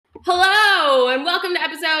welcome to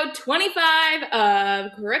episode 25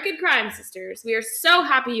 of Crooked Crime Sisters. We are so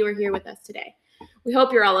happy you are here with us today. We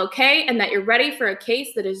hope you're all okay and that you're ready for a case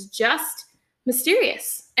that is just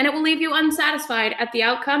mysterious, and it will leave you unsatisfied at the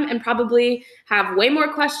outcome and probably have way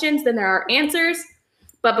more questions than there are answers.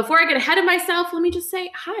 But before I get ahead of myself, let me just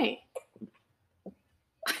say hi.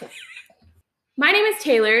 My name is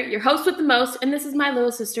Taylor, your host with the most, and this is my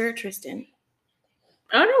little sister, Tristan.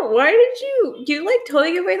 I don't know. Why did you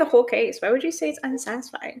totally give away the whole case? Why would you say it's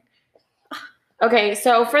unsatisfying? Okay,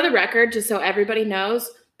 so for the record, just so everybody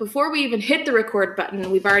knows, before we even hit the record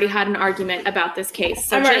button, we've already had an argument about this case.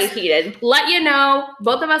 So I'm already heated. Let you know,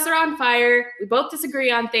 both of us are on fire. We both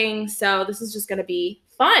disagree on things, so this is just going to be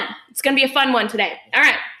fun. It's going to be a fun one today. All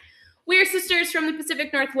right. We are sisters from the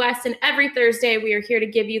Pacific Northwest, and every Thursday we are here to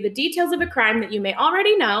give you the details of a crime that you may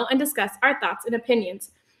already know and discuss our thoughts and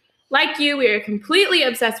opinions. Like you, we are completely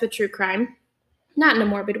obsessed with true crime, not in a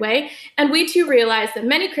morbid way, and we too realize that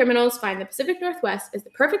many criminals find the Pacific Northwest is the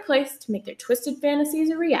perfect place to make their twisted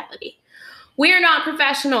fantasies a reality. We are not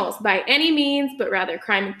professionals by any means, but rather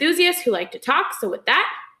crime enthusiasts who like to talk, so with that,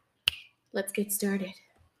 let's get started.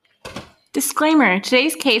 Disclaimer,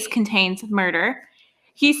 today's case contains murder.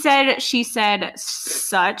 He said, she said,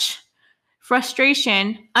 such,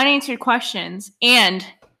 frustration, unanswered questions, and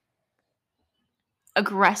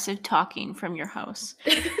aggressive talking from your host.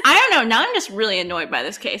 I don't know. Now I'm just really annoyed by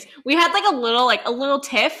this case. We had a little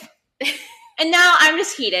tiff, and now I'm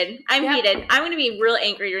just heated. I'm heated. I'm going to be real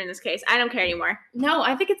angry during this case. I don't care anymore. No,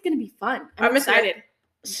 I think it's going to be fun. I'm excited.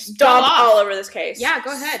 Stomp all over this case. Yeah,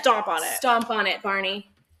 go ahead. Stomp on it. Stomp on it, Barney.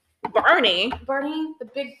 Barney? Barney, the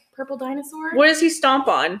big purple dinosaur? What does he stomp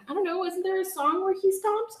on? I don't know. Isn't there a song where he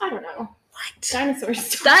stomps? I don't know. What?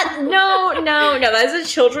 Dinosaurs. No. That is a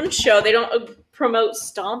children's show. They don't promote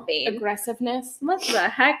stomping. Aggressiveness. What the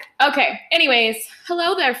heck? Okay. Anyways,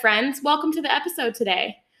 hello there, friends. Welcome to the episode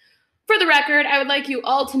today. For the record, I would like you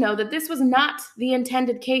all to know that this was not the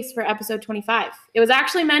intended case for episode 25. It was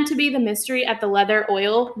actually meant to be the mystery at the Leather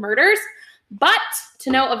Oil murders, but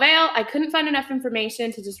to no avail. I couldn't find enough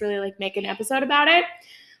information to just really make an episode about it.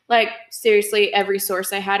 Seriously, every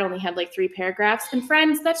source I had only had 3 paragraphs. And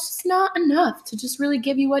friends, that's just not enough to just really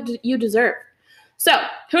give you what you deserve. So,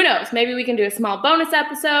 who knows? Maybe we can do a small bonus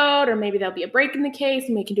episode, or maybe there'll be a break in the case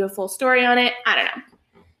and we can do a full story on it. I don't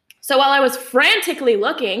know. So while I was frantically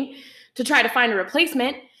looking to try to find a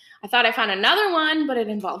replacement, I thought I found another one, but it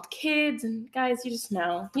involved kids. And guys, you just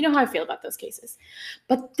know. You know how I feel about those cases.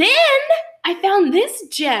 But then I found this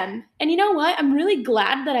gem. And you know what? I'm really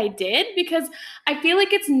glad that I did, because I feel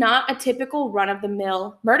like it's not a typical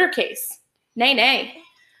run-of-the-mill murder case. Nay.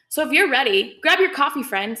 So if you're ready, grab your coffee,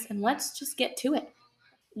 friends, and let's just get to it.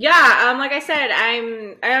 Yeah, like I said, I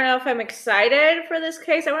don't know if I'm excited for this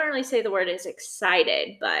case. I wouldn't really say the word is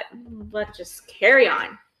excited, but let's just carry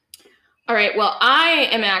on. All right, well, I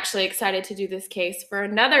am actually excited to do this case for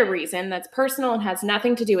another reason that's personal and has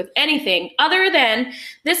nothing to do with anything other than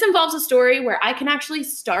this involves a story where I can actually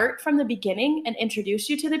start from the beginning and introduce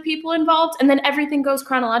you to the people involved, and then everything goes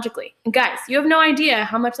chronologically. And guys, you have no idea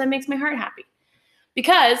how much that makes my heart happy.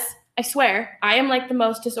 Because, I swear, I am the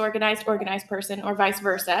most disorganized, organized person, or vice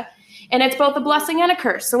versa, and it's both a blessing and a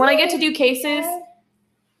curse. So when I get to do cases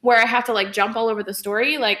where I have to jump all over the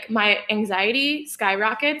story, my anxiety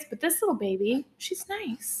skyrockets. But this little baby, she's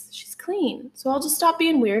nice. She's clean. So I'll just stop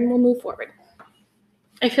being weird and we'll move forward.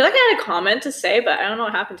 I feel like I had a comment to say, but I don't know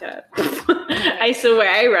what happened to it. I swear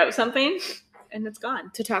I wrote something and it's gone.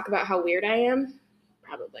 To talk about how weird I am?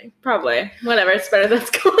 Probably. Whatever. It's better that's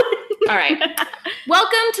gone. All right.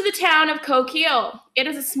 Welcome to the town of Coquille. It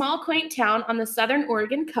is a small, quaint town on the southern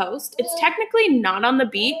Oregon coast. It's technically not on the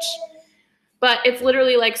beach, but it's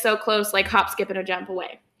literally so close, hop, skip, and a jump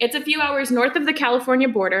away. It's a few hours north of the California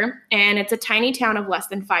border, and it's a tiny town of less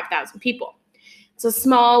than 5,000 people. It's a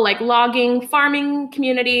small, logging, farming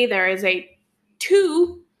community. There is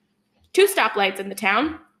two stoplights in the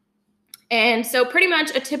town. And so pretty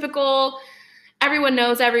much a typical, everyone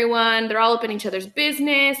knows everyone. They're all up in each other's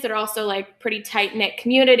business. They're also pretty tight-knit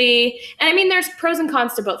community. And there's pros and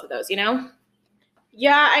cons to both of those, you know?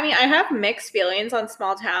 Yeah, I have mixed feelings on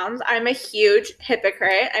small towns. I'm a huge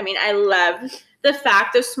hypocrite. I love the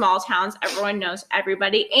fact of small towns. Everyone knows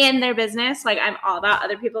everybody and their business. I'm all about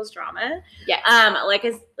other people's drama. Yeah.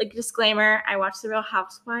 Disclaimer, I watch the Real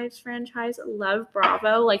Housewives franchise. Love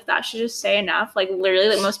Bravo. That should just say enough.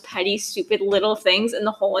 Literally the most petty, stupid little things in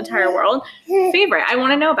the whole entire world. Favorite. I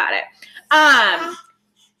want to know about it.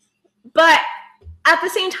 But at the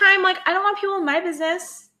same time, I don't want people in my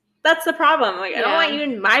business. That's the problem. I don't want you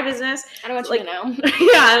in my business. I don't want you to know.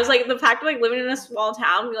 Yeah, I was the fact of living in a small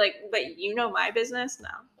town, but you know my business? No.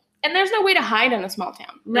 And there's no way to hide in a small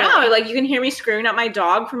town. No, really. like you can hear me screaming at my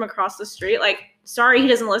dog from across the street. Like, sorry, he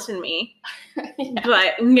doesn't listen to me. Yeah.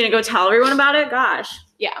 But I'm going to go tell everyone about it. Gosh.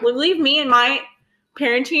 Yeah. Leave me and my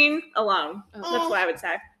parenting alone. That's what I would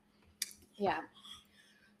say. Yeah.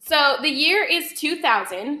 So the year is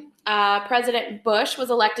 2000. President Bush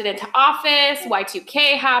was elected into office.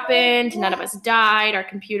 Y2K happened. None of us died. Our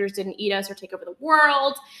computers didn't eat us or take over the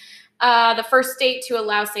world. The first state to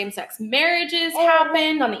allow same-sex marriages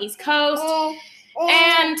happened on the East Coast.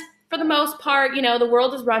 And for the most part, you know, the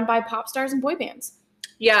world is run by pop stars and boy bands.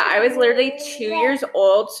 Yeah, I was literally 2 years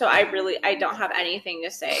old, so I don't have anything to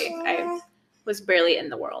say. I was barely in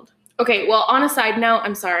the world. Okay, well, on a side note,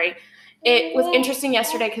 I'm sorry. It was interesting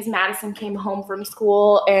yesterday because Madison came home from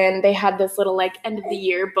school and they had this little like end of the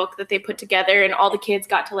year book that they put together, and all the kids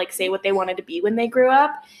got to like say what they wanted to be when they grew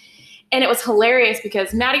up. And it was hilarious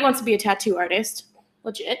because Maddie wants to be a tattoo artist,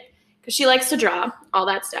 legit, because she likes to draw, all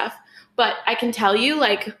that stuff. But I can tell you,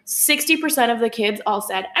 like, 60% of the kids all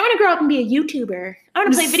said, I want to grow up and be a YouTuber. I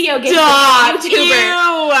want to play video games and be a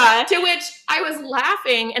YouTuber. To which I was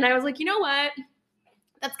laughing, and I was like, you know what?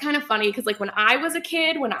 That's kind of funny, because, like, when I was a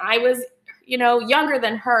kid, when I was, you know, younger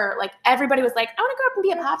than her, like, everybody was like, I want to grow up and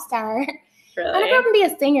be a pop star. Really? I want to grow up and be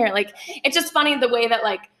a singer. Like, it's just funny the way that,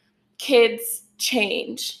 like, kids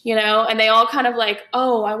change, you know, and they all kind of like,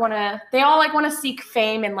 they all like want to seek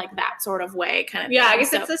fame in like that sort of way, kind of. Yeah, thing. I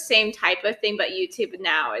guess it's the same type of thing, but YouTube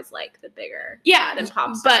now is like the bigger, than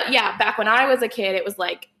pop star. But yeah, back when I was a kid, it was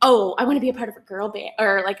like, oh, I want to be a part of a girl band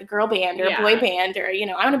or like a girl band or a boy band, or you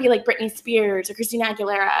know, I want to be like Britney Spears or Christina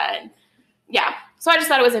Aguilera, and yeah. So I just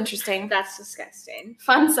thought it was interesting. That's disgusting.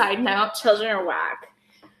 Fun side note: children are whack.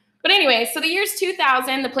 But anyway, so the year's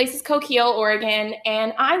 2000, the place is Coquille, Oregon,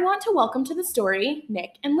 and I want to welcome to the story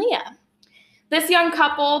Nick and Leah. This young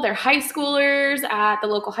couple, they're high schoolers at the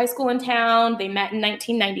local high school in town. They met in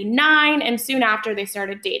 1999, and soon after they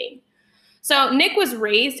started dating. So Nick was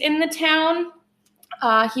raised in the town.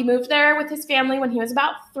 He moved there with his family when he was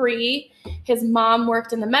about 3. His mom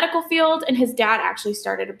worked in the medical field, and his dad actually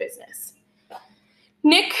started a business.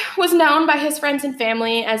 Nick was known by his friends and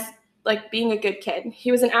family as like being a good kid.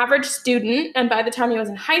 He was an average student, and by the time he was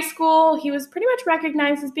in high school, he was pretty much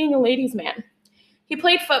recognized as being a ladies' man. He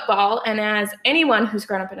played football, and as anyone who's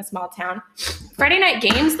grown up in a small town, Friday night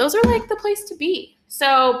games, those are like the place to be.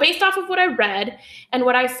 So based off of what I read and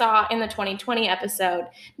what I saw in the 2020 episode,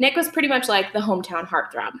 Nick was pretty much like the hometown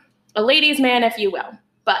heartthrob, a ladies' man, if you will.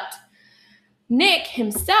 But Nick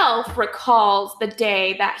himself recalls the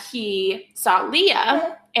day that he saw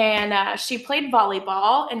Leah, and she played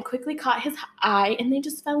volleyball and quickly caught his eye, and they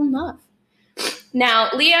just fell in love. Now,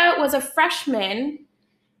 Leah was a freshman,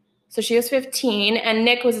 so she was 15, and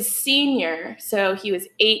Nick was a senior, so he was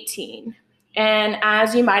 18. And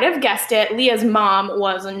as you might have guessed it, Leah's mom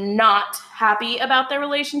was not happy about their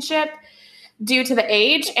relationship due to the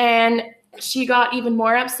age, and she got even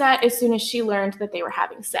more upset as soon as she learned that they were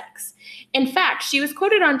having sex. In fact, she was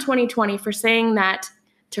quoted on 2020 for saying that,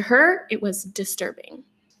 to her, it was disturbing.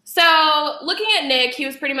 So, looking at Nick, he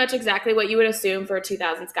was pretty much exactly what you would assume for a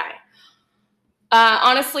 2000s guy.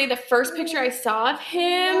 Honestly, the first picture I saw of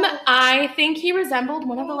him, I think he resembled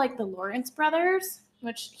one of the Lawrence brothers,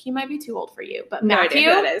 which he might be too old for you, but Matthew.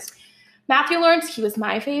 No idea who that is. Matthew Lawrence, he was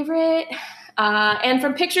my favorite. And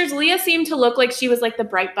from pictures, Leah seemed to look like she was like the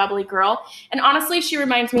bright, bubbly girl. And honestly, she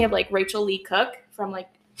reminds me of like Rachel Lee Cook from like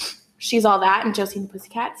She's All That and Josie and the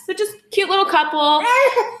Pussycats. So just cute little couple.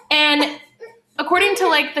 And according to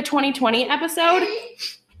like the 2020 episode,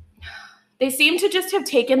 they seem to just have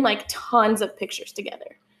taken like tons of pictures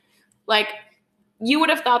together. Like you would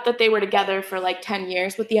have thought that they were together for like 10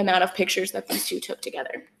 years with the amount of pictures that these two took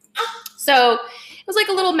together. So it was like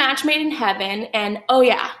a little match made in heaven. And oh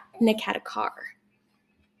yeah, Nick had a car.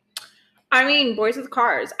 I mean, boys with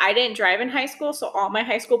cars. I didn't drive in high school, so all my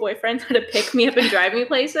high school boyfriends had to pick me up and drive me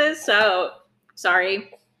places. So,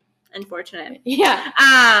 sorry. Unfortunate.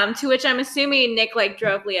 Yeah. To which I'm assuming Nick, like,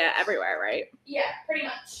 drove Leah everywhere, right? Yeah, pretty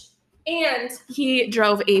much. And he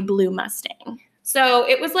drove a blue Mustang. So,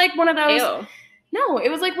 it was like one of those... Ew. No, it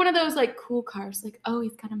was like one of those, like, cool cars. Like, oh,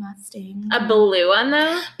 he's got a Mustang. A blue one,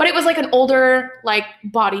 though? But it was, like, an older, like,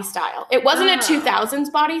 body style. It wasn't a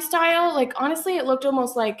 2000s body style. Like, honestly, it looked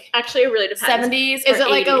almost like... Actually, it really depends. 70s Is it, 80s.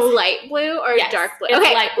 like, a light blue or Yes, dark blue? it's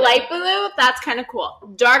Okay, light blue. That's kind of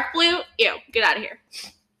cool. Dark blue? Ew, get out of here.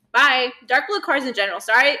 Bye. Dark blue cars in general.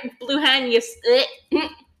 Sorry, blue hen,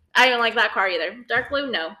 I don't like that car either. Dark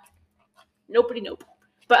blue, no. Nope.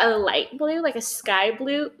 But a light blue, like a sky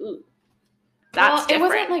blue, ooh. That's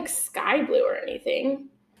different. It wasn't like sky blue or anything.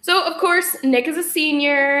 So, of course, Nick is a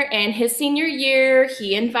senior, and his senior year,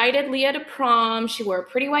 he invited Leah to prom. She wore a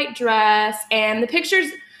pretty white dress, and the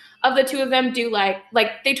pictures of the two of them do like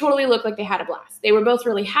they totally look like they had a blast. They were both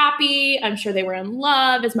really happy. I'm sure they were in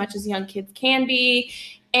love as much as young kids can be.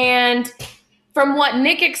 And from what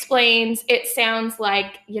Nick explains, it sounds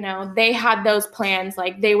like, they had those plans,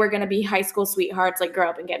 like they were going to be high school sweethearts, like grow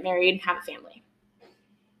up and get married and have a family.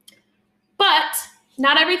 But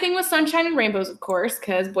not everything was sunshine and rainbows, of course,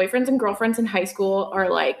 because boyfriends and girlfriends in high school are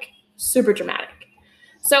like super dramatic.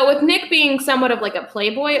 So with Nick being somewhat of like a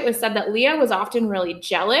playboy, it was said that Leah was often really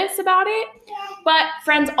jealous about it. But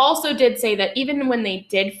friends also did say that even when they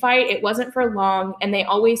did fight, it wasn't for long, and they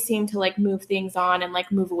always seemed to like move things on and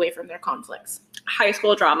like move away from their conflicts. High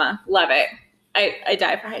school drama. Love it. I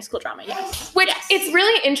die for high school drama, yes. Which it's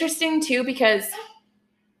really interesting too, because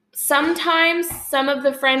sometimes some of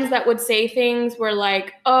the friends that would say things were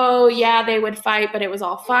like, oh yeah, they would fight, but it was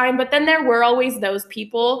all fine. But then there were always those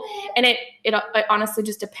people, and it honestly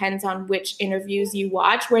just depends on which interviews you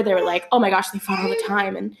watch, where they were like, oh my gosh, they fought all the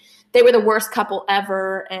time, and they were the worst couple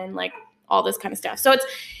ever, and like all this kind of stuff. So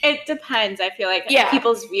it depends, I feel like,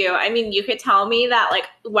 people's view. I mean, you could tell me that like,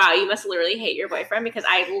 wow, you must literally hate your boyfriend, because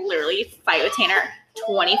I literally fight with Tanner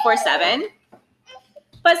 24/7.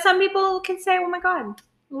 But some people can say, oh my God,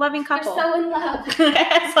 loving couple. They're so in love.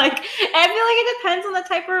 It's like, I feel like it depends on the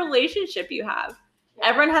type of relationship you have. Yeah.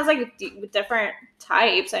 Everyone has like different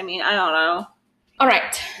types. I mean, I don't know. All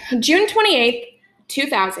right. June 28th,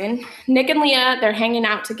 2000, Nick and Leah, they're hanging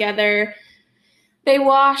out together. They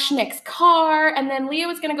wash Nick's car, and then Leah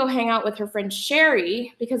was going to go hang out with her friend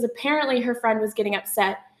Sherry, because apparently her friend was getting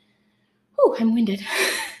upset. Oh, I'm winded.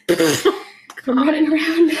 I'm running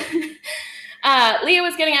around. Leah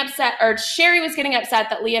was getting upset, or Sherry was getting upset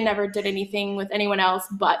that Leah never did anything with anyone else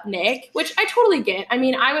but Nick, which I totally get. I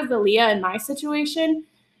mean, I was the Leah in my situation,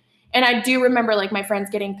 and I do remember like my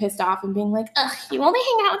friends getting pissed off and being like, ugh, you only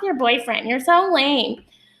hang out with your boyfriend. You're so lame.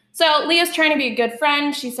 So Leah's trying to be a good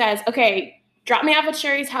friend. She says, okay, drop me off at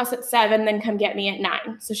Sherry's house at 7, then come get me at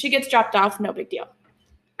 9. So she gets dropped off, no big deal.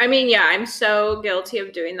 I mean, yeah, I'm so guilty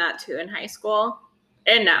of doing that too in high school.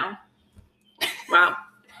 And now. Wow.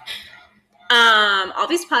 All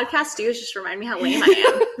these podcasts do is just remind me how lame I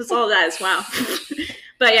am. That's all that is. Wow.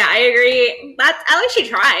 But yeah, I agree. At least she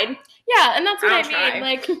tried. Yeah, and that's what I mean.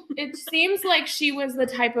 Like, it seems like she was the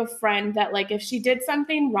type of friend that, like, if she did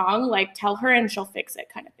something wrong, like, tell her and she'll fix it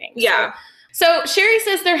kind of thing. Yeah. So Sherry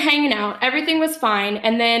says they're hanging out. Everything was fine.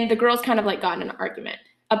 And then the girls kind of, like, got in an argument.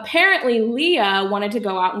 Apparently, Leah wanted to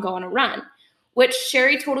go out and go on a run, which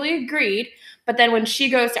Sherry totally agreed. But then when she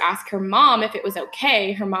goes to ask her mom if it was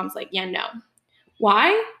okay, her mom's like, yeah, no.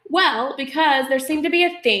 Why? Well, because there seemed to be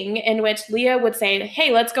a thing in which Leah would say,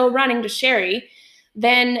 hey, let's go running to Sherry.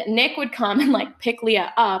 Then Nick would come and like pick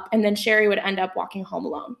Leah up, and then Sherry would end up walking home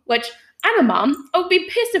alone, which I'm a mom. I would be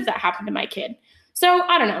pissed if that happened to my kid. So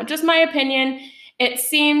I don't know, just my opinion. It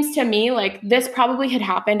seems to me like this probably had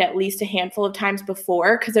happened at least a handful of times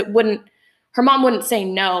before, because her mom wouldn't say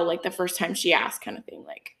no like the first time she asked kind of thing.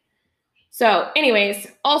 Like, so anyways,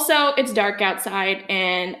 also it's dark outside,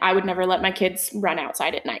 and I would never let my kids run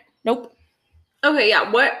outside at night. Nope. Okay, yeah.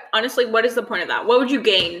 What is the point of that? What would you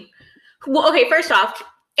gain? Well, okay, first off,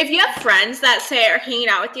 if you have friends that say are hanging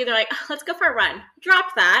out with you, they're like, oh, let's go for a run.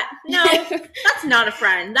 Drop that. No, that's not a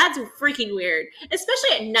friend. That's freaking weird.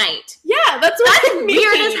 Especially at night. Yeah, that's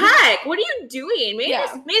weird as heck. What are you doing? Maybe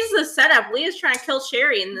this is a setup. Leah's trying to kill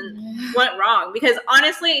Sherry and then went wrong. Because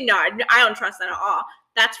honestly, no, I don't trust that at all.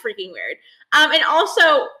 That's freaking weird. And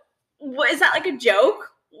also, is that like a joke?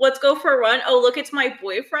 Let's go for a run. Oh, look, it's my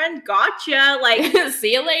boyfriend. Gotcha. Like,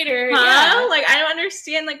 see you later. Huh? Yeah. Like, I don't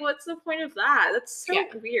understand. Like, what's the point of that? That's so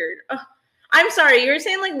weird. Ugh. I'm sorry. You were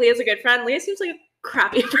saying like Leah's a good friend. Leah seems like a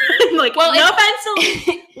crappy friend. Like, well, no offense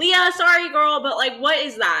to Leah. Sorry, girl, but like, what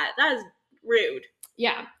is that? That is rude.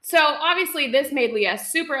 Yeah. So obviously this made Leah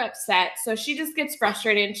super upset. So she just gets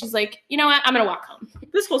frustrated and she's like, you know what? I'm going to walk home.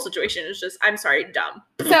 This whole situation is just, I'm sorry, dumb.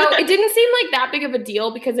 So it didn't seem like that big of a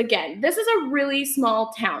deal because, again, this is a really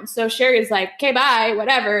small town. So Sherry's like, okay, bye,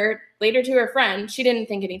 whatever. Later to her friend. She didn't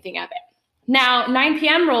think anything of it. Now, 9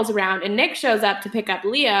 p.m. rolls around and Nick shows up to pick up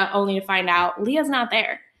Leah, only to find out Leah's not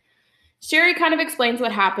there. Sherry kind of explains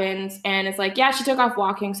what happens and is like, yeah, she took off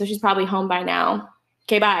walking, so she's probably home by now.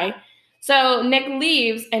 Okay, bye. So Nick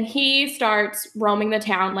leaves and he starts roaming the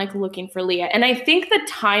town, like looking for Leah. And I think the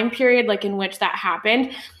time period, like in which that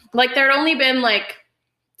happened, like there had only been like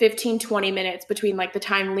 15, 20 minutes between like the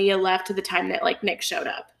time Leah left to the time that like Nick showed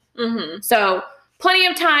up. Mm-hmm. So plenty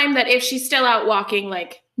of time that if she's still out walking,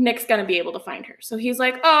 like Nick's going to be able to find her. So he's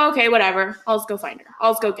like, oh, okay, whatever. I'll just go find her.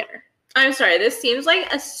 I'll just go get her. I'm sorry, this seems like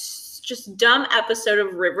a just dumb episode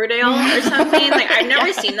of Riverdale or something. Like, I've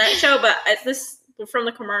never seen that show, but this from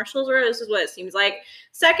the commercials, or this is what it seems like.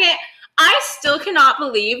 Second, I still cannot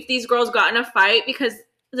believe these girls got in a fight because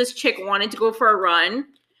this chick wanted to go for a run.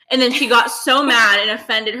 And then she got so mad and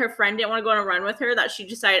offended her friend didn't want to go on a run with her that she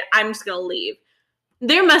decided, I'm just going to leave.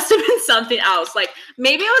 There must have been something else. Like,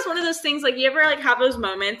 maybe it was one of those things, like, you ever, like, have those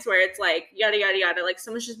moments where it's, like, yada, yada, yada. Like,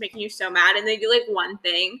 someone's just making you so mad and they do, like, one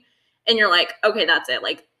thing. And you're like, okay, that's it.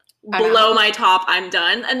 Like, below my top, I'm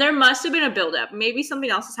done. And there must have been a buildup. Maybe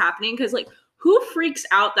something else is happening because, like, who freaks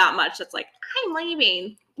out that much that's like, I'm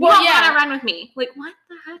leaving. You don't want to run with me. Like, what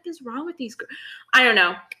the heck is wrong with these girls? I don't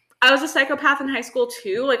know. I was a psychopath in high school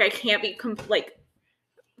too. Like, I can't be like,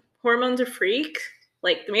 hormones are freak.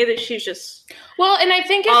 Like, maybe she's just and I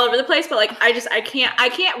think all over the place. But like, I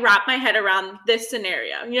can't wrap my head around this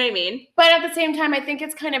scenario. You know what I mean? But at the same time, I think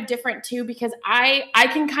it's kind of different too because I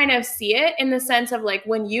can kind of see it in the sense of like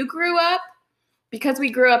when you grew up. Because we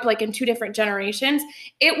grew up like in two different generations,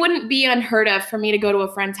 it wouldn't be unheard of for me to go to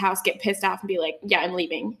a friend's house, get pissed off, and be like, "Yeah, I'm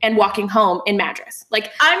leaving," and walking home in Madras.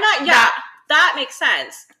 Like, I'm not. Yeah, that makes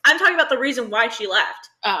sense. I'm talking about the reason why she left.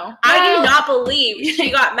 Oh, I do not believe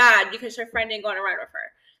she got mad because her friend didn't go on a ride with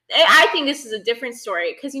her. I think this is a different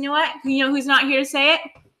story because you know what? You know who's not here to say it?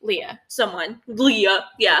 Leah. Leah.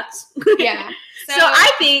 Yes. Yeah. So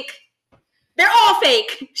I think. They're all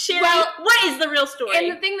fake. Sherry, what is the real story?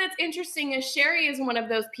 And the thing that's interesting is Sherry is one of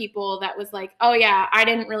those people that was like, oh, yeah, I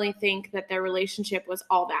didn't really think that their relationship was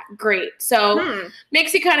all that great. So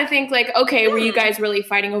makes you kind of think like, okay, were you guys really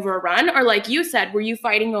fighting over a run? Or like you said, were you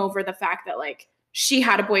fighting over the fact that like she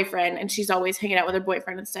had a boyfriend and she's always hanging out with her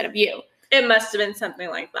boyfriend instead of you? It must have been something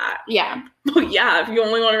like that. Yeah. Well, yeah, if you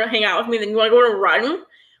only want to hang out with me, then you want to go on a run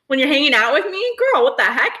when you're hanging out with me? Girl, what the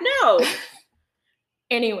heck? No.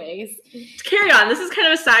 Anyways, carry on. This is kind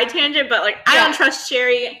of a side tangent, but like I don't trust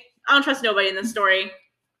Sherry. I don't trust nobody in this story.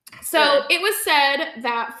 So it was said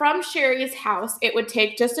that from Sherry's house, it would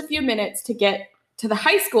take just a few minutes to get to the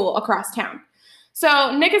high school across town.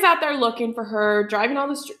 So Nick is out there looking for her, driving all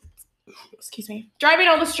the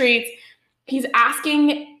streets. He's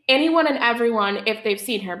asking anyone and everyone if they've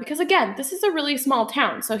seen her because again, this is a really small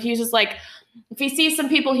town. So he's just like, if he sees some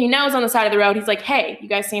people he knows on the side of the road, he's like, hey, you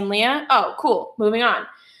guys seen Leah? Oh, cool. Moving on.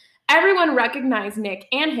 Everyone recognized Nick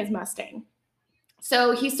and his Mustang.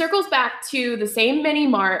 So he circles back to the same mini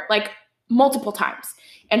mart like multiple times.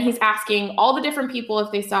 And he's asking all the different people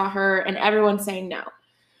if they saw her and everyone's saying no.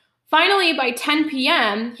 Finally, by 10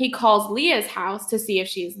 p.m., he calls Leah's house to see if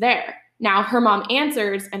she's there. Now, her mom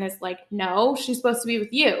answers and is like, no, she's supposed to be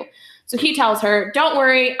with you. So he tells her, don't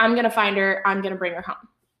worry, I'm going to find her. I'm going to bring her home.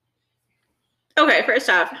 Okay, first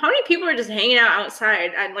off, how many people are just hanging out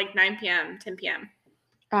outside at like 9 p.m., 10 p.m.?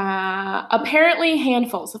 Apparently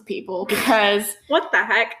handfuls of people because... What the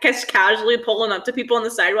heck? Just casually pulling up to people on the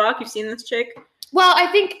sidewalk. You've seen this chick? Well, I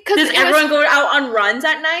think... Does everyone go out on runs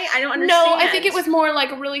at night? I don't understand. No, I think it was more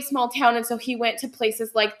like a really small town, and so he went to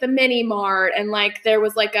places like the mini mart, and like there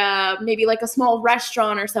was like maybe like a small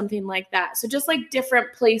restaurant or something like that. So just like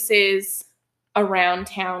different places around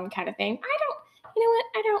town kind of thing. You know what?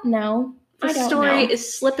 I don't know. The story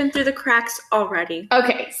is slipping through the cracks already.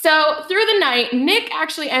 Okay, so through the night, Nick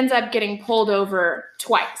actually ends up getting pulled over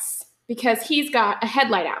twice because he's got a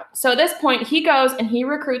headlight out. So at this point, he goes and he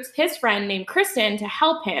recruits his friend named Kristen to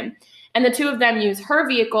help him, and the two of them use her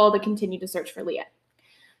vehicle to continue to search for Leah.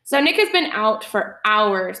 So Nick has been out for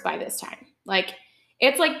hours by this time. Like,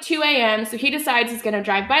 it's like 2 a.m., so he decides he's going to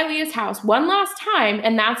drive by Leah's house one last time,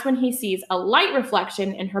 and that's when he sees a light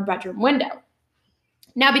reflection in her bedroom window.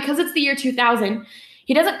 Now, because it's the year 2000,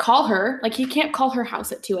 he doesn't call her. Like, he can't call her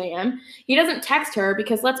house at 2 a.m. He doesn't text her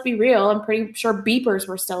because, let's be real, I'm pretty sure beepers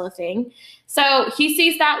were still a thing. So he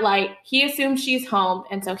sees that light. He assumes she's home,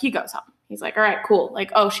 and so he goes home. He's like, all right, cool.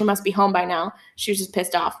 Like, oh, she must be home by now. She was just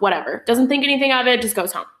pissed off. Whatever. Doesn't think anything of it, just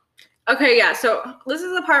goes home. Okay, yeah, so this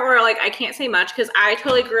is the part where, like, I can't say much because I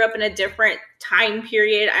totally grew up in a different time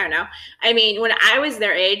period. I don't know. I mean, when I was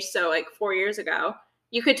their age, so, like, 4 years ago,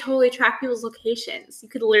 you could totally track people's locations. You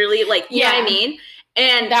could literally, like, you know what I mean?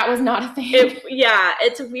 And that was not a thing.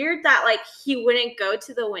 It's weird that, like, he wouldn't go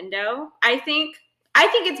to the window. I think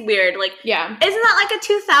it's weird. Like, isn't that like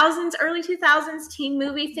a early 2000s teen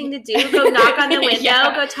movie thing to do? Go knock on the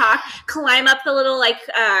window, go talk, climb up the little, like,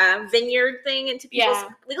 vineyard thing into people's,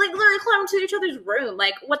 like, literally climb into each other's room.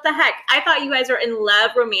 Like, what the heck? I thought you guys were in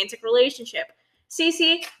love, romantic relationship.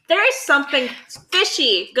 Cece, there is something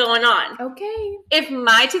fishy going on. Okay. If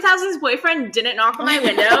my 2000s boyfriend didn't knock on my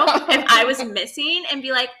window, if I was missing and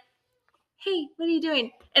be like, hey, what are you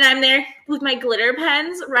doing? And I'm there with my glitter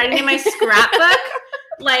pens writing in my scrapbook,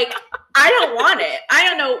 Like, I don't want it. I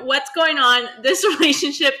don't know what's going on. This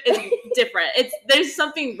relationship is different. There's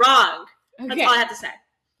something wrong. Okay. That's all I have to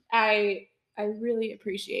say. I really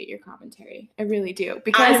appreciate your commentary. I really do.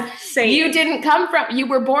 Because you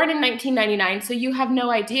were born in 1999, so you have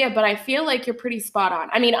no idea, but I feel like you're pretty spot on.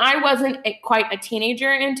 I mean, I wasn't quite a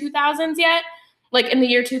teenager in 2000s yet. Like, in the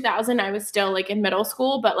year 2000, I was still, like, in middle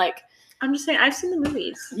school, but, like... I'm just saying, I've seen the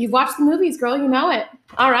movies. You've watched the movies, girl. You know it.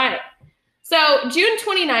 All right. So, June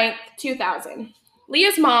 29th, 2000,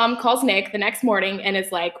 Leah's mom calls Nick the next morning and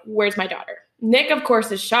is like, where's my daughter? Nick, of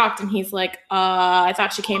course, is shocked, and he's like, I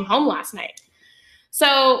thought she came home last night.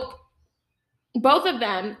 So, both of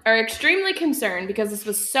them are extremely concerned because this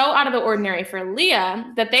was so out of the ordinary for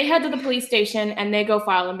Leah that they head to the police station and they go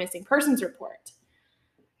file a missing persons report.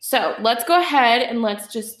 So, let's go ahead and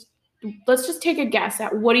let's just take a guess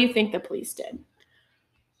at what do you think the police did?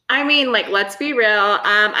 I mean, like, let's be real.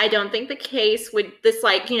 I don't think the case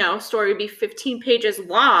story would be 15 pages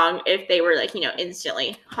long if they were, like,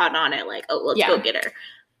 instantly hot on it. Like, oh, let's go get her.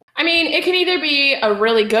 I mean, it can either be a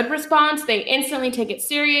really good response. They instantly take it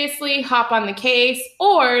seriously, hop on the case,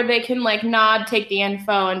 or they can, like, nod, take the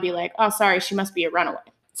info, and be like, oh, sorry, she must be a runaway.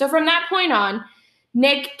 So from that point on,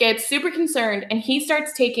 Nick gets super concerned, and he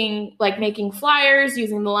starts making flyers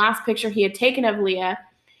using the last picture he had taken of Leah,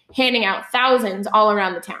 handing out thousands all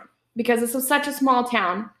around the town. Because this was such a small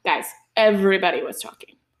town, guys, everybody was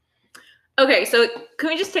talking. Okay, so can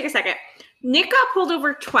we just take a second? Nick got pulled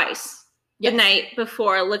over twice the night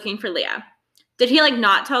before looking for Leah. Did he, like,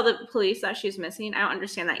 not tell the police that she was missing? I don't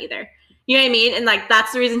understand that either. You know what I mean? And, like,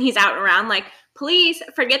 that's the reason he's out and around. Like, police,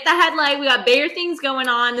 forget the headlight. We got bigger things going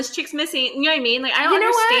on. This chick's missing. You know what I mean? Like, I don't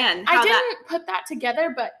understand. I didn't put that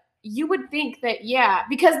together, but you would think that,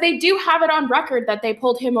 because they do have it on record that they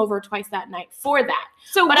pulled him over twice that night for that.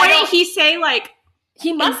 So but wouldn't he say, like...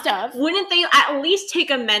 He must have. Wouldn't they at least take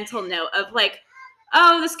a mental note of, like,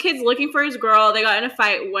 oh, this kid's looking for his girl. They got in a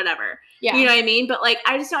fight, whatever. Yeah. You know what I mean? But, like,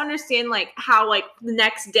 I just don't understand, like, how, like, the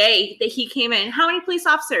next day that he came in. How many police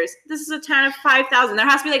officers? This is a town of 5,000. There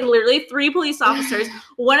has to be, like, literally 3 police officers.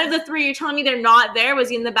 One of the 3 you're telling me they're not there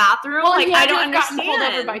was in the bathroom? Well, like, I don't understand. Gotten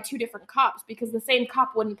pulled over by 2 different cops because the same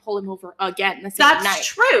cop wouldn't pull him over again the same night. That's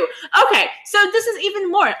true. Okay, so this is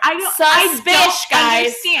even more. I don't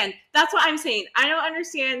understand. That's what I'm saying. I don't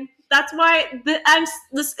understand. That's why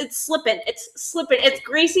it's slipping. It's slipping. It's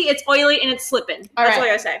greasy, it's oily, and it's slipping. That's all I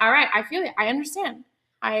gotta say. All right, I feel it. I understand.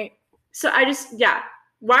 Why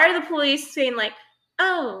are the police saying, like,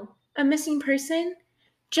 oh, a missing person?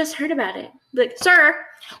 Just heard about it. Like, sir.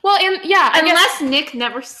 Well, unless Nick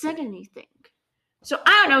never said anything. So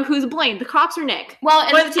I don't know who's blamed, the cops or Nick. Well,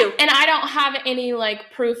 one of the two. And I don't have any, like,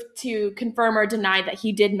 proof to confirm or deny that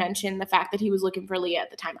he did mention the fact that he was looking for Leah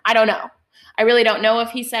at the time. I don't know. I really don't know if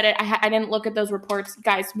he said it. I didn't look at those reports.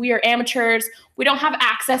 Guys, we are amateurs. We don't have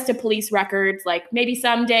access to police records. Like, maybe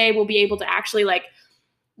someday we'll be able to actually, like,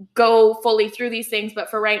 go fully through these things.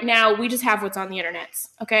 But for right now, we just have what's on the internet.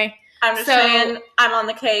 Okay? I'm just saying, I'm on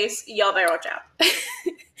the case. Y'all better watch out.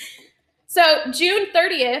 So June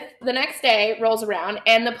 30th, the next day, rolls around,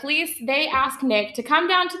 and the police, they ask Nick to come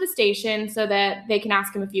down to the station so that they can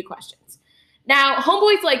ask him a few questions. Now,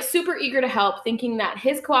 homeboy's, like, super eager to help, thinking that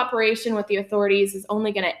his cooperation with the authorities is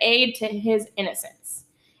only going to aid to his innocence.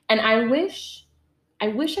 And I wish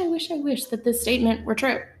that this statement were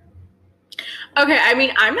true. Okay, I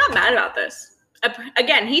mean, I'm not mad about this.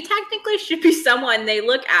 Again, he technically should be someone they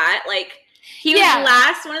look at. Like, he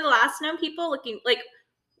was one of the last known people looking, like,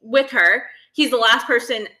 with her. He's the last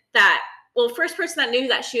person first person that knew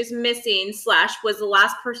that she was missing / was the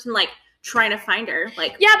last person, like, trying to find her.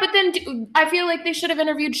 Like, yeah, but then I feel like they should have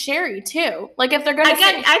interviewed Sherry too. Like, if they're gonna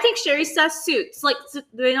I think Sherry stuff suits. Like, did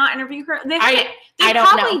they not interview her? They I don't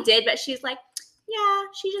probably know. did, but she's like, yeah,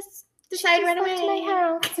 she just decided right away to my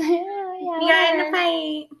house. We got in a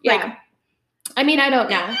fight. Yeah. Like, I mean, I don't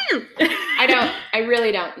know. I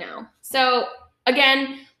really don't know. So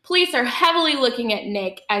again, police are heavily looking at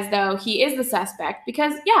Nick as though he is the suspect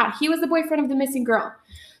because, he was the boyfriend of the missing girl.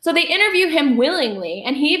 So they interview him willingly,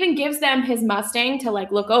 and he even gives them his Mustang to,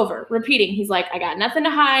 like, look over, repeating, he's like, I got nothing to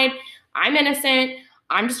hide. I'm innocent.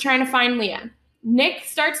 I'm just trying to find Leah. Nick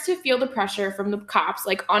starts to feel the pressure from the cops,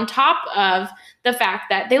 like, on top of the fact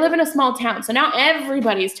that they live in a small town. So now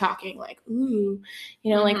everybody's talking, like, ooh,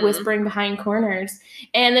 like, whispering behind corners.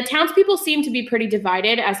 And the townspeople seem to be pretty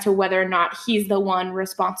divided as to whether or not he's the one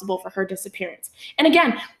responsible for her disappearance. And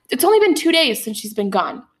again, it's only been 2 days since she's been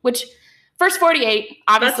gone, which... First 48,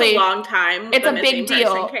 obviously. That's a long time. It's a big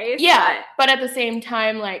deal. Case, yeah, but at the same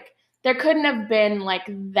time, like, there couldn't have been, like,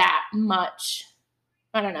 that much,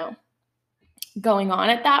 I don't know, going on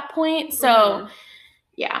at that point. So,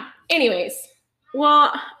 Yeah. Anyways.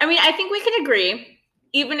 Well, I mean, I think we can agree,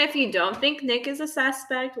 even if you don't think Nick is a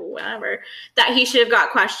suspect, whatever, that he should have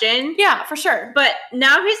got questioned. Yeah, for sure. But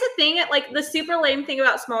now here's the thing, like the super lame thing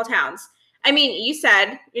about small towns. I mean, you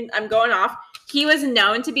said, I'm going off, he was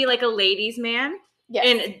known to be like a ladies' man. Yes.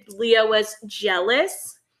 And Leah was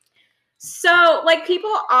jealous. So, like,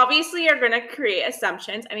 people obviously are going to create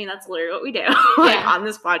assumptions. I mean, that's literally what we do on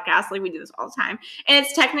this podcast. Like, we do this all the time. And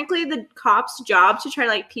it's technically the cop's job to try to,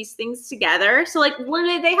 like, piece things together. So, like,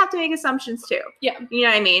 literally, they have to make assumptions, too. Yeah. You know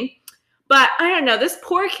what I mean? But, I don't know. This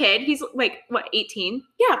poor kid, he's, like, what, 18?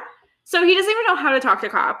 Yeah. So, he doesn't even know how to talk to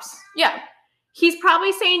cops. Yeah. He's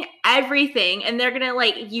probably saying everything, and they're going to,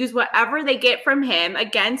 like, use whatever they get from him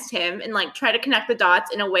against him and, like, try to connect the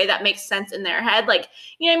dots in a way that makes sense in their head. Like,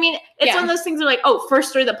 you know what I mean? It's one of those things where, like, oh, first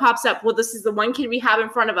story that pops up, well, this is the one kid we have in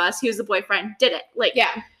front of us. He was the boyfriend, did it. Like,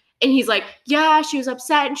 yeah. And he's like, yeah, she was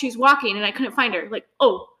upset, and she was walking, and I couldn't find her. Like,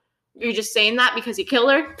 oh, you're just saying that because you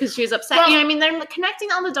killed her? Because she was upset? Well, you know what I mean? They're connecting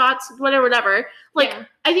all the dots, whatever. Like,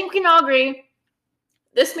 I think we can all agree,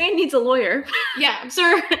 this man needs a lawyer. Yeah.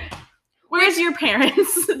 Sir, where's your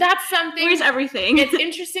parents? That's something. Where's everything? It's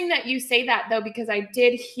interesting that you say that, though, because I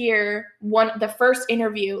did hear the first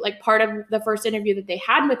interview, like part of the first interview that they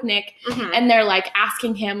had with Nick, and they're like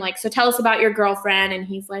asking him, like, so tell us about your girlfriend. And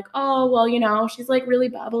he's like, oh, well, you know, she's like really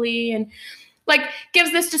bubbly and like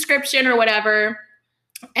gives this description or whatever.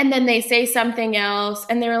 And then they say something else.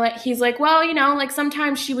 And they're like, he's like, well, you know, like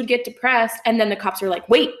sometimes she would get depressed. And then the cops are like,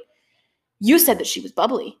 wait. You said that she was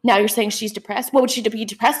bubbly. Now you're saying she's depressed. What would she be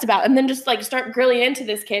depressed about? And then just like start grilling into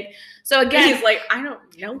this kid. So again, he's like, I don't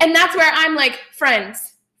know. And that's where I'm like,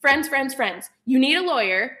 friends. You need a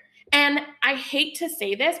lawyer. And I hate to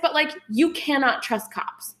say this, but like, you cannot trust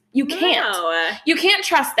cops. You can't. No. You can't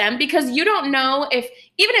trust them because you don't know even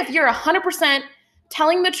if you're 100%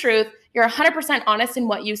 telling the truth, you're 100% honest in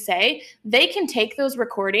what you say, they can take those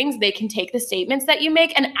recordings, they can take the statements that you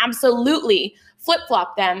make and absolutely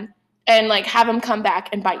flip-flop them and, like, have them come back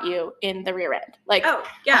and bite you in the rear end. Like, oh,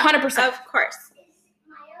 yeah, 100%. Of course.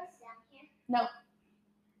 No.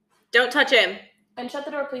 Don't touch him. And shut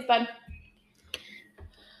the door, please, bud.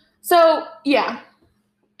 So, yeah.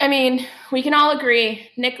 I mean, we can all agree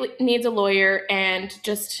Nick needs a lawyer and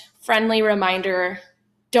just friendly reminder,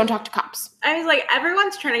 don't talk to cops. I was like,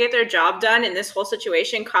 everyone's trying to get their job done in this whole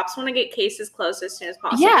situation. Cops want to get cases closed as soon as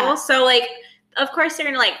possible. Yeah. So, like, of course, they're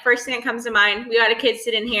going to, like, first thing that comes to mind, we got a kid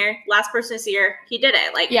sitting here, last person to see her, he did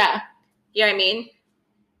it. Like, yeah. You know what I mean?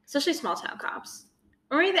 Especially small town cops.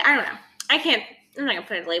 Or maybe, I don't know. I'm not going to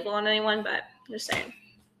put a label on anyone, but I'm just saying.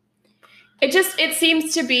 It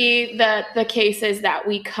seems to be that the cases that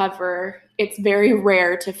we cover, it's very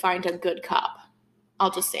rare to find a good cop.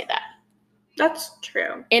 I'll just say that. That's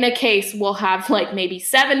true. In a case, we'll have, like, maybe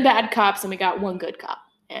 7 bad cops and we got 1 good cop.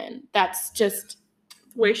 And that's just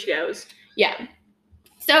the way she goes. Yeah.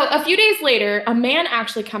 So a few days later, a man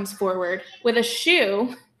actually comes forward with a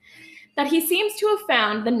shoe that he seems to have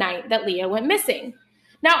found the night that Leah went missing.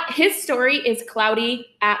 Now, his story is cloudy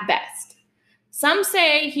at best. Some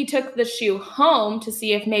say he took the shoe home to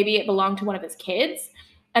see if maybe it belonged to one of his kids.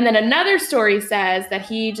 And then another story says that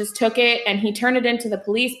he just took it and he turned it into the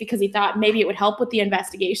police because he thought maybe it would help with the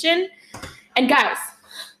investigation. And guys,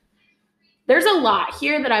 there's a lot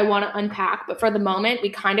here that I want to unpack, but for the moment, we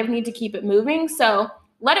kind of need to keep it moving. So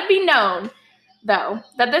let it be known, though,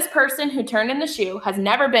 that this person who turned in the shoe has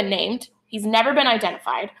never been named. He's never been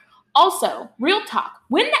identified. Also, real talk,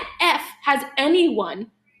 when the F has anyone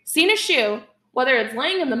seen a shoe, whether it's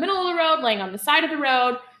laying in the middle of the road, laying on the side of the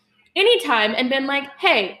road, anytime, and been like,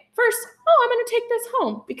 hey, first, I'm going to take this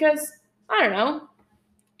home because, I don't know,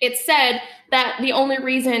 it said that the only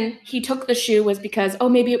reason he took the shoe was because,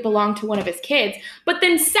 maybe it belonged to one of his kids. But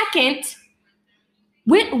then second,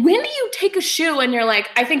 when do you take a shoe and you're like,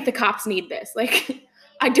 I think the cops need this? Like,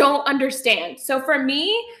 I don't understand. So for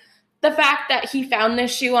me, the fact that he found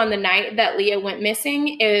this shoe on the night that Leah went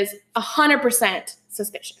missing is 100%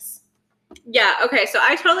 suspicious. Yeah, okay, so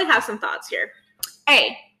I totally have some thoughts here.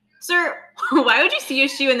 A, sir, why would you see a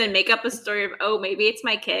shoe and then make up a story of, maybe it's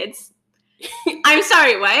my kids? I'm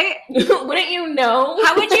sorry, what? Wouldn't you know?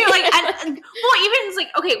 How would you, like, even it's like,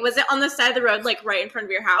 okay, was it on the side of the road, like, right in front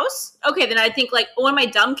of your house? Okay, then I think, like, one of my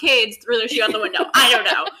dumb kids threw their shoe out the window. I don't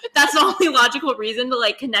know. That's the only logical reason to,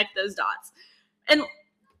 like, connect those dots.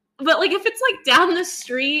 But, like, if it's, like, down the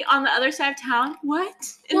street on the other side of town, what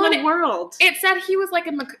in the world? It said he was, like,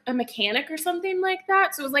 a mechanic or something like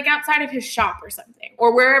that. So it was, like, outside of his shop or something.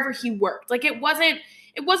 Or wherever he worked. Like, it wasn't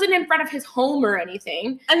in front of his home or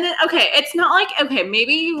anything. And then, okay, it's not like, okay,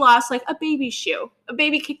 maybe you lost, like, a baby shoe. A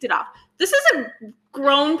baby kicked it off. This is a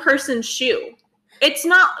grown person's shoe. It's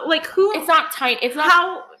not like who. It's not tight. It's not.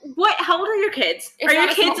 How old are your kids? It's are your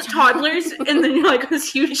not a kids small child. toddlers? And then you're like,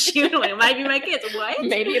 this huge shoe. It might be my kids. What?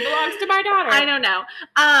 Maybe it belongs to my daughter. I don't know.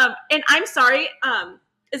 And I'm sorry.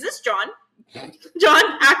 Is this John? John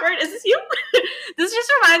Ackford, is this you? This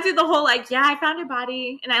just reminds me of the whole like, yeah, I found your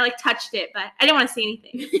body and I like touched it, but I didn't want to see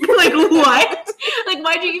anything. Like, what? Like,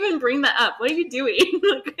 why'd you even bring that up? What are you doing?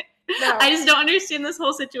 Like, no. I just don't understand this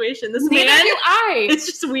whole situation. This Neither man, do I. It's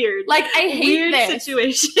just weird. Like, I hate weird this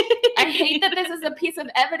situation. I hate that this is a piece of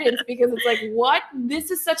evidence because it's like, what?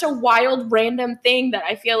 This is such a wild, random thing that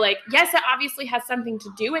I feel like, yes, it obviously has something to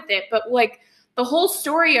do with it, but like the whole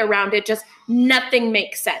story around it, just nothing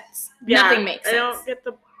makes sense. Yeah, nothing makes sense. I don't get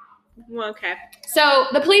the. Well, okay. So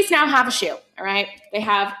the police now have a shoe. All right, they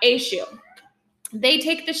have a shoe. They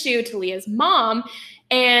take the shoe to Leah's mom.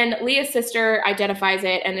 And Leah's sister identifies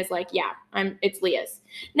it and is like, yeah, it's Leah's.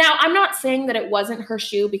 Now, I'm not saying that it wasn't her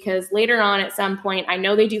shoe because later on at some point, I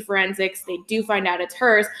know they do forensics. They do find out it's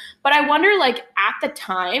hers. But I wonder, like, at the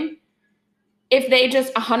time, if they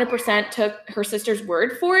just 100% took her sister's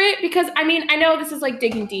word for it. Because, I mean, I know this is, like,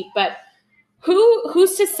 digging deep, but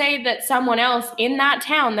who's to say that someone else in that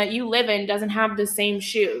town that you live in doesn't have the same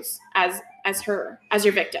shoes as her, as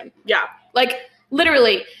your victim? Yeah. Like,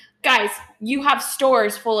 literally, guys, you have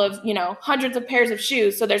stores full of, hundreds of pairs of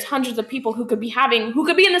shoes. So there's hundreds of people who could be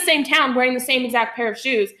in the same town wearing the same exact pair of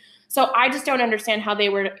shoes. So I just don't understand how they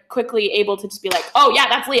were quickly able to just be like, oh yeah,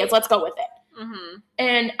 that's Leah's. Let's go with it. Mm-hmm.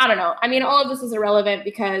 And I don't know. I mean, all of this is irrelevant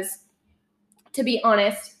because, to be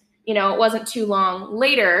honest, it wasn't too long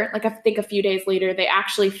later, like I think a few days later, they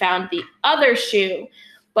actually found the other shoe.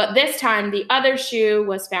 But this time, the other shoe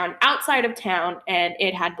was found outside of town and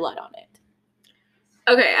it had blood on it.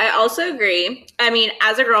 Okay, I also agree. I mean,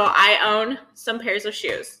 as a girl, I own some pairs of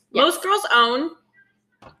shoes. Yes. Most girls own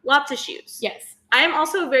lots of shoes. Yes. I am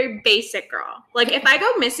also a very basic girl. Like, if I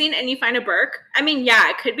go missing and you find a Birk, I mean, yeah,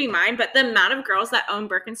 it could be mine, but the amount of girls that own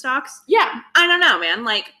Birkenstocks, yeah, I don't know, man.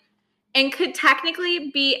 Like, and could technically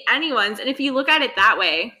be anyone's. And if you look at it that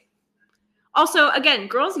way, also, again,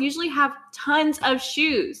 girls usually have tons of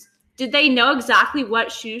shoes. Did they know exactly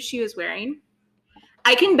what shoes she was wearing?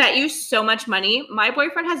 I can bet you so much money. My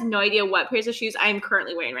boyfriend has no idea what pairs of shoes I am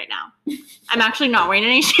currently wearing right now. I'm actually not wearing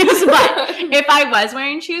any shoes, but if I was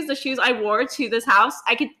wearing shoes, the shoes I wore to this house,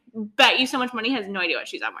 I could bet you so much money he has no idea what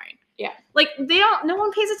shoes I'm wearing. Yeah. Like, no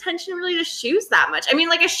one pays attention really to shoes that much. I mean,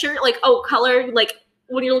 like a shirt, like, color, like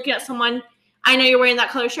when you're looking at someone, I know you're wearing that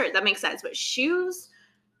color shirt. That makes sense. But shoes,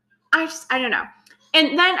 I don't know.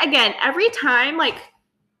 And then again, every time I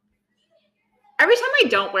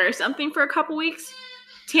don't wear something for a couple weeks,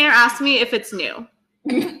 Tanner asked me if it's new.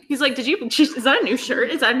 He's like, is that a new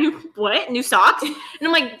shirt? Is that a new socks? And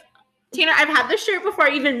I'm like, Tanner, I've had this shirt before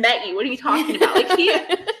I even met you. What are you talking about? Like, he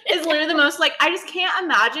is literally the most, like, I just can't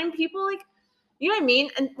imagine people, like, you know what I mean?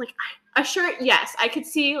 And, like, a shirt, yes, I could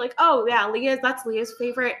see, like, oh, yeah, that's Leah's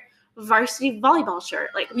favorite varsity volleyball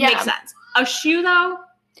shirt. Like, makes sense. A shoe, though?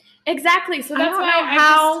 Exactly. So that's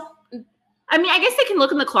I mean, I guess they can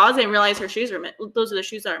look in the closet and realize her shoes those are the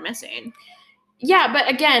shoes that are missing. Yeah, but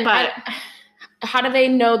again, how do they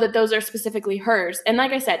know that those are specifically hers? And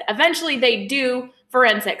like I said, eventually they do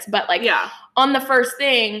forensics, but like on the first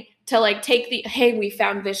thing to like take hey, we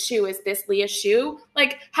found this shoe. Is this Leah's shoe?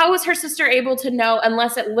 Like, how was her sister able to know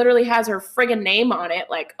unless it literally has her friggin' name on it?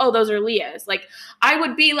 Like, oh, those are Leah's. Like, I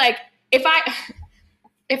would be like, if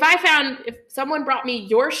someone brought me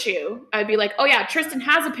your shoe, I'd be like, oh yeah, Tristan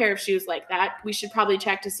has a pair of shoes like that. We should probably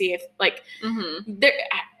check to see if like,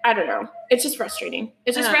 I don't know. It's just frustrating.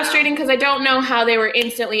 It's just frustrating because I don't know how they were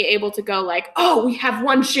instantly able to go like, oh, we have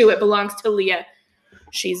one shoe. It belongs to Leah.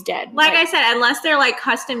 She's dead. Like I said, unless they're like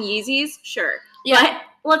custom Yeezys, sure. Yeah. But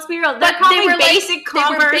let's be real. They're probably basic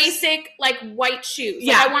Converse. They were basic like white shoes.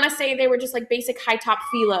 Yeah. Like, I want to say they were just like basic high top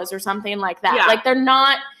Fila's or something like that. Yeah. Like they're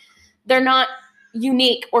not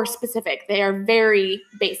unique or specific. They are very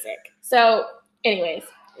basic. So anyways.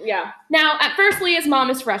 Yeah. Now, at first, Leah's mom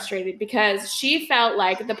is frustrated because she felt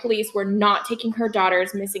like the police were not taking her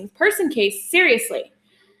daughter's missing person case seriously.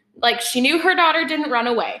 Like, she knew her daughter didn't run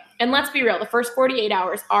away. And let's be real, the first 48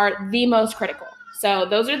 hours are the most critical. So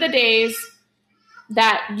those are the days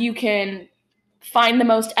that you can find the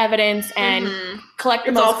most evidence and collect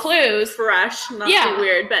the most clues. Fresh, not too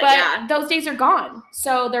weird, but those days are gone.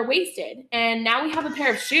 So they're wasted. And now we have a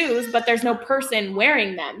pair of shoes, but there's no person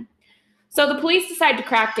wearing them. So the police decide to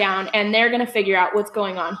crack down, and they're going to figure out what's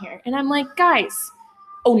going on here. And I'm like, guys,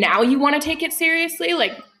 now you want to take it seriously?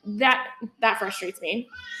 Like, that frustrates me.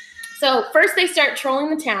 So first they start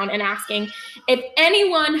trolling the town and asking if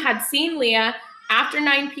anyone had seen Leah after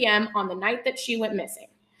 9 p.m. on the night that she went missing.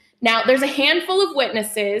 Now, there's a handful of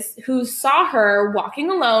witnesses who saw her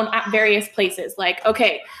walking alone at various places. Like,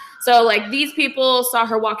 okay, so like these people saw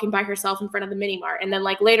her walking by herself in front of the mini mart. And then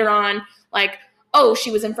like later on, like, oh,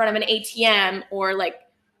 she was in front of an ATM or like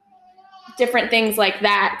different things like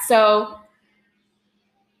that. So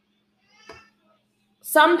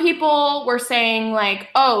some people were saying like,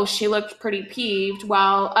 oh, she looked pretty peeved,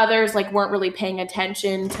 while others like weren't really paying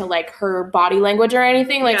attention to like her body language or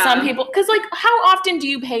anything. Like some people, because like how often do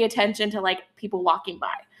you pay attention to like people walking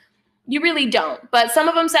by? You really don't. But some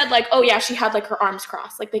of them said like, oh yeah, she had like her arms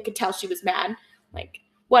crossed. Like they could tell she was mad, like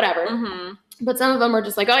whatever. Mm-hmm. But some of them were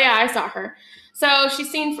just like, oh yeah, I saw her. So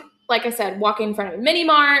she's seen, like I said, walking in front of a mini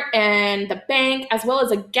mart and the bank, as well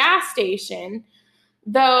as a gas station,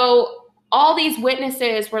 though all these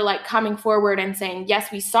witnesses were like coming forward and saying, yes,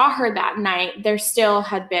 we saw her that night. There still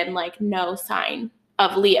had been like no sign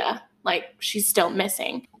of Leah. Like she's still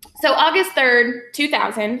missing. So August 3rd,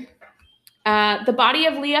 2000, the body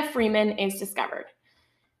of Leah Freeman is discovered.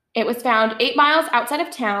 It was found 8 miles outside of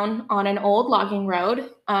town on an old logging road.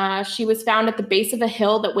 She was found at the base of a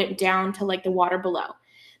hill that went down to like the water below.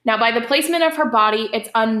 Now, by the placement of her body, it's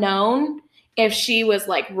unknown if she was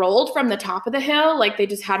like rolled from the top of the hill, like they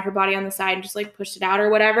just had her body on the side and just like pushed it out or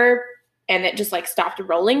whatever, and it just like stopped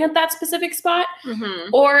rolling at that specific spot,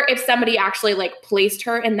 or if somebody actually like placed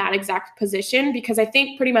her in that exact position, because I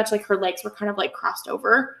think pretty much like her legs were kind of like crossed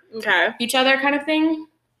over each other kind of thing,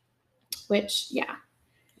 which, yeah.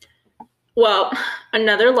 Well,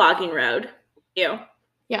 another logging road. Ew.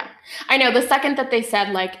 Yeah. I know. The second that they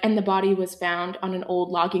said, like, and the body was found on an old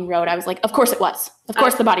logging road, I was like, of course it was. Of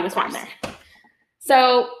course the body was found there.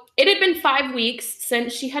 So it had been 5 weeks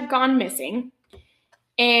since she had gone missing.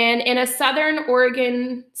 And in a southern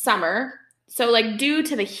Oregon summer, so, like, due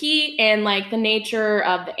to the heat and, like, the nature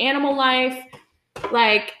of the animal life,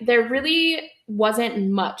 like, there really wasn't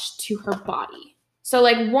much to her body. So,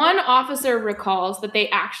 like, one officer recalls that they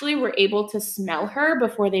actually were able to smell her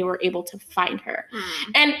before they were able to find her.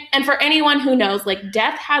 And for anyone who knows, like,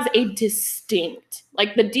 death has a distinct,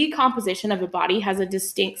 like, the decomposition of a body has a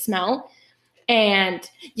distinct smell. And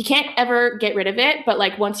you can't ever get rid of it. But,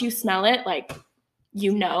 like, once you smell it, like,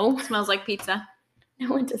 you know. It smells like pizza.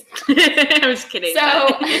 No, it doesn't. I was kidding.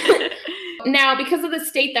 So, now, because of the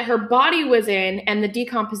state that her body was in and the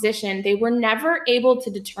decomposition, they were never able to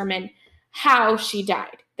determine how she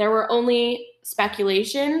died. There were only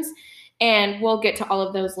speculations, and we'll get to all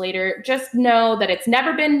of those later. Just know that it's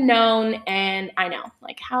never been known, and I know,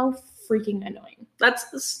 like, how freaking annoying. That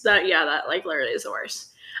like literally is the worst.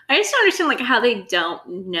 I just don't understand like how they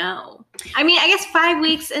don't know. I mean, I guess 5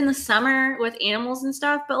 weeks in the summer with animals and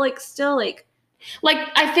stuff, but like still like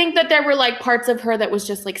I think that there were like parts of her that was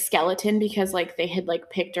just like skeleton because like they had like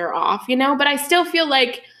picked her off, you know, but I still feel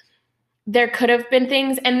like there could have been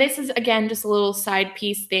things, and this is, again, just a little side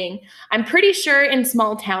piece thing. I'm pretty sure in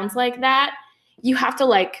small towns like that, you have to,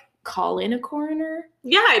 like, call in a coroner.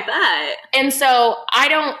 Yeah, I bet. And so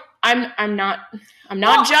I'm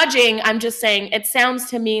not judging. I'm just saying it sounds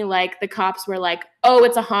to me like the cops were like, oh,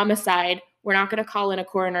 it's a homicide. We're not going to call in a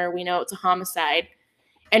coroner. We know it's a homicide.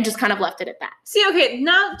 And just kind of left it at that. See, okay,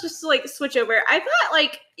 not just to, like, switch over. I thought,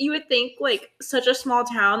 like, you would think, like, such a small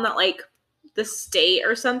town that, like, the state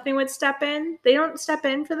or something would step in. They don't step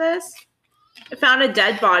in for this. I found a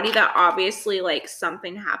dead body that obviously, like,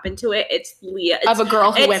 something happened to it. It's Leah. Of a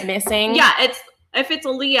girl who went missing? Yeah, if it's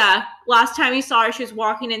Leah, last time you saw her, she was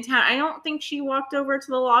walking in town. I don't think she walked over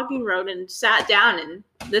to the logging road and sat down and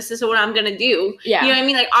this is what I'm going to do. Yeah. You know what I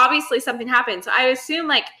mean? Like, obviously something happened. So I assume,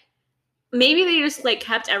 like, maybe they just, like,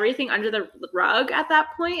 kept everything under the rug at that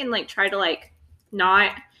point and, like, tried to, like,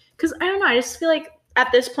 not. Because, I don't know, I just feel like at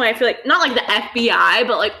this point, I feel like, not like the FBI,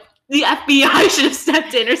 but like the FBI should have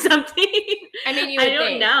stepped in or something. I mean, I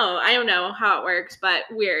don't know how it works, but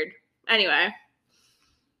weird. Anyway.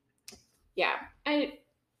 Yeah. I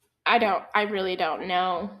really don't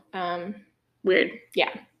know. Weird.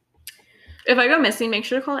 Yeah. If I go missing, make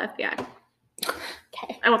sure to call the FBI.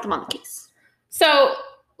 Okay. I want them on the case. So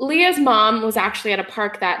Leah's mom was actually at a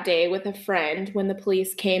park that day with a friend when the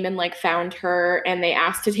police came and like found her, and they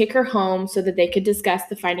asked to take her home so that they could discuss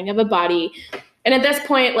the finding of a body. And at this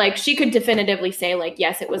point, like, she could definitively say like,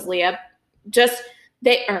 yes, it was Leah.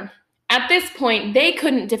 At this point, they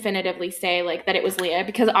couldn't definitively say like that it was Leah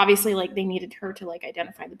because obviously like they needed her to like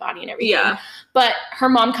identify the body and everything. Yeah. But her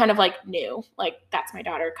mom kind of like knew, like, that's my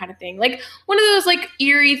daughter kind of thing. Like one of those like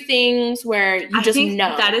eerie things where you just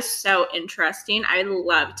know. That is so interesting. I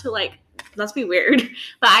love to like, must be weird,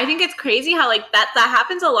 but I think it's crazy how like that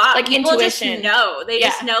happens a lot. Like people intuition. Just know. They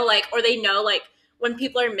just know like, or they know like when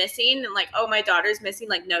people are missing and like, oh, my daughter's missing,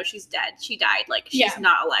 like, no, she's dead. She died. Like, she's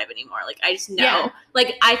not alive anymore. Like, I just know. Yeah.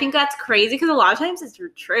 Like, I think that's crazy because a lot of times it's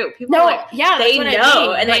true. People No, are like, yeah, they that's what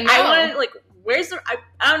know. I mean. And They like, know. I want to, like, where's the,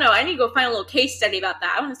 I don't know. I need to go find a little case study about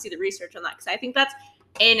that. I want to see the research on that because I think that's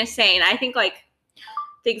insane. I think, like,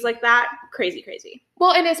 things like that, crazy.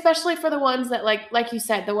 Well, and especially for the ones that, like you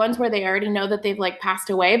said, the ones where they already know that they've, like,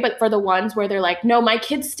 passed away, but for the ones where they're like, no, my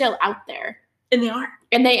kid's still out there. And they are.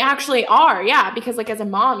 And they actually are, yeah, because, like, as a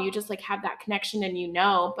mom, you just, like, have that connection and you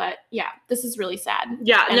know, but, yeah, this is really sad.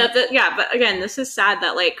 Yeah, and but again, this is sad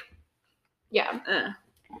that, like, yeah.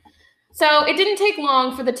 So it didn't take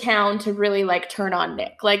long for the town to really, like, turn on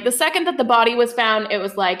Nick. Like, the second that the body was found, it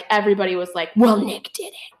was like, everybody was like, well, Nick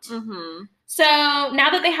did it. Mm-hmm. So now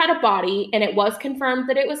that they had a body and it was confirmed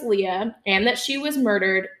that it was Leah and that she was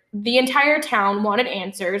murdered, the entire town wanted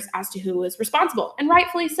answers as to who was responsible, and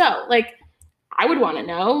rightfully so. Like, I would want to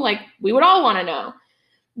know. Like, we would all want to know.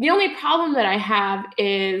 The only problem that I have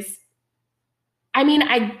is, I mean,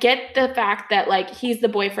 I get the fact that, like, he's the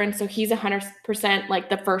boyfriend, so he's 100%, like,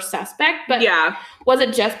 the first suspect, but yeah, was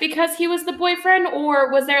it just because he was the boyfriend,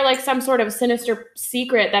 or was there, like, some sort of sinister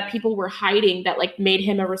secret that people were hiding that, like, made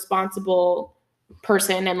him a responsible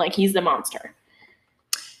person and, like, he's the monster?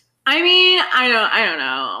 I mean, I don't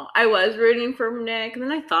know. I was rooting for Nick, and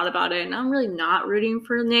then I thought about it, and I'm really not rooting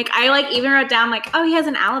for Nick. I, like, even wrote down, like, oh, he has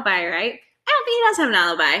an alibi, right? I don't think he does have an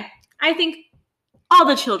alibi. I think all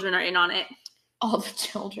the children are in on it. All the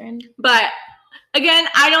children. But, again,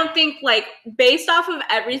 I don't think, like, based off of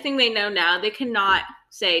everything they know now, they cannot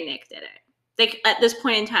say Nick did it. They, at this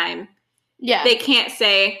point in time, they can't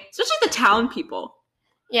say, especially the town people.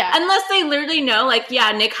 Yeah. Unless they literally know, like,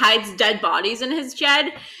 yeah, Nick hides dead bodies in his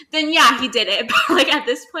shed, then yeah, he did it. But, like, at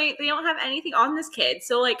this point, they don't have anything on this kid.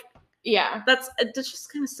 So, like, yeah, it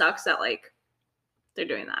just kind of sucks that, like, they're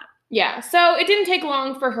doing that. Yeah. So it didn't take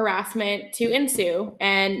long for harassment to ensue,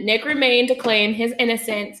 and Nick remained to claim his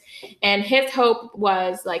innocence. And his hope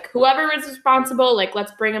was, like, whoever is responsible, like,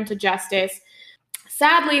 let's bring him to justice.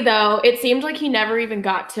 Sadly, though, it seemed like he never even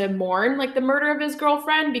got to mourn, like, the murder of his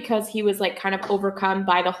girlfriend because he was, like, kind of overcome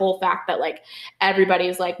by the whole fact that, like, everybody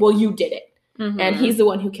was like, well, you did it. Mm-hmm. And he's the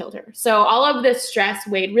one who killed her. So all of this stress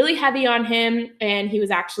weighed really heavy on him, and he was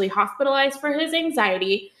actually hospitalized for his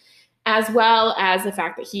anxiety, as well as the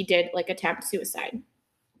fact that he did, like, attempt suicide.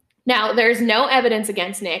 Now, there's no evidence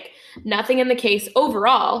against Nick, nothing in the case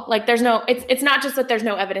overall. Like, there's no, it's not just that there's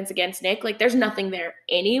no evidence against Nick, like, there's nothing there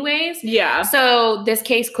anyways. Yeah. So this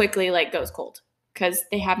case quickly, like, goes cold because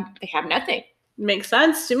they have nothing. Makes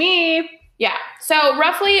sense to me. Yeah. So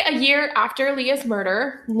roughly a year after Leah's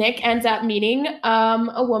murder, Nick ends up meeting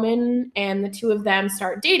a woman, and the two of them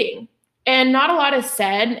start dating. And not a lot is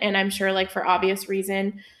said, and I'm sure, like, for obvious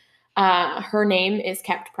reason, her name is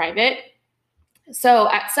kept private.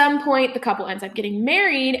 So at some point, the couple ends up getting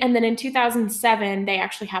married, and then in 2007, they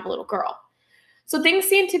actually have a little girl. So things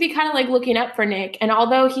seem to be kind of, like, looking up for Nick, and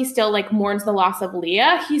although he still, like, mourns the loss of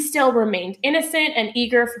Leah, he still remained innocent and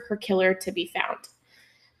eager for her killer to be found.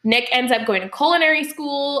 Nick ends up going to culinary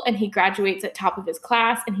school, and he graduates at top of his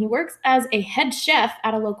class, and he works as a head chef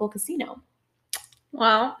at a local casino.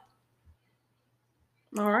 Well,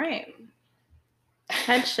 all right.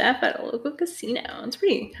 Head chef at a local casino. It's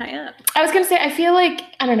pretty high up. I was going to say, I feel like,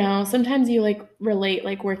 I don't know, sometimes you, like, relate,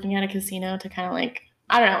 like, working at a casino to kind of, like,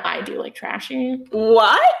 I don't know, I do, like, trashy.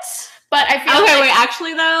 What? But I feel okay, like, wait,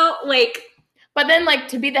 actually, though, like, but then, like,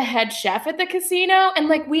 to be the head chef at the casino, and,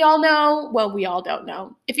 like, we all know, well, we all don't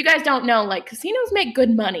know. If you guys don't know, like, casinos make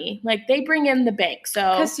good money. Like, they bring in the bank,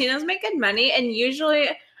 so. Casinos make good money, and usually,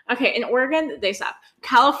 okay, in Oregon, they suck.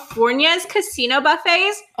 California's casino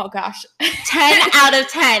buffets. Oh, gosh. 10 out of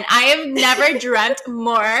 10. I have never dreamt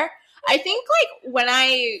more. I think, like, when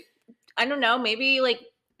I don't know, maybe, like,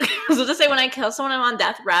 I was going to say when I kill someone, I'm on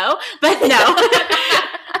death row, but no.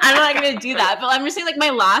 I'm not going to do that. But I'm just saying, like, my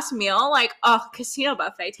last meal, like, oh, casino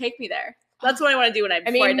buffet, take me there. That's what I want to do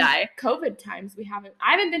before I die. COVID times, I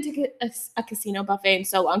haven't been to a casino buffet in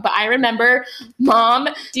so long, but I remember Mom.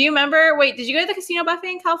 Do you remember, wait, did you go to the casino buffet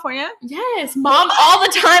in California? Yes. Mom all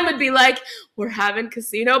the time would be like, we're having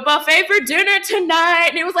casino buffet for dinner tonight.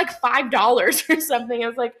 And it was like $5 or something. I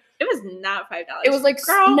was like, it was not $5. It was like,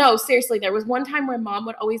 girl. No, seriously. There was one time where Mom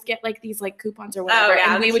would always get, like, these, like, coupons or whatever,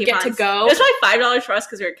 and we would get to go. It was like $5 for us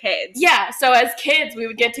because we were kids. Yeah, so as kids, we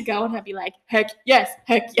would get to go, and I'd be like, heck yes.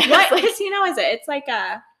 What casino is it? It's like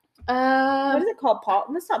what is it called?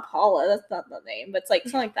 It's not Paula. That's not the name, but it's like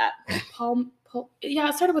something like that. Yeah,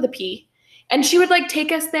 it started with a P. And she would, like,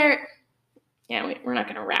 take us there. Yeah, we're not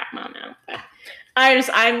going to wrap Mom out, but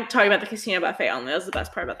I'm talking about the casino buffet only. That was the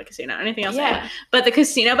best part about the casino. Anything else? Yeah. But the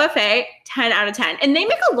casino buffet, 10 out of 10. And they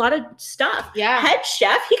make a lot of stuff. Yeah. Head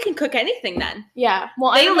chef, he can cook anything then. Yeah.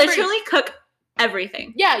 Well, they literally cook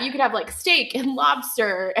everything. Yeah, you could have like steak and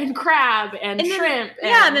lobster and crab and shrimp.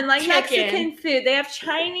 And then like chicken. Mexican food. They have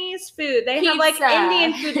Chinese food. They have like Pizza.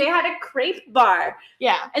 Indian food. They had a crepe bar.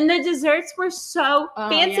 Yeah. And the desserts were so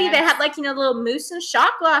fancy. Yes. They had like, little mousse and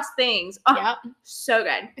shot glass things. Oh, yep. So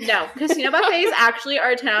good. No, casino buffets actually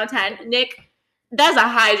are 10 out of 10. Nick, that's a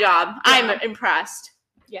high job. Yeah. I'm impressed.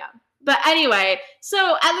 Yeah. But anyway,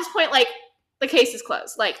 so at this point, like, the case is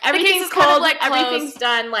closed. Like, everything's cold. Kind of, like, everything's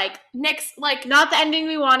done. Like, Nick's, like... Not the ending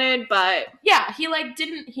we wanted, but... Yeah,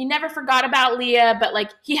 he never forgot about Leah, but,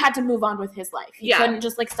 like, he had to move on with his life. He couldn't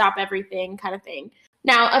just, like, stop everything kind of thing.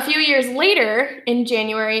 Now, a few years later, in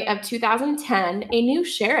January of 2010, a new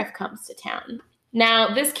sheriff comes to town.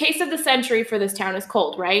 Now, this case of the century for this town is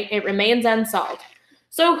cold, right? It remains unsolved.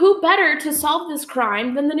 So who better to solve this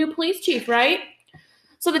crime than the new police chief, right?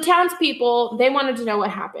 So the townspeople, they wanted to know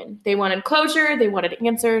what happened. They wanted closure, they wanted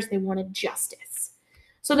answers, they wanted justice.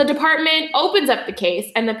 So the department opens up the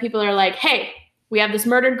case, and the people are like, hey, we have this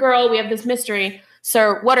murdered girl, we have this mystery.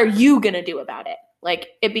 Sir, what are you going to do about it? Like,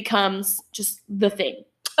 it becomes just the thing.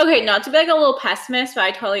 Okay, not to be like a little pessimist, but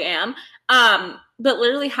I totally am. But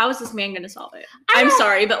literally, how is this man going to solve it? I'm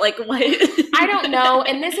sorry, but like, what? I don't know.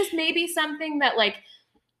 And this is maybe something that, like,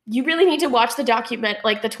 you really need to watch the document,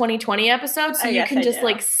 like the 2020 episode, so you can just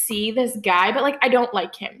like see this guy. But like, I don't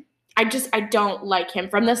like him. I don't like him.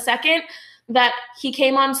 From the second that he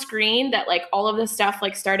came on screen, that like all of this stuff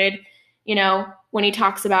like started, when he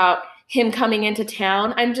talks about him coming into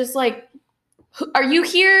town, I'm just like, are you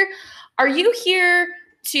here? Are you here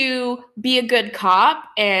to be a good cop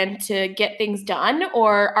and to get things done?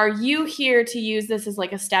 Or are you here to use this as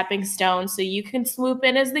like a stepping stone so you can swoop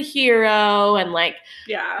in as the hero and like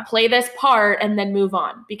play this part and then move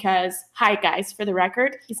on? Because, hi guys, for the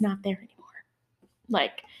record, he's not there anymore.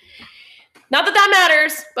 Like, not that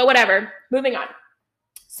matters, but whatever. Moving on.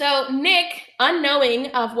 So Nick,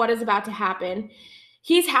 unknowing of what is about to happen,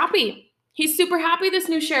 he's happy. He's super happy, this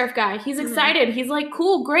new sheriff guy. He's excited. He's like,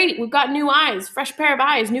 cool, great. We've got new eyes, fresh pair of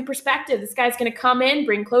eyes, new perspective. This guy's going to come in,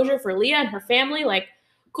 bring closure for Leah and her family. Like,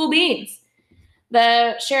 cool beans.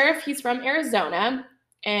 The sheriff, he's from Arizona.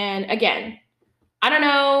 And again, I don't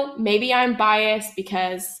know, maybe I'm biased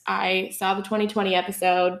because I saw the 2020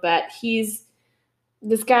 episode, but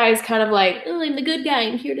this guy's kind of like, oh, I'm the good guy.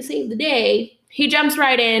 I'm here to save the day. He jumps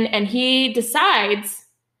right in and he decides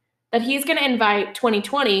that he's going to invite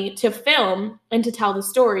 2020 to film and to tell the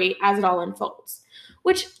story as it all unfolds.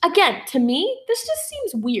 Which, again, to me, this just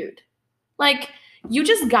seems weird. Like, you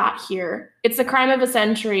just got here. It's the crime of a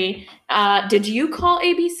century. Did you call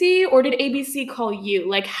ABC or did ABC call you?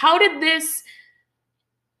 Like, how did this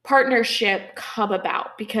partnership come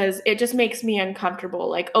about? Because it just makes me uncomfortable.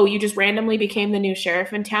 Like, oh, you just randomly became the new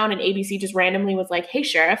sheriff in town and ABC just randomly was like, hey,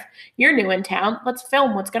 sheriff, you're new in town. Let's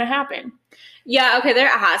film what's going to happen. Yeah, okay, there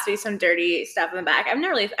has to be some dirty stuff in the back. I've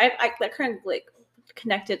never really, I that kind of like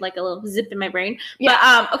connected like a little zip in my brain.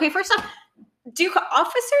 Yeah. But, okay, first off, do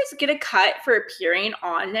officers get a cut for appearing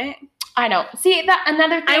on it? I don't. See, that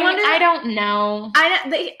another thing, I don't know.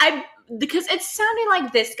 Because it's sounding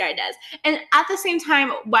like this guy does. And at the same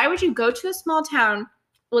time, why would you go to a small town?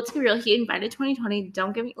 Let's be real, he invited 2020.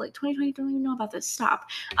 Don't give me, like, 2020, don't even know about this. Stop.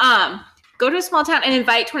 Go to a small town and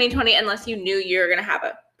invite 2020 unless you knew you were going to have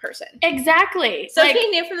a person. Exactly. So like, he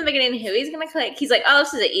knew from the beginning who he's gonna click. He's like, oh,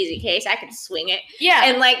 this is an easy case. I can swing it. Yeah.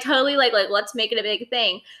 And like totally like let's make it a big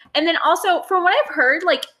thing. And then also from what I've heard,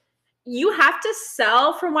 like you have to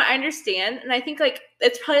sell, from what I understand, and I think like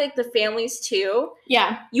it's probably like the families too.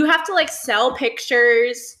 Yeah. You have to like sell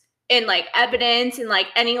pictures and like evidence and like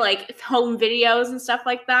any like home videos and stuff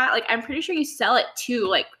like that. Like I'm pretty sure you sell it to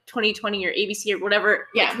like 2020 or ABC or whatever,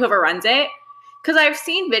 like, whoever runs it. Because I've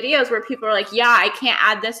seen videos where people are like, yeah, I can't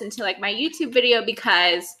add this into, like, my YouTube video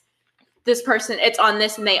because this person, it's on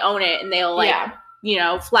this and they own it and they'll, like,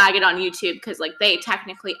 flag it on YouTube because, like, they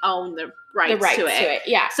technically own the rights to it.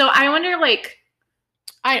 Yeah. So I wonder, like...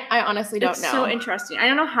 I honestly don't know. It's so interesting. I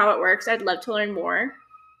don't know how it works. I'd love to learn more.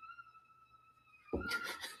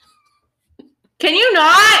 Can you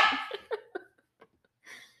not?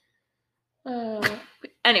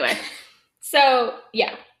 Anyway. So,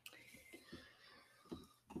 yeah.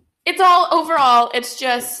 It's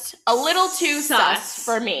just a little too sus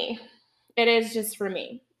for me. It is just for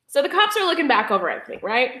me. So the cops are looking back over everything,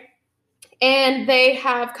 right? And they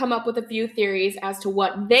have come up with a few theories as to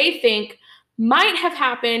what they think might have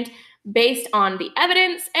happened based on the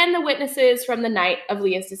evidence and the witnesses from the night of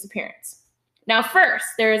Leah's disappearance. Now, first,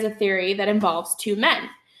 there is a theory that involves two men,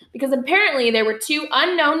 because apparently there were two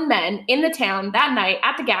unknown men in the town that night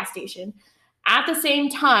at the gas station at the same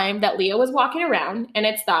time that Leah was walking around, and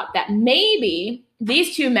it's thought that maybe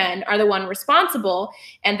these two men are the one responsible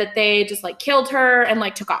and that they just like killed her and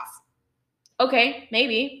like took off. Okay,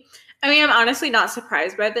 maybe. I mean, I'm honestly not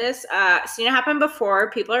surprised by this. Seen it happen before.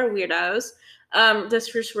 People are weirdos. This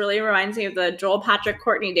just really reminds me of the Joel Patrick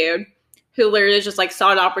Courtney dude who literally just like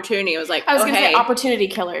saw an opportunity. It was like, I was going to say opportunity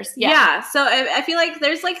killers. Yeah. So I feel like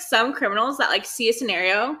there's like some criminals that like see a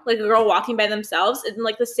scenario, like a girl walking by themselves, in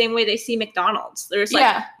like the same way they see McDonald's. They're just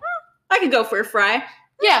like, I could go for a fry.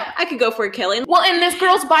 Yeah. I could go for a killing. Well, and this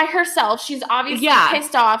girl's by herself. She's obviously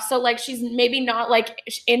pissed off. So, like, she's maybe not, like,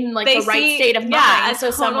 in, like, the right state of mind. So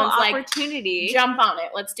someone's opportunity. Like, jump on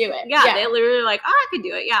it. Let's do it. Yeah, they literally like, I could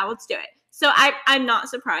do it. Yeah, let's do it. So I'm not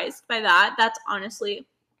surprised by that. That's honestly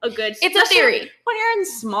a good... It's a theory. When you're in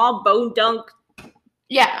small, bone-dunk,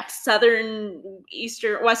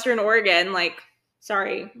 western Oregon, like,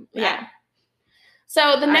 sorry. Yeah.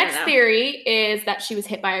 So the next theory is that she was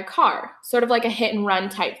hit by a car, sort of like a hit and run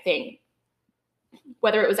type thing.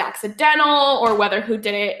 Whether it was accidental or whether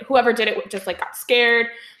whoever did it just like got scared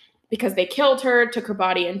because they killed her, took her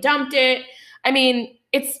body and dumped it. I mean,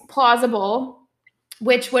 it's plausible,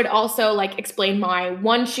 which would also like explain why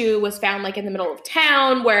one shoe was found like in the middle of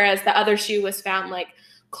town, whereas the other shoe was found like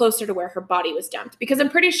closer to where her body was dumped. Because I'm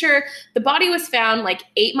pretty sure the body was found like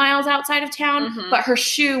 8 miles outside of town, but her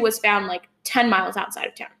shoe was found like 10 miles outside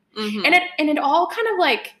of town. And it all kind of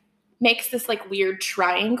like makes this like weird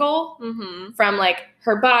triangle from like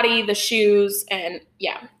her body, the shoes, and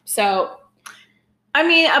so I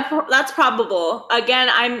mean, that's probable. Again,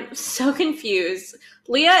 I'm so confused.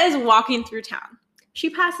 Leah is walking through town. She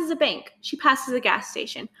passes a bank. She passes a gas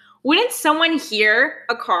station. Wouldn't someone hear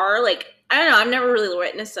a car? Like, I don't know. I've never really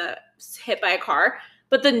witnessed a hit by a car,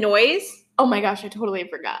 but the noise. Oh my gosh, I totally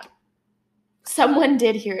forgot. Someone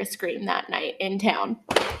did hear a scream that night in town.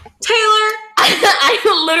 Taylor!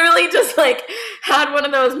 I literally just like had one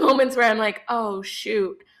of those moments where I'm like, oh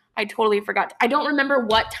shoot, I totally forgot. I don't remember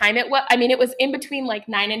what time it was. I mean, it was in between like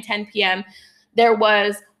 9 and 10 p.m. There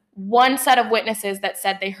was one set of witnesses that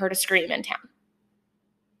said they heard a scream in town.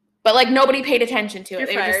 But like nobody paid attention to it.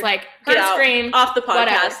 They were just like, heard a scream. Off the podcast.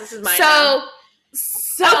 Whatever. This is mine.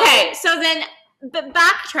 Okay, so then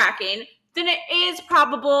backtracking, then it is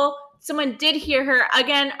probable someone did hear her.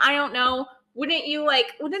 Again, I don't know. Wouldn't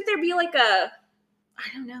there be like I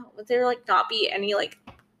don't know. Would there like not be any like,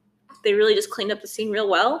 they really just cleaned up the scene real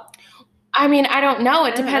well? I mean, I don't know.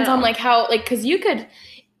 It depends on like how, like, because you could,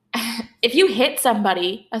 if you hit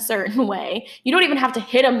somebody a certain way, you don't even have to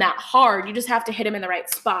hit them that hard. You just have to hit them in the right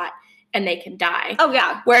spot and they can die. Oh,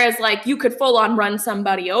 yeah. Whereas, like, you could full on run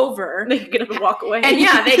somebody over. They get up and walk away. And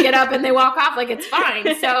yeah, they get up and they walk off. Like, it's fine.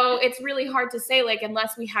 So it's really hard to say, like,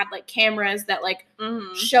 unless we had, like, cameras that, like,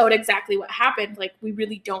 showed exactly what happened. Like, we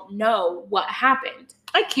really don't know what happened.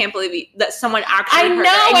 I can't believe that someone actually heard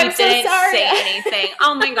that and you didn't say anything.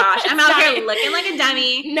 Oh my gosh, I'm out here looking like a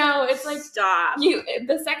dummy. No, it's like, stop.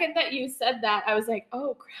 The second that you said that, I was like,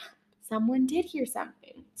 oh crap, someone did hear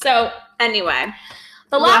something. So anyway,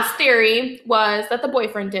 the last theory was that the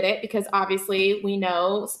boyfriend did it because obviously we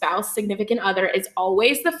know spouse, significant other is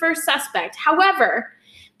always the first suspect. However,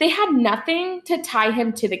 they had nothing to tie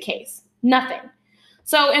him to the case. Nothing.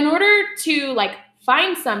 So in order to like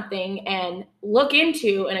find something and look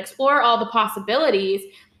into and explore all the possibilities,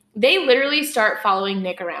 they literally start following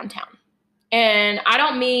Nick around town. And I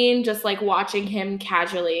don't mean just like watching him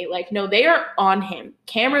casually. Like, no, they are on him.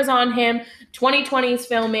 Cameras on him. 2020's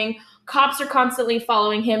filming. Cops are constantly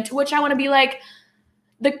following him, to which I want to be like,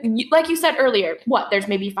 like you said earlier, there's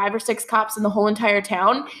maybe 5 or 6 cops in the whole entire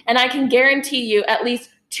town. And I can guarantee you at least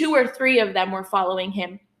 2 or 3 of them were following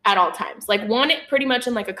him at all times. Like one pretty much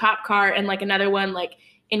in like a cop car and like another one like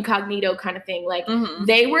incognito kind of thing. Like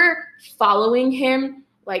they were following him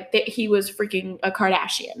like he was freaking a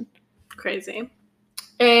Kardashian. Crazy.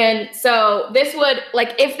 And so this would,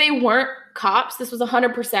 like, if they weren't cops, this was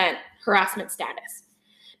 100% harassment status.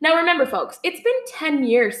 Now remember, folks, it's been 10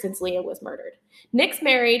 years since Leah was murdered. Nick's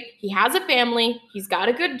married. He has a family. He's got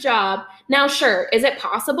a good job. Now, sure, is it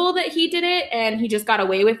possible that he did it and he just got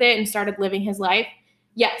away with it and started living his life?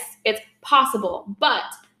 Yes, it's possible, but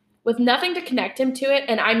with nothing to connect him to it,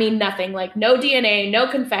 and I mean nothing, like no DNA, no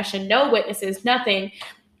confession, no witnesses, nothing,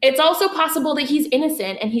 it's also possible that he's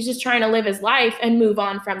innocent and he's just trying to live his life and move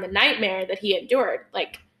on from the nightmare that he endured.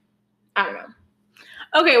 Like, I don't know.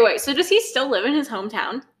 Okay, wait, so does he still live in his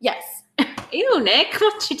hometown? Yes. Ew, Nick,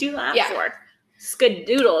 what'd you do that for?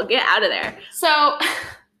 Skadoodle, get out of there. So,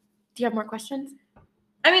 do you have more questions?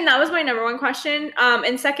 I mean, that was my number one question.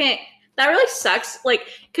 And second, that really sucks. Like,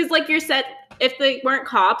 because like you said, if they weren't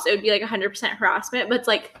cops, it would be like 100% harassment. But it's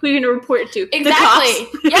like, who are you going to report it to? Exactly.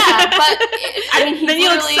 The cops. Yeah, but I mean, he's then you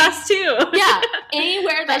look sus too. Yeah,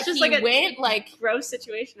 anywhere that just he like a went, like gross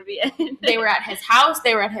situation to be in. They were at his house,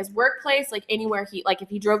 they were at his workplace, like anywhere like if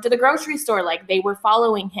he drove to the grocery store, like they were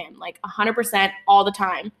following him, like 100% all the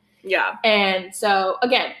time. Yeah. And so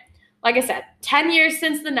again, like I said, 10 years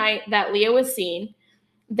since the night that Leah was seen,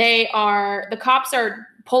 the cops are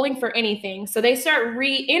pulling for anything. So they start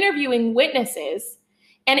re-interviewing witnesses.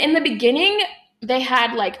 And in the beginning, they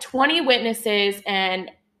had like 20 witnesses,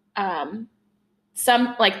 and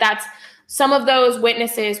some of those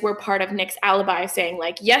witnesses were part of Nick's alibi, saying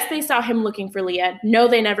like, yes, they saw him looking for Leah. No,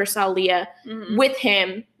 they never saw Leah with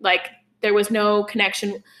him. Like there was no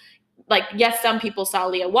connection. Like, yes, some people saw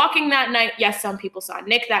Leah walking that night. Yes, some people saw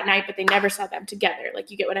Nick that night, but they never saw them together.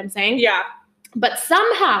 Like, you get what I'm saying? Yeah. But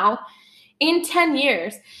somehow, in 10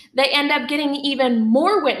 years, they end up getting even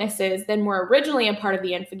more witnesses than were originally a part of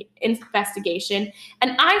the investigation.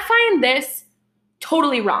 And I find this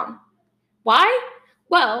totally wrong. Why?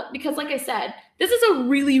 Well, because like I said, this is a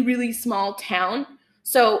really, really small town.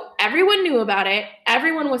 So everyone knew about it.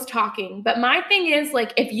 Everyone was talking. But my thing is,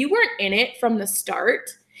 like, if you weren't in it from the start,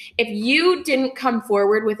 if you didn't come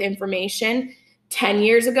forward with information 10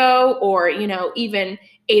 years ago, or, even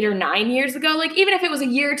 8 or 9 years ago, like even if it was a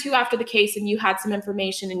year or two after the case and you had some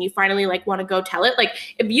information and you finally like want to go tell it,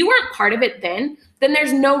 like if you weren't part of it then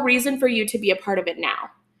there's no reason for you to be a part of it now.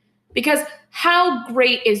 Because how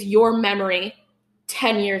great is your memory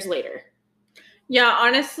 10 years later? Yeah,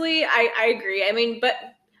 honestly, I agree. I mean, but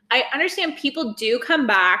I understand people do come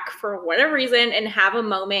back for whatever reason and have a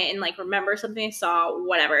moment and like remember something they saw,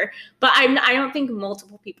 whatever. But I don't think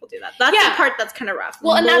multiple people do that. That's the part that's kind of rough.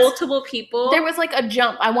 Well, multiple people. There was like a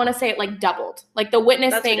jump. I want to say it like doubled. Like the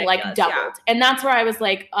witness thing ridiculous. Like doubled. Yeah. And that's where I was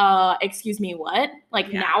like, excuse me, what?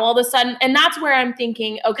 Like now all of a sudden. And that's where I'm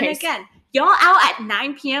thinking, okay. And again, y'all out at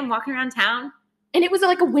 9 p.m. walking around town? And it was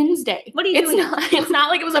like a Wednesday. What are you doing? It's not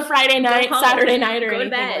like it was a Friday night, Saturday night, or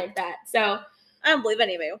anything like that. So I don't believe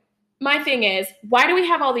any of you. My thing is, why do we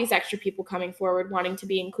have all these extra people coming forward wanting to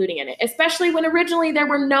be including in it? Especially when originally there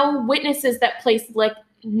were no witnesses that placed like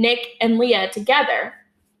Nick and Leah together.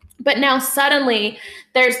 But now suddenly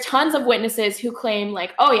there's tons of witnesses who claim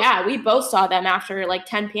like, oh yeah, we both saw them after like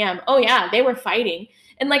 10 p.m. Oh yeah, they were fighting.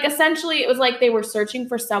 And like essentially it was like they were searching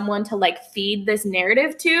for someone to like feed this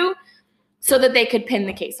narrative to so that they could pin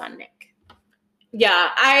the case on Nick. Yeah,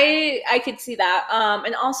 I could see that.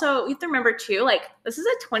 And also you have to remember too, like this is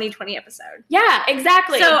a 2020 episode. Yeah,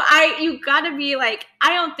 exactly. So you gotta be like,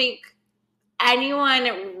 I don't think anyone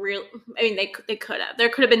really, I mean, they could have. There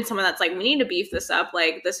could have been someone that's like, we need to beef this up.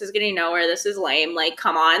 Like, this is getting nowhere. This is lame. Like,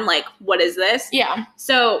 come on. Like, what is this? Yeah.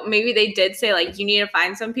 So maybe they did say like, you need to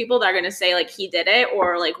find some people that are going to say like, he did it,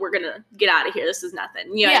 or like, we're going to get out of here. This is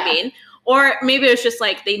nothing. You know what I mean? Or maybe it was just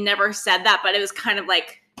like, they never said that, but it was kind of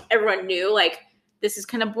like, everyone knew like, this is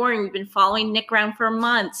kind of boring. We've been following Nick around for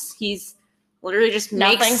months. He's literally just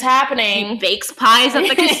nothing's happening. He bakes pies at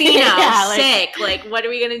the casino. Sick. Like, what are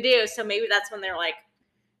we gonna do? So maybe that's when they're like,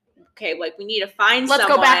 okay, like we need to find someone.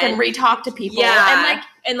 Let's go back and re-talk to people. Yeah.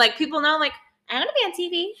 And like people know, like, I want to be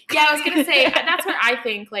on TV. Yeah, I was gonna say that's where I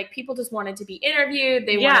think like people just wanted to be interviewed.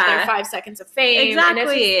 They wanted their 5 seconds of fame.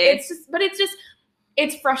 Exactly. And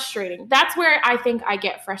it's frustrating. That's where I think I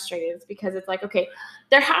get frustrated, is because it's like, okay,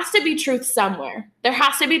 there has to be truth somewhere. There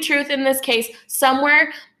has to be truth in this case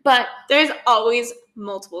somewhere, but there's always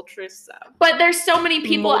multiple truths though. But there's so many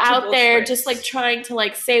people out there just like trying to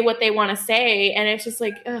like say what they want to say, and it's just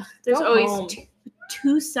like, ugh, there's always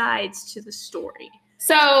two sides to the story.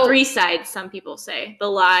 So 3 sides, some people say. The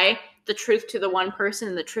lie, the truth to the one person,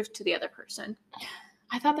 and the truth to the other person.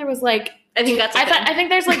 I thought there was like, I think that's I think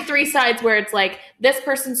there's like 3 sides where it's like this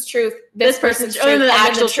person's truth, this person's truth, and the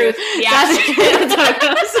actual truth. Yeah. That's how it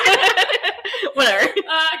goes. Whatever.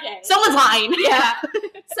 Okay. Someone's lying. Yeah.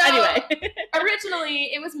 So anyway,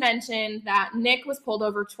 originally it was mentioned that Nick was pulled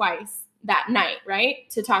over twice that night, right?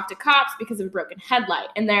 To talk to cops because of a broken headlight.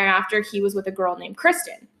 And thereafter he was with a girl named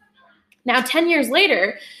Kristen. Now 10 years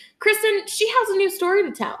later, Kristen, she has a new story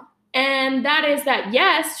to tell. And that is that,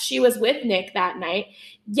 yes, she was with Nick that night.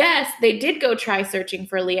 Yes, they did go try searching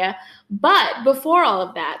for Leah. But before all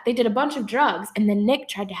of that, they did a bunch of drugs. And then Nick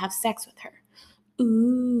tried to have sex with her.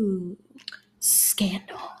 Ooh,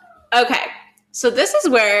 scandal. Okay, so this is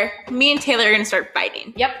where me and Taylor are going to start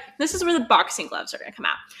fighting. Yep. This is where the boxing gloves are going to come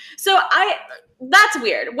out. So that's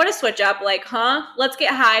weird. What a switch up. Like, huh? Let's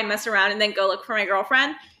get high, mess around, and then go look for my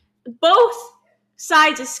girlfriend. Both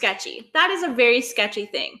sides is sketchy. That is a very sketchy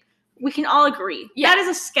thing. We can all agree. Yeah. That is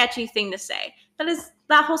a sketchy thing to say.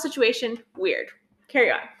 That whole situation, weird.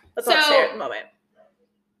 Carry on. That's all I'll say at the moment.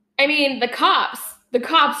 I mean, the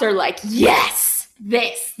cops are like, yes,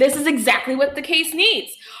 this is exactly what the case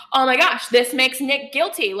needs. Oh my gosh, this makes Nick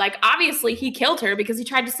guilty. Like, obviously he killed her because he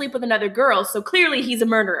tried to sleep with another girl. So clearly he's a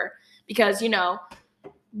murderer because,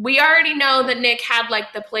 we already know that Nick had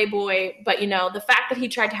like the Playboy, but the fact that he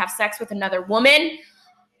tried to have sex with another woman,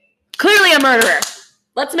 clearly a murderer.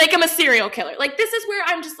 Let's make him a serial killer. Like, this is where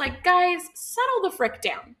I'm just like, guys, settle the frick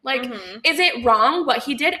down. Like, is it wrong what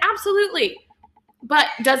he did? Absolutely. But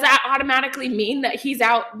does that automatically mean that he's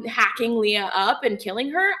out hacking Leah up and killing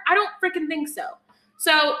her? I don't freaking think so.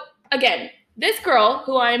 So, again, this girl,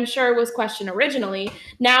 who I'm sure was questioned originally,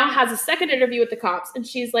 now has a second interview with the cops. And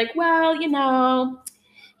she's like, well,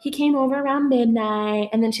 he came over around midnight.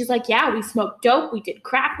 And then she's like, yeah, we smoked dope. We did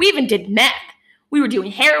crack. We even did meth. We were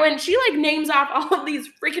doing heroin. She, like, names off all of these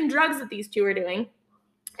freaking drugs that these two are doing.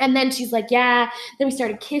 And then she's like, yeah, then we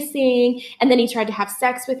started kissing, and then he tried to have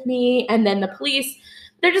sex with me, and then the police,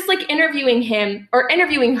 they're just, like, interviewing him, or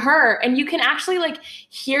interviewing her, and you can actually, like,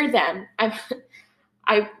 hear them.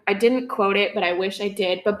 I didn't quote it, but I wish I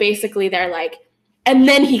did, but basically they're like, and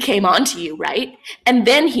then he came on to you, right? And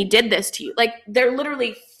then he did this to you. Like, they're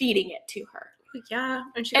literally feeding it to her. Yeah,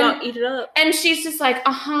 and she's gonna eat it up. And she's just like,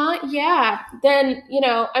 yeah. Then,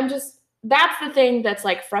 that's the thing that's,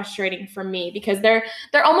 like, frustrating for me because they're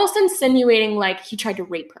almost insinuating, like, he tried to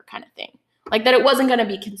rape her kind of thing. Like, that it wasn't going to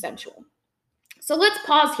be consensual. So let's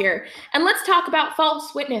pause here and let's talk about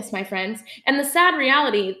false witness, my friends. And the sad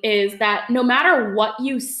reality is that no matter what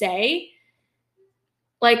you say,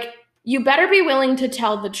 like, you better be willing to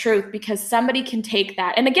tell the truth because somebody can take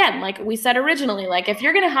that. And again, like we said originally, like if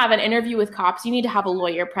you're going to have an interview with cops, you need to have a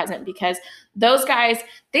lawyer present because those guys,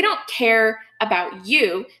 they don't care about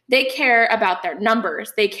you. They care about their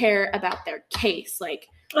numbers. They care about their case. Like,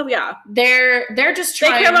 oh yeah, they're just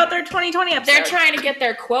trying. They care about their 2020 episode. They're trying to get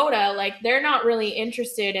their quota. Like they're not really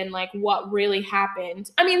interested in like what really happened.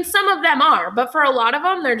 I mean, some of them are, but for a lot of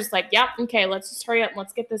them, they're just like, yep, okay, let's just hurry up and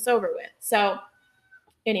let's get this over with. So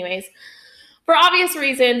anyways, for obvious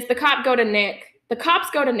reasons, the cops go to Nick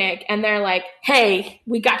and they're like, hey,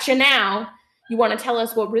 we got you now. You want to tell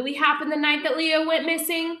us what really happened the night that Leah went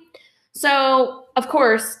missing? So, of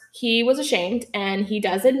course, he was ashamed and he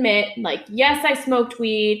does admit, like, yes, I smoked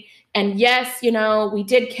weed and yes, we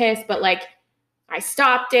did kiss, but like, I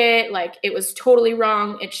stopped it. Like, it was totally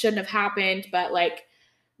wrong. It shouldn't have happened, but like,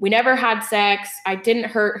 we never had sex. I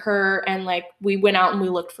didn't hurt her. And like, we went out and we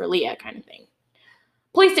looked for Leah kind of thing.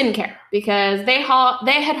 Police didn't care because they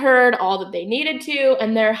had heard all that they needed to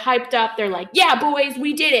and they're hyped up. They're like, yeah, boys,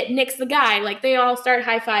 we did it. Nick's the guy. Like they all start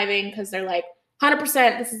high-fiving because they're like,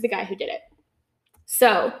 100% this is the guy who did it.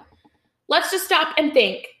 So let's just stop and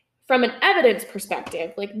think from an evidence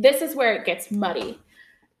perspective. Like this is where it gets muddy.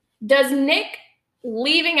 Does Nick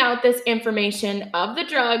leaving out this information of the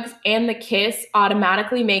drugs and the kiss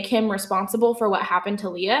automatically make him responsible for what happened to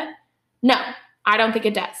Leah? No, I don't think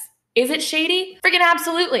it does. Is it shady? Freaking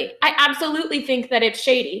absolutely. I absolutely think that it's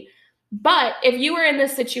shady. But if you were in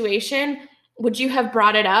this situation, would you have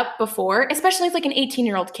brought it up before? Especially as like an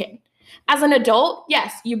 18-year-old kid. As an adult,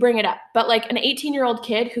 yes, you bring it up. But like an 18-year-old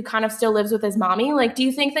kid who kind of still lives with his mommy, like, do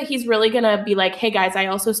you think that he's really going to be like, hey guys, I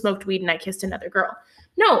also smoked weed and I kissed another girl?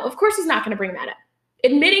 No, of course he's not going to bring that up.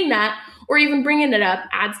 Admitting that or even bringing it up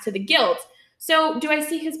adds to the guilt. So do I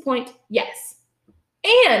see his point? Yes.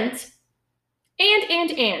 And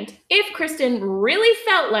if Kristen really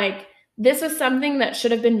felt like this was something that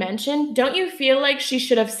should have been mentioned, don't you feel like she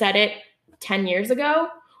should have said it 10 years ago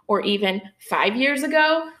or even 5 years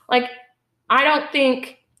ago? Like, I don't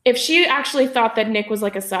think if she actually thought that Nick was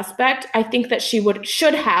like a suspect, I think that she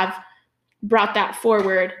should have brought that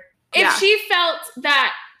forward. Yeah. If she felt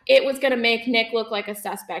that it was going to make Nick look like a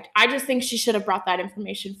suspect, I just think she should have brought that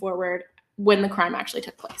information forward when the crime actually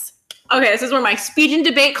took place. Okay, this is where my speech and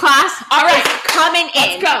debate class is coming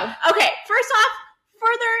in. Let's go. Okay, first off,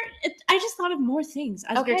 I just thought of more things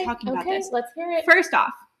as we were talking about this. Let's hear it. First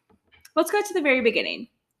off, let's go to the very beginning.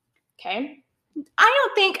 Okay.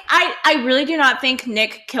 I really do not think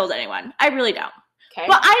Nick killed anyone. I really don't. Okay.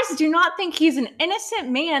 But I just do not think he's an innocent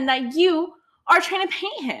man that you are trying to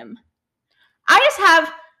paint him. I just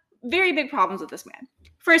have very big problems with this man.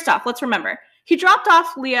 First off, let's remember, he dropped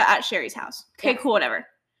off Leah at Sherry's house. Okay, cool, whatever.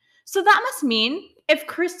 So that must mean if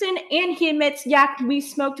Kristen and he admits, yeah, we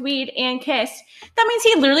smoked weed and kissed, that means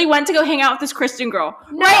he literally went to go hang out with this Kristen girl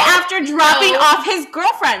right after dropping off his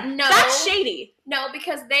girlfriend. No. That's shady. No,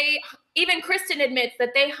 because even Kristen admits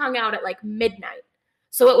that they hung out at like midnight.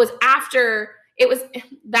 So it was after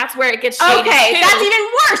that's where it gets shady. Okay, too. that's even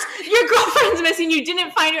worse. Your girlfriend's missing. You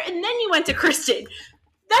didn't find her, and then you went to Kristen.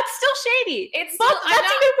 That's still shady. That's even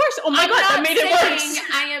worse. Oh my God, that made it worse.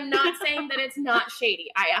 I am not saying that it's not shady.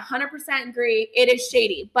 I 100% agree. It is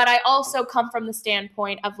shady. But I also come from the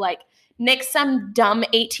standpoint of like, Nick's some dumb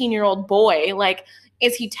 18-year-old boy. Like,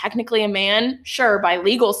 is he technically a man? Sure, by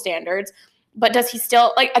legal standards. But does he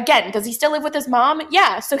still, like, again, does he still live with his mom?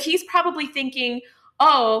 Yeah. So he's probably thinking,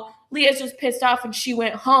 oh, Leah's just pissed off and she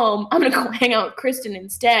went home. I'm going to go hang out with Kristen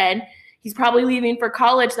instead. He's probably leaving for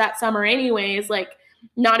college that summer anyways. Like,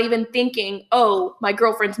 not even thinking, oh, my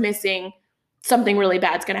girlfriend's missing. Something really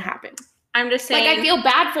bad's going to happen. I'm just saying. Like, I feel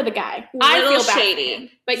bad for the guy. I feel bad shady. for him.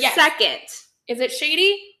 But yes. Second. Is it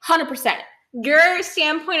shady? 100%. Your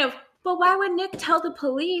standpoint of, but why would Nick tell the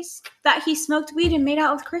police that he smoked weed and made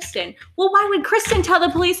out with Kristen? Well, why would Kristen tell the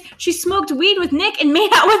police she smoked weed with Nick and made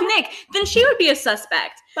out with Nick? Then she would be a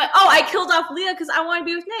suspect. But, oh, I killed off Leah because I want to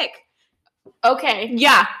be with Nick. Okay.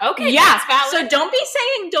 Yeah. Okay. Yeah. So don't be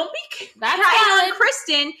that's on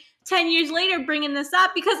Kristen 10 years later bringing this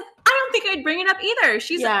up, because I don't think I'd bring it up either.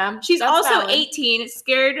 She's also valid. 18,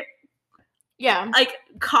 scared. Yeah. Like,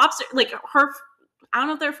 cops, like, her, I don't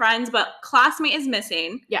know if they're friends, but classmate is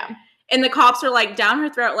missing. Yeah. And the cops are, like, down her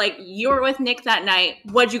throat, like, you were with Nick that night.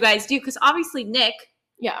 What'd you guys do? Because obviously Nick.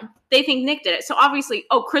 Yeah. They think Nick did it. So obviously,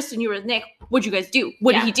 oh, Kristen, you were with Nick. What'd you guys do?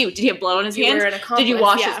 What did he do? Did he have blood on his hands? Did you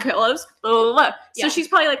wash his clothes? Blah, blah, blah. So she's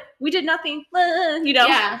probably like, we did nothing. You know?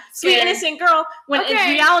 Yeah. Sweet, innocent girl. When in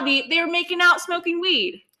reality, they were making out smoking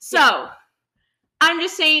weed. So I'm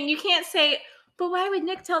just saying, you can't say, but why would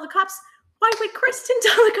Nick tell the cops? Why would Kristen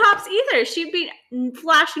tell the cops either? She'd be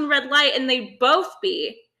flashing red light and they'd both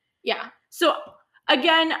be. Yeah. So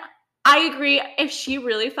again, I agree. If she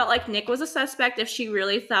really felt like Nick was a suspect, if she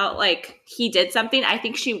really felt like he did something, I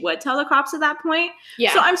think she would tell the cops at that point.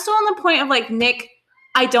 Yeah. So I'm still on the point of like, Nick,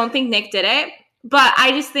 I don't think Nick did it, but I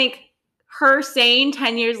just think her saying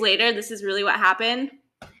 10 years later, this is really what happened.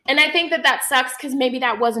 And I think that sucks because maybe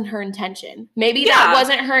that wasn't her intention. Maybe that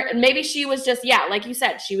wasn't her. Maybe she was just, like you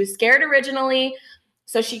said, she was scared originally.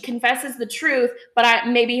 So she confesses the truth, but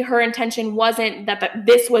maybe her intention wasn't that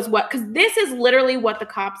this was because this is literally what the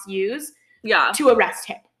cops use to arrest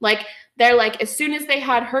him. Like, they're like, as soon as they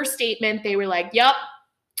had her statement, they were like, yup,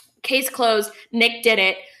 case closed, Nick did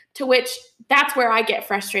it. To which, that's where I get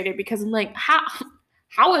frustrated because I'm like,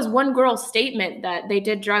 how is one girl's statement that they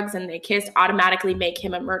did drugs and they kissed automatically make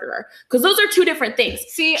him a murderer? Because those are two different things.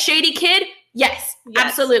 See, shady kid, yes,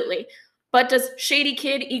 absolutely. But does shady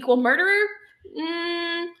kid equal murderer?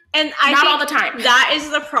 And I not think all the time. That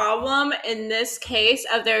is the problem in this case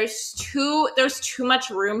of there's too much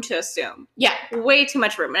room to assume. Yeah. Way too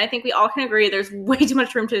much room. And I think we all can agree there's way too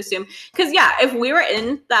much room to assume. Because if we were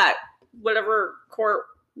in that whatever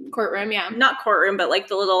courtroom, not courtroom, but like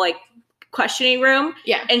the little like questioning room.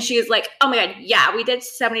 Yeah. And she was like, oh my God, we did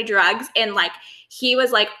so many drugs and like he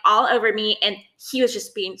was like all over me and he was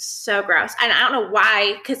just being so gross. And I don't know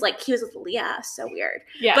why, because like he was with Leah, so weird.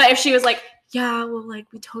 Yeah. But if she was like, yeah, well, like,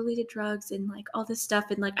 we totally did drugs and, like, all this stuff,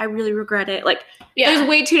 and, like, I really regret it. Like, there's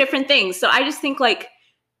way two different things. So I just think, like,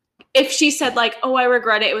 if she said, like, oh, I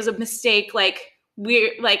regret it, it was a mistake, like,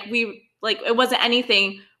 it wasn't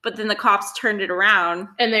anything, but then the cops turned it around.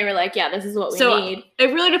 And they were like, yeah, this is what we need.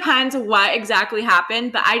 It really depends on what exactly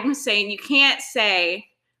happened, but I'm saying you can't say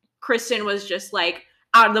Kristen was just, like,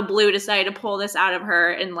 out of the blue decided to pull this out of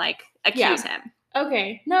her and, like, accuse him.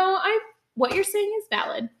 Okay. No, what you're saying is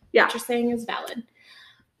valid. Yeah. What you're saying is valid.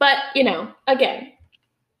 But, again,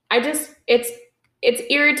 it's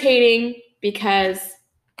irritating because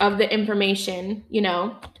of the information,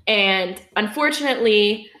 and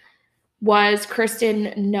unfortunately, was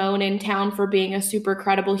Kristen known in town for being a super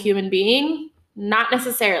credible human being? Not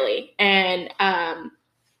necessarily. And,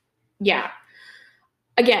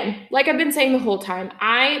 again, like I've been saying the whole time,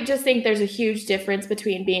 I just think there's a huge difference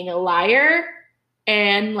between being a liar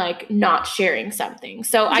and like not sharing something.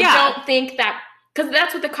 So I don't think that, because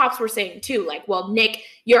that's what the cops were saying too. Like, well, Nick,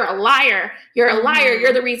 you're a liar. You're a liar.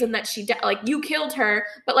 You're the reason that she like you killed her.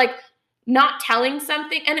 But like not telling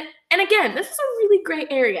something. And again, this is a really gray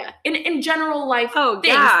area in general life things.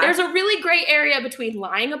 Yeah. There's a really gray area between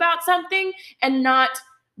lying about something and not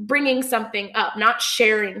bringing something up, not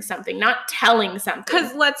sharing something, not telling something.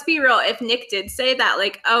 Because let's be real, if Nick did say that,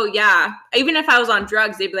 like, oh yeah, even if I was on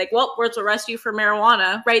drugs, they'd be like, well, let's arrest you for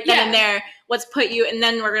marijuana right then and there. Let's put you, and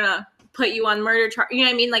then we're gonna put you on murder charge. You know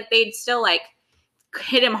what I mean? Like, they'd still like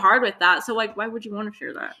hit him hard with that. So like, why would you want to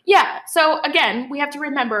share that? Yeah. So again, we have to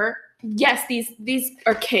remember, yes, these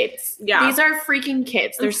are kids. Yeah. These are freaking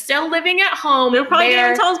kids. They're still living at home. They're probably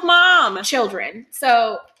gonna tell his mom. Children.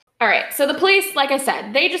 So All right, so the police, like I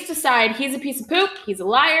said, they just decide he's a piece of poop, he's a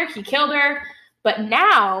liar, he killed her. But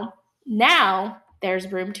now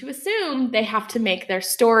there's room to assume they have to make their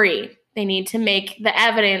story. They need to make the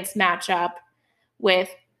evidence match up with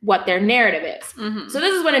what their narrative is. Mm-hmm. So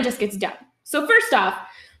this is when it just gets done. So first off,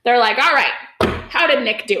 they're like, all right, how did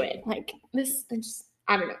Nick do it? Like this,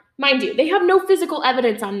 I don't know. Mind you, they have no physical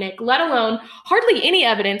evidence on Nick, let alone hardly any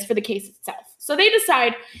evidence for the case itself. So they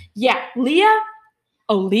decide, yeah, Leah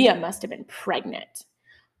must have been pregnant.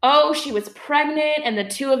 Oh, she was pregnant, and the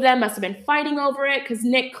two of them must have been fighting over it because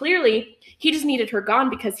Nick clearly, he just needed her gone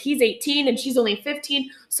because he's 18 and she's only 15,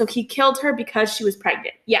 so he killed her because she was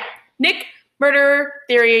pregnant. Yeah, Nick, murder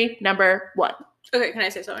theory number 1. Okay, can I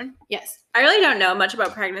say something? Yes. I really don't know much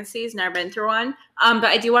about pregnancies, never been through one, but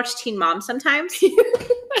I do watch Teen Mom sometimes.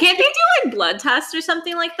 Can't they do like blood tests or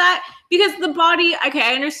something like that? Because the body, okay,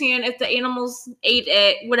 I understand if the animals ate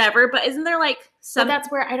it, whatever, but isn't there like some... But that's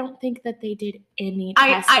where I don't think that they did any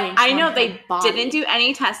testing. I know on they her body. didn't do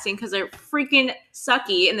any testing because they're freaking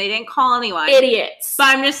sucky and they didn't call anyone. Idiots. But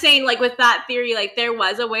I'm just saying, like, with that theory, like, there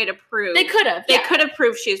was a way to prove. They could have. They could have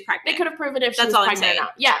proved she was pregnant. They could have proven if she was That's all I'm pregnant saying. or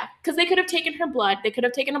not. Yeah, because they could have taken her blood. They could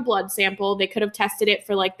have taken a blood sample. They could have tested it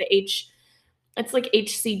for, like, it's like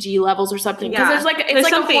HCG levels or something. Because Yeah. there's like There's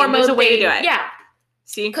like something. a hormone There's a way to thing. do it. Yeah.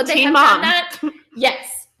 See? Could they Teen have Mom. done that?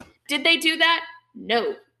 Yes. Did they do that?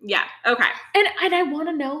 No. Yeah. Okay. And I want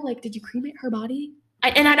to know, like, did you cremate her body?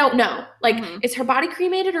 I don't know. Like, is her body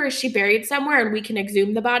cremated or is she buried somewhere and we can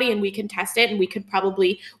exhume the body and we can test it and we could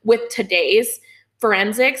probably, with today's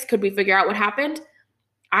forensics, could we figure out what happened?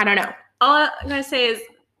 I don't know. All I'm going to say is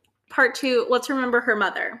part 2, let's remember her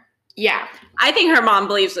mother. Yeah. I think her mom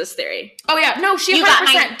believes this theory. Oh, yeah. No, she You 100% got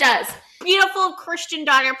my does. Beautiful Christian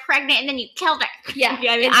daughter pregnant and then you killed her. Yeah.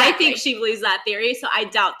 I mean, exactly. I think she believes that theory, so I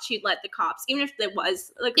doubt she'd let the cops, even if there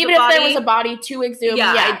was like Even if there was a body to exhume.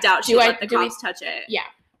 yeah, Yeah. I doubt she'd let the cops touch it. Yeah.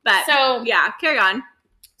 But So yeah, carry on.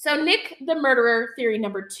 So Nick, the murderer, theory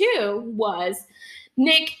number 2 was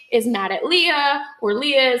Nick is mad at Leah or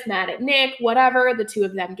Leah is mad at Nick, whatever. The two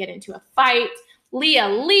of them get into a fight. Leah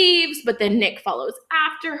leaves, but then Nick follows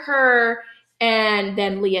after her. And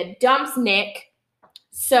then Leah dumps Nick.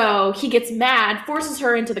 So he gets mad, forces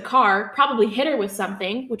her into the car, probably hit her with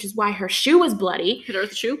something, which is why her shoe was bloody. Hit her with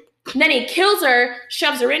the shoe. And then he kills her,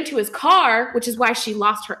 shoves her into his car, which is why she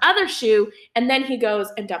lost her other shoe. And then he goes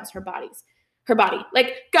and dumps her body.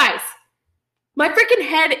 Like, guys, my freaking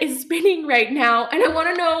head is spinning right now. And I want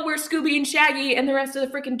to know where Scooby and Shaggy and the rest of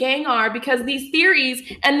the freaking gang are because these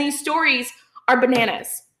theories and these stories are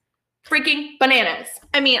bananas. Freaking bananas.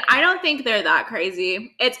 I mean, I don't think they're that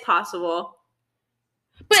crazy. It's possible.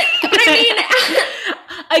 But I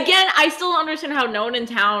mean, again, I still don't understand how no one in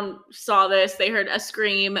town saw this. They heard a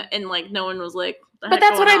scream and like no one was like, but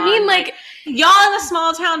that's what I mean. Like, y'all in a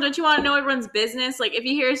small town, don't you want to know everyone's business? Like, if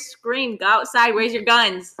you hear a scream, go outside, raise your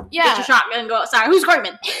guns. Yeah. Get your shotgun, go outside. Who's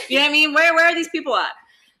screaming? You know what I mean? Where are these people at?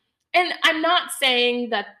 And I'm not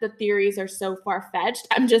saying that the theories are so far-fetched.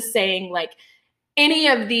 I'm just saying, like, any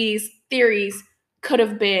of these theories could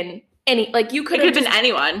have been you could have been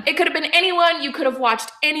anyone. It could have been anyone. You could have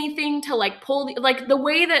watched anything to like pull the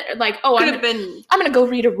way that like, oh, I'm going to go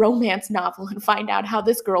read a romance novel and find out how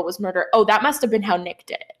this girl was murdered. Oh, that must have been how Nick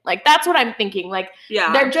did it. Like, that's what I'm thinking. Like,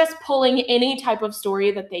 yeah, they're just pulling any type of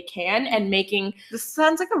story that they can and making. This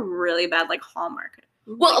sounds like a really bad like Hallmark.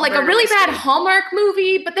 Well, like a really bad Hallmark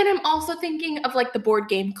movie, but then I'm also thinking of like the board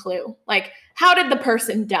game Clue. Like, how did the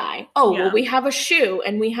person die? Oh, well, we have a shoe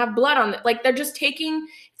and we have blood on it. Like, they're just taking,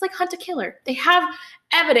 it's like Hunt a Killer. They have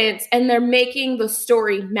evidence and they're making the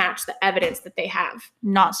story match the evidence that they have.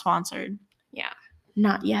 Not sponsored. Yeah,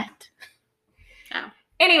 not yet. Oh.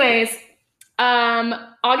 Anyways,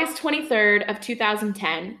 August 23rd of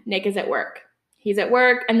 2010, Nick is at work. He's at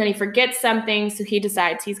work, and then he forgets something, so he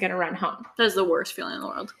decides he's going to run home. That's the worst feeling in the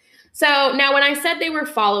world. So now when I said they were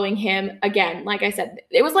following him, again, like I said,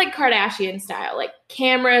 it was like Kardashian style. Like,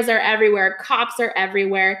 cameras are everywhere, cops are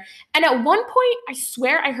everywhere. And at one point, I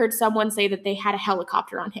swear I heard someone say that they had a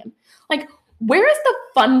helicopter on him. Like, where is the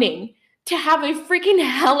funding to have a freaking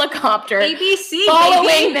helicopter ABC,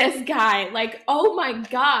 following this guy? Like, oh my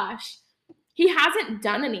gosh. He hasn't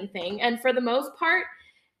done anything. And for the most part,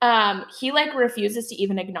 he like refuses to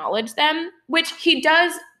even acknowledge them, which he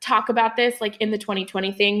does talk about this like in the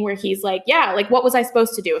 2020 thing where he's like, yeah, like what was I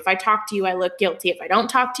supposed to do? If I talk to you, I look guilty. If I don't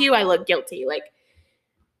talk to you, I look guilty. Like,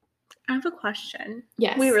 I have a question.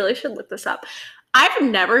 Yes. We really should look this up. I've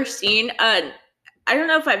never seen I don't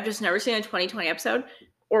know if I've just never seen a 2020 episode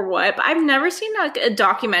or what, but I've never seen like a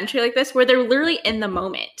documentary like this where they're literally in the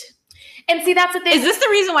moment. And see, that's the thing. Is this the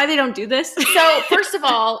reason why they don't do this? So, first of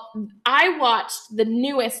all, I watched the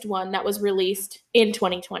newest one that was released in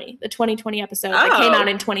 2020, the 2020 episode that came out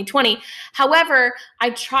in 2020. However,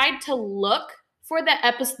 I tried to look for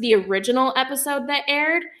the original episode that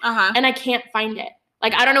aired, and I can't find it.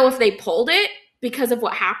 Like, I don't know if they pulled it because of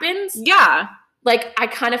what happens. Yeah. Like, I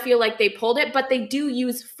kind of feel like they pulled it, but they do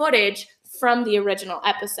use footage from the original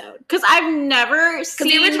episode. Because I've never seen...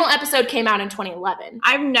 Because the original episode came out in 2011.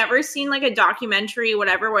 I've never seen, like, a documentary,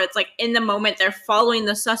 whatever, where it's, like, in the moment they're following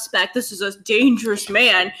the suspect. This is a dangerous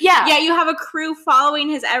man. Yeah. Yeah, you have a crew following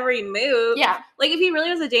his every move. Yeah. Like, if he really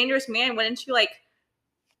was a dangerous man, wouldn't you, like...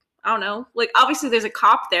 I don't know. Like, obviously there's a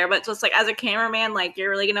cop there, but just, like, as a cameraman, like,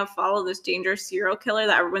 you're really gonna follow this dangerous serial killer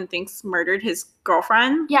that everyone thinks murdered his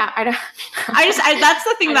girlfriend? Yeah, I don't... that's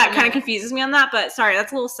the thing that kind of confuses me on that, but sorry,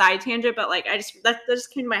 that's a little side tangent, but, like, that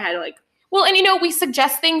just came to my head, like... Well, and, we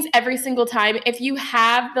suggest things every single time. If you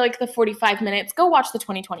have, the 45 minutes, go watch the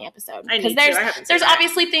 2020 episode. Because there's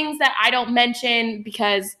obviously things that I don't mention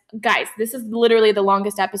because, guys, this is literally the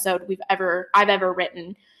longest episode I've ever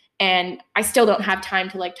written. And I still don't have time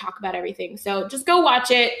to, talk about everything. So just go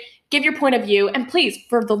watch it, give your point of view, and please,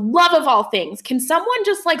 for the love of all things, can someone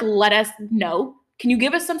just, let us know? Can you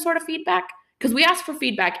give us some sort of feedback? Because we ask for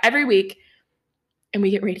feedback every week, and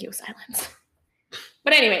we get radio silence.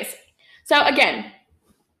 But anyways, so again,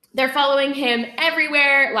 they're following him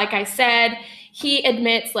everywhere. Like I said, he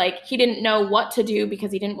admits, he didn't know what to do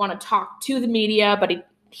because he didn't want to talk to the media, but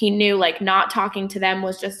he knew, not talking to them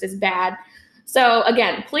was just as bad. So,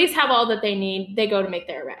 again, police have all that they need. They go to make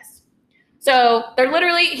their arrest. So,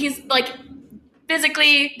 he's,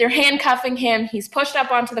 physically, they're handcuffing him. He's pushed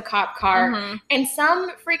up onto the cop car. Mm-hmm. And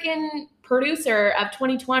some freaking producer of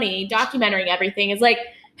 2020 documenting everything is like,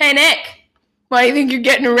 hey, Nick, why do you think you're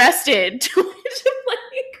getting arrested? Who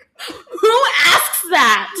asks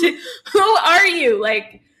that? Who are you?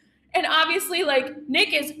 And obviously,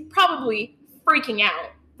 Nick is probably freaking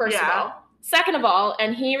out, first of all. Second of all,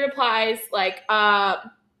 and he replies,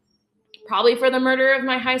 probably for the murder of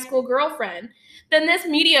my high school girlfriend. Then this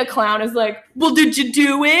media clown is like, well, did you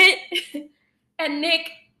do it? And Nick,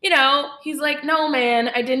 he's like, no, man,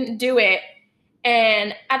 I didn't do it.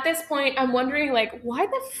 And at this point, I'm wondering, why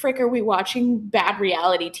the frick are we watching bad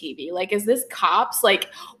reality TV? Is this Cops?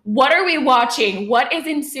 What are we watching? What is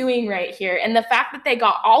ensuing right here? And the fact that they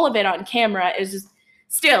got all of it on camera is just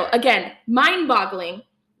still, again, mind-boggling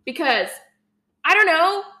because... I don't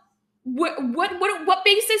know, what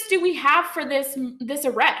basis do we have for this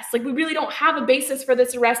arrest? We really don't have a basis for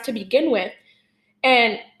this arrest to begin with.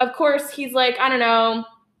 And, of course, he's like, I don't know,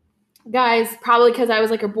 guys, probably because I was,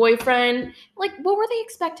 her boyfriend. What were they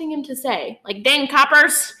expecting him to say? Dang,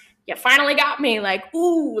 coppers, you finally got me.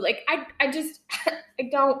 Ooh, I just, I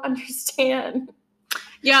don't understand.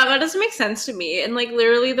 Yeah, that doesn't make sense to me. And,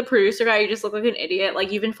 literally the producer guy, you just look like an idiot.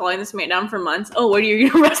 You've been following this man down for months. Oh, what are you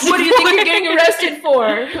getting arrested for? What do you think you're getting arrested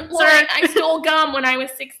for? Sorry, I stole gum when I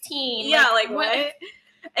was 16. Yeah, what?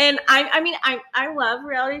 And, I love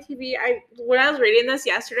reality TV. When I was reading this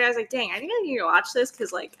yesterday, I was like, dang, I think I need to watch this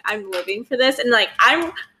because, I'm living for this. And,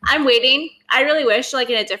 I'm waiting. I really wish, in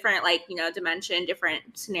a different, dimension, different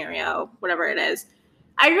scenario, whatever it is.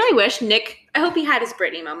 I really wish Nick, I hope he had his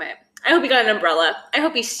Britney moment. I hope he got an umbrella. I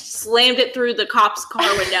hope he slammed it through the cop's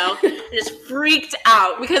car window and just freaked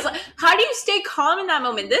out. Because how do you stay calm in that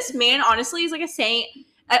moment? This man, honestly, is like a saint.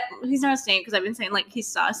 He's not a saint because I've been saying, he's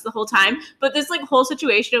sus the whole time. But this, whole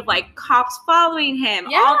situation of, cops following him.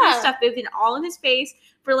 Yeah. All this stuff. They've been all in his face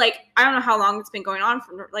for, I don't know how long it's been going on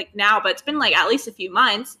for, now. But it's been, at least a few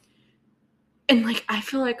months. And, I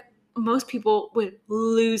feel like most people would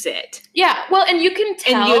lose it. Yeah, well, and you can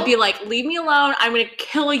tell. And you would be like, leave me alone. I'm going to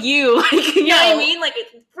kill you. You know what I mean?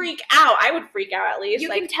 Freak out. I would freak out at least. You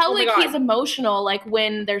can tell, he's emotional,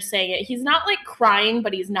 when they're saying it. He's not, crying,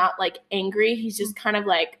 but he's not, angry. He's just kind of,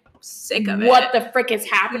 sick of it. What the frick is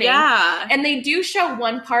happening? Yeah. And they do show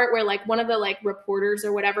one part where, one of the, reporters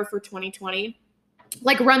or whatever for 2020,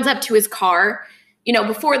 runs up to his car,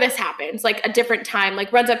 before this happens, a different time,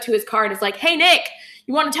 runs up to his car and is like, hey, Nick,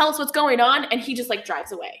 you want to tell us what's going on? And he just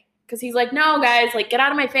drives away because he's like, no, guys, get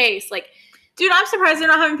out of my face. Dude, I'm surprised they're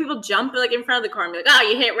not having people jump in front of the car and be like, oh,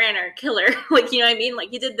 you hit, ran her, kill her. You know what I mean?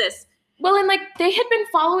 You did this. Well, and they had been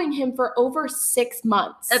following him for over 6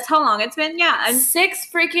 months. That's how long it's been? Yeah. 6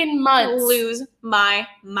 freaking months. Lose my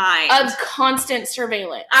mind. Of constant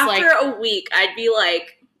surveillance. After a week, I'd be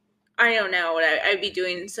I don't know. I'd be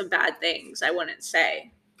doing some bad things. I wouldn't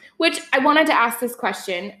say. Which I wanted to ask this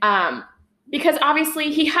question. Because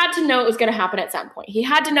obviously he had to know it was going to happen at some point. He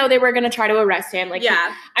had to know they were going to try to arrest him.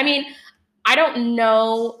 Yeah. I don't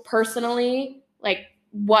know personally,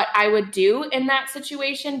 what I would do in that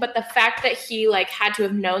situation, but the fact that he like had to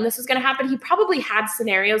have known this was going to happen, he probably had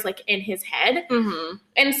scenarios like in his head. Mm-hmm.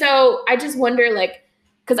 And so I just wonder, like,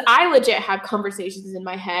 because I legit have conversations in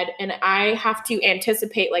my head and I have to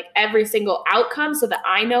anticipate like every single outcome so that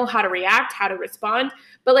I know how to react, how to respond.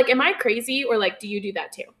 But like, am I crazy, or like, do you do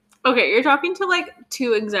that too? Okay, you're talking to like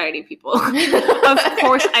two anxiety people. Of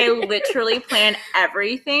course, I literally plan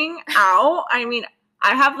everything out. I mean,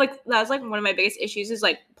 I have like, that's like one of my biggest issues is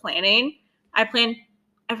like planning. I plan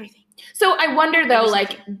everything. So I wonder though,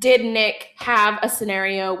 like, did Nick have a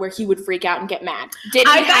scenario where he would freak out and get mad? Did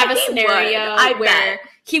he have a scenario where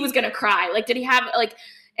he was gonna cry? Like, did he have like,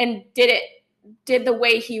 and did the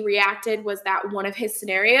way he reacted, was that one of his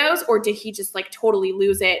scenarios, or did he just like totally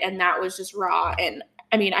lose it and that was just raw? And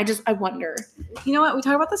I mean, I wonder. You know what? We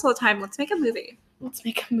talk about this all the time. Let's make a movie. Let's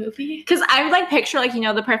make a movie. Because I would like picture like, you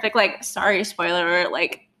know, the perfect like, sorry, spoiler alert,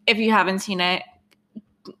 like if you haven't seen it,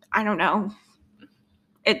 I don't know.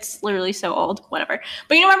 It's literally so old, whatever.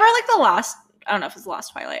 But you remember like the last, I don't know if it's the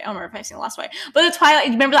last Twilight. I don't remember if I've seen the last Twilight. But the Twilight,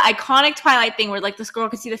 remember the iconic Twilight thing where like this girl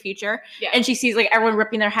could see the future and she sees like everyone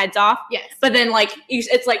ripping their heads off. Yes. But then like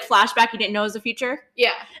it's like flashback, you didn't know it was the future.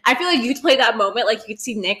 Yeah. I feel like you could play that moment, like you could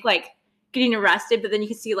see Nick like getting arrested, but then you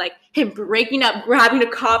could see like him breaking up, grabbing a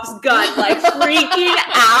cop's gun, like freaking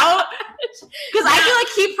out. Because I feel like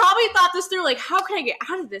he probably thought this through, like, how can I get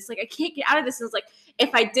out of this? Like, I can't get out of this. And it's like,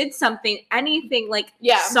 if I did something, anything like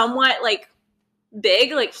somewhat like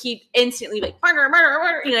big, like he'd instantly like murder, murder,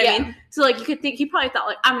 murder. You know what I mean? So like you could think he probably thought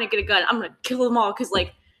like, I'm gonna get a gun, I'm gonna kill them all because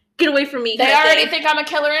like get away from me. They already think I'm a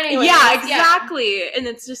killer anyway. Yeah, exactly. Yeah. And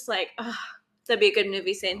it's just like, that'd be a good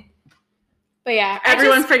movie scene. But yeah,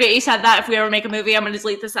 everyone forget you said that. If we ever make a movie, I'm gonna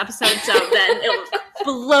delete this episode, so then it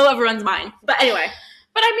will blow everyone's mind. But anyway.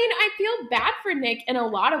 But I mean, I feel bad for Nick in a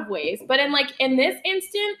lot of ways. But in this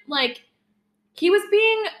instant, like, he was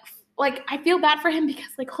being, like, I feel bad for him because,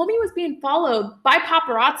 like, homie was being followed by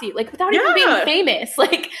paparazzi, like, without even being famous.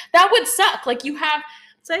 Like, that would suck. Like, you have,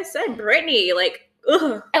 as I said, Brittany, like,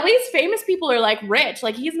 ugh. At least famous people are, like, rich.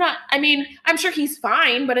 Like, he's not, I mean, I'm sure he's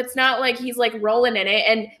fine, but it's not like he's, like, rolling in it.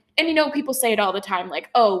 And you know, people say it all the time,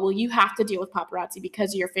 like, oh, well, you have to deal with paparazzi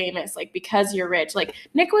because you're famous, like, because you're rich. Like,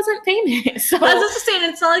 Nick wasn't famous. So. I was just saying,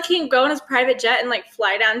 it's not like he can go in his private jet and, like,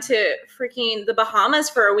 fly down to freaking the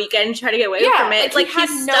Bahamas for a weekend and try to get away from it. Like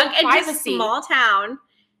he's stuck in this small town.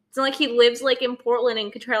 It's not like he lives, like, in Portland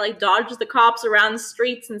and could try to, like, dodge the cops around the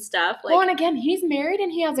streets and stuff. Like, well, and again, he's married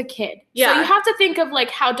and he has a kid. Yeah. So you have to think of,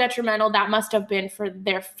 like, how detrimental that must have been for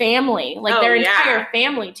their family. Like, their entire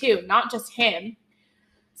family, too, not just him.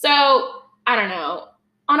 So, I don't know.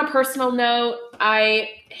 On a personal note, I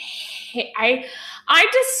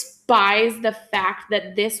despise the fact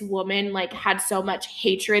that this woman, like, had so much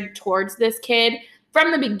hatred towards this kid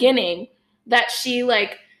from the beginning that she,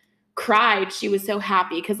 like, cried. She was so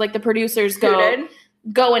happy because, like, the producers go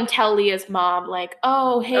and tell Leah's mom, like,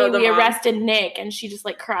 oh, hey, we arrested Nick. And she just,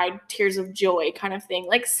 like, cried tears of joy kind of thing.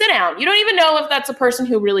 Like, sit down. You don't even know if that's a person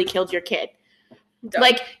who really killed your kid. Dumb.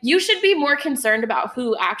 Like, you should be more concerned about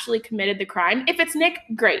who actually committed the crime. If it's Nick,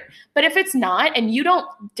 great. But if it's not, and you don't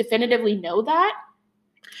definitively know that,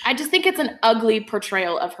 I just think it's an ugly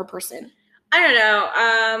portrayal of her person. I don't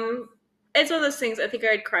know. It's one of those things, I think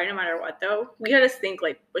I'd cry no matter what, though. We gotta think,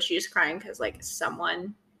 like, was she just crying because, like,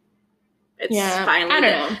 someone... It's finally... I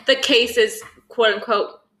don't know. The case is,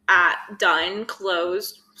 quote-unquote, done,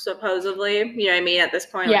 closed, supposedly. You know what I mean? At this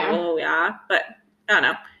point, like, oh, yeah. But, I don't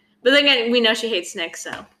know. But then again, we know she hates Nick,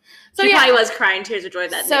 so she probably was crying tears of joy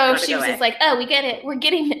that Nick got to go away. So she was just like, oh, we get it. We're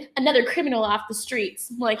getting another criminal off the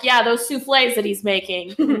streets. I'm like, yeah, those souffles that he's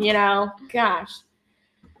making, you know, gosh.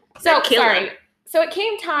 So, sorry. So it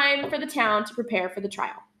came time for the town to prepare for the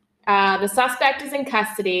trial. The suspect is in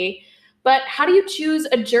custody, but how do you choose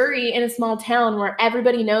a jury in a small town where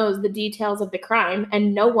everybody knows the details of the crime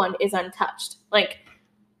and no one is untouched? Like,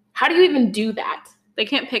 how do you even do that? They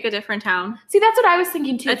can't pick a different town. See, that's what I was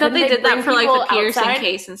thinking, too. I thought they did that for, like, the Pearson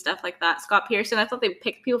case and stuff like that. Scott Pearson. I thought they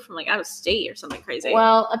picked people from, like, out of state or something crazy.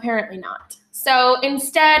 Well, apparently not. So,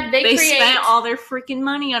 instead, they spent all their freaking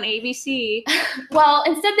money on ABC. Well,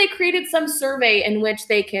 instead, they created some survey in which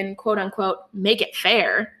they can, quote-unquote, make it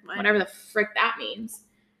fair. Whatever the frick that means.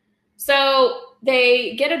 So,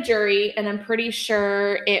 they get a jury, and I'm pretty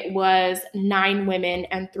sure it was 9 women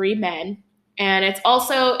and 3 men. And it's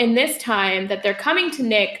also in this time that they're coming to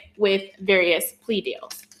Nick with various plea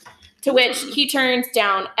deals, to which he turns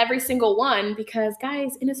down every single one because,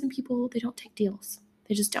 guys, innocent people, they don't take deals.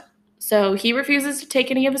 They just don't. So he refuses to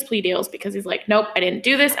take any of his plea deals because he's like, nope, I didn't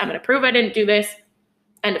do this. I'm going to prove I didn't do this.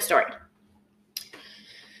 End of story.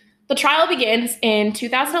 The trial begins in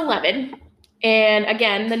 2011. And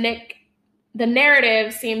again, the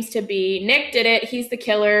narrative seems to be Nick did it. He's the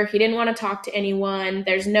killer. He didn't want to talk to anyone.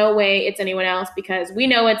 There's no way it's anyone else because we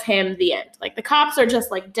know it's him, the end. Like, the cops are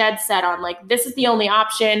just, like, dead set on, like, this is the only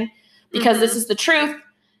option because this is the truth,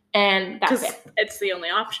 and that's it. It's the only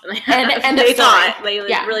option they have. And they thought. They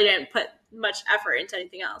really didn't put much effort into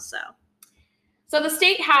anything else, So the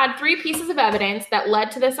state had 3 pieces of evidence that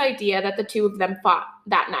led to this idea that the 2 of them fought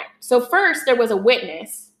that night. So first, there was a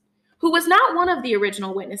witness who was not one of the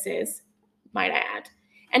original witnesses, might I add.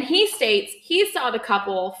 And he states he saw the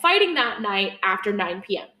couple fighting that night after 9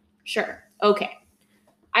 p.m. Sure, okay.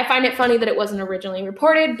 I find it funny that it wasn't originally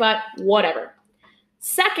reported, but whatever.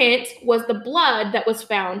 Second was the blood that was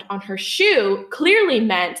found on her shoe clearly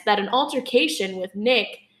meant that an altercation with Nick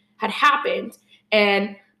had happened,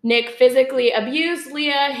 and Nick physically abused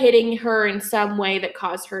Leah, hitting her in some way that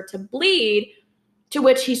caused her to bleed, to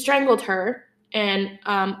which he strangled her. And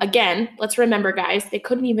again, let's remember, guys, they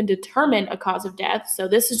couldn't even determine a cause of death, so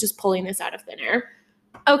this is just pulling this out of thin air.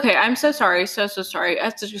 Okay, I'm so sorry. So sorry. I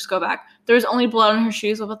have to just go back. There was only blood on her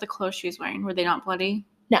shoes. What about the clothes she was wearing? Were they not bloody?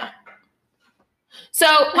 No. So,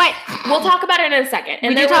 wait, we'll talk about it in a second.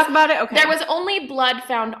 And we did talk about it? Okay. There was only blood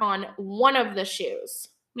found on one of the shoes.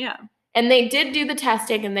 Yeah. And they did do the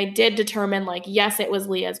testing, and they did determine, like, yes, it was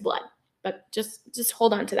Leah's blood. But just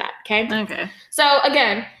hold on to that, okay? Okay. So,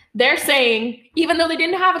 again, they're saying, even though they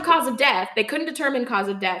didn't have a cause of death, they couldn't determine cause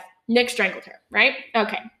of death, Nick strangled her, right?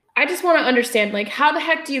 Okay. I just want to understand, like, how the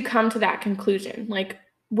heck do you come to that conclusion? Like,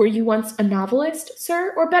 were you once a novelist,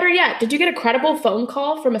 sir? Or better yet, did you get a credible phone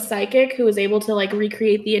call from a psychic who was able to, like,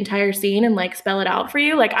 recreate the entire scene and, like, spell it out for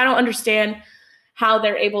you? Like, I don't understand how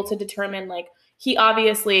they're able to determine, like, he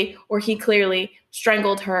obviously or he clearly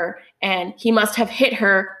strangled her and he must have hit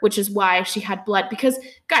her, which is why she had blood. Because,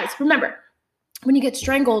 guys, remember, when you get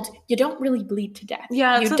strangled, you don't really bleed to death.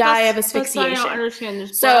 Yeah, you die of asphyxiation. That's why I don't understand.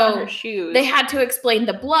 There's blood on her shoes. They had to explain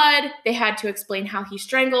the blood. They had to explain how he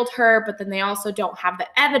strangled her, but then they also don't have the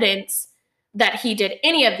evidence that he did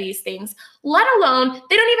any of these things, let alone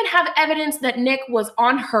they don't even have evidence that Nick was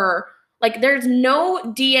on her. Like, there's no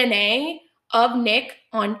DNA of Nick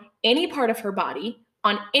on any part of her body,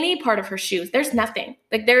 on any part of her shoes. There's nothing.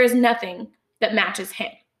 Like, there is nothing that matches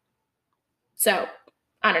him. So,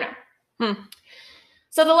 I don't know.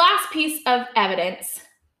 So the last piece of evidence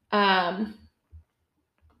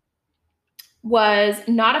was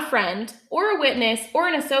not a friend or a witness or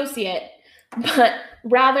an associate, but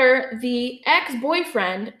rather the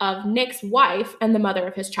ex-boyfriend of Nick's wife and the mother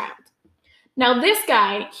of his child. Now, this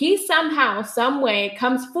guy, he somehow, some way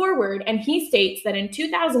comes forward and he states that in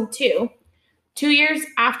 2002, 2 years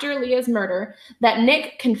after Leah's murder, that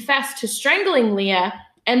Nick confessed to strangling Leah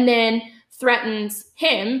and then threatens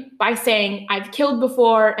him by saying, "I've killed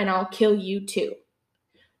before and I'll kill you too."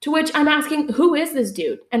 To which I'm asking, who is this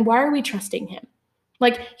dude and why are we trusting him?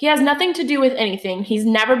 Like, he has nothing to do with anything. He's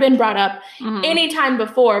never been brought up any time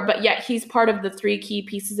before, but yet he's part of the 3 key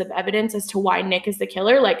pieces of evidence as to why Nick is the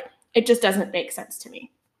killer. Like, it just doesn't make sense to me.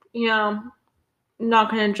 Yeah, I'm not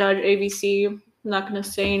going to judge ABC. I'm not going to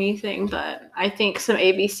say anything, but I think some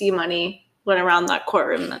ABC money went around that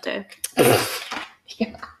courtroom that day.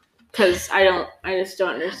 Yeah. Because I just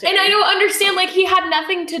don't understand. And I don't understand, like, he had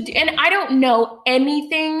nothing to do, and I don't know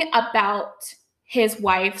anything about his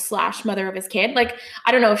wife / mother of his kid. Like,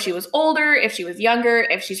 I don't know if she was older, if she was younger,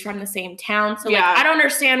 if she's from the same town. So, like, I don't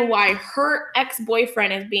understand why her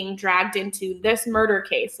ex-boyfriend is being dragged into this murder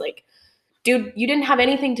case. Like, dude, you didn't have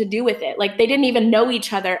anything to do with it. Like, they didn't even know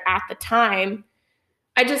each other at the time.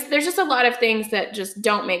 There's just a lot of things that just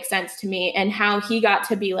don't make sense to me, and how he got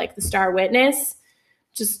to be, like, the star witness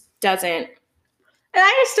just doesn't. And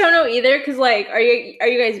I just don't know either, because, like, are you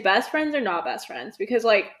guys best friends or not best friends? Because,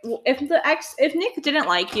 like, if Nick didn't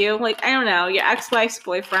like you, like, I don't know, your ex-wife's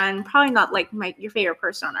boyfriend, probably not, like, your favorite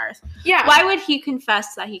person on earth. Yeah. Why would he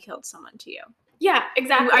confess that he killed someone to you? Yeah,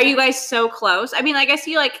 exactly. Are you guys so close? I mean, I guess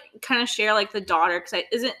you, like, kind of share, like, the daughter,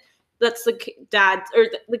 because that's the dad, or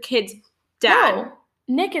the kid's dad. No,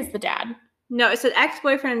 Nick is the dad. No, it said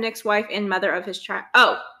ex-boyfriend of Nick's wife and mother of his child.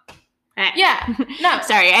 Oh. Yeah. No.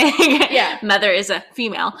 Sorry. I think mother is a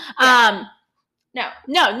female. Yeah.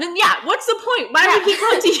 No. Then what's the point? Why would he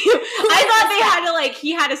come to you? I thought they had to, like,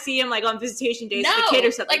 he had to see him, like, on visitation days with the kid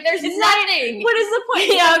or something. Like, there's nothing. What is the point?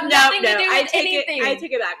 No. I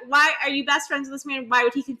take it back. Why are you best friends with this man? Why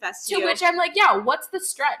would he confess to you? To which I'm like, what's the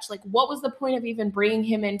stretch? Like, what was the point of even bringing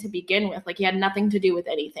him in to begin with? Like, he had nothing to do with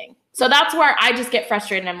anything. So that's where I just get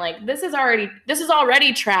frustrated. I'm like, this is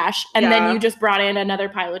already trash. And then you just brought in another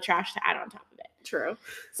pile of trash to add on top of it. True.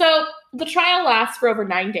 So the trial lasts for over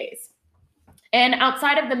 9 days. And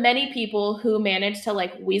outside of the many people who managed to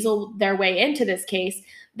like weasel their way into this case,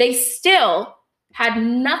 they still had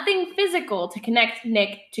nothing physical to connect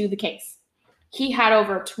Nick to the case. He had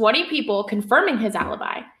over 20 people confirming his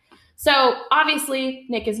alibi. So obviously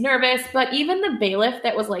Nick is nervous, but even the bailiff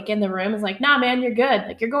that was like in the room is like, nah, man, you're good.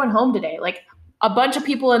 Like, you're going home today. Like, a bunch of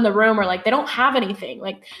people in the room are like, they don't have anything.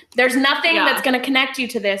 Like, there's nothing that's going to connect you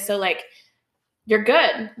to this. So like, you're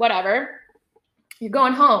good, whatever. You're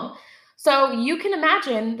going home. So you can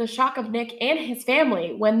imagine the shock of Nick and his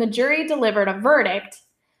family when the jury delivered a verdict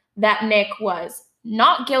that Nick was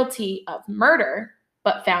not guilty of murder,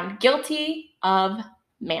 but found guilty of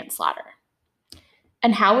manslaughter.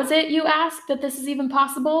 And how is it, you ask, that this is even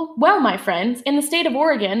possible? Well, my friends, in the state of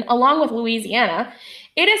Oregon, along with Louisiana,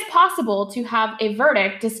 it is possible to have a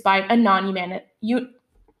verdict despite a non-unanimous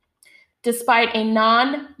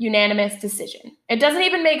decision. It doesn't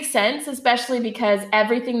even make sense, especially because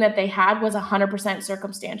everything that they had was 100%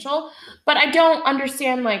 circumstantial. But I don't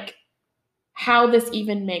understand, like, how this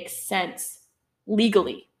even makes sense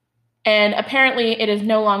legally. And apparently it is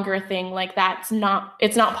no longer a thing. Like, it's not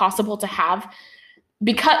possible to have,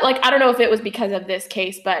 because, like, I don't know if it was because of this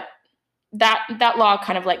case, but that law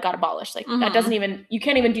kind of like got abolished. Like, that doesn't even, you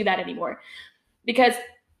can't even do that anymore, because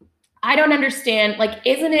I don't understand, like,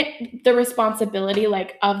 isn't it the responsibility,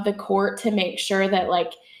 like, of the court to make sure that,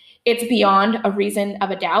 like, it's beyond a reason of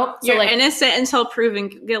a doubt? So, you're like, innocent until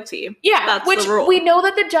proven guilty. Yeah, that's which the rule. We know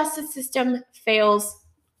that the justice system fails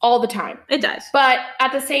all the time. It does. But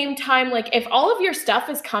at the same time, like, if all of your stuff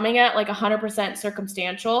is coming at like 100%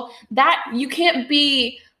 circumstantial, that you can't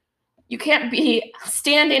be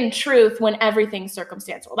stand in truth when everything's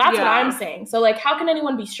circumstantial. That's what I'm saying. So like, how can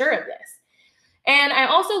anyone be sure of this? And I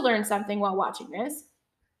also learned something while watching this.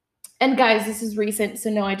 And guys, this is recent, so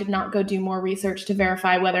no, I did not go do more research to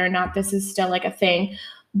verify whether or not this is still like a thing.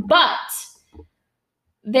 But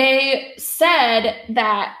they said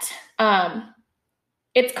that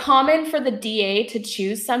it's common for the DA to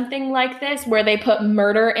choose something like this where they put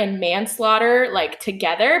murder and manslaughter like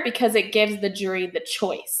together because it gives the jury the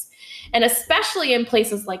choice. And especially in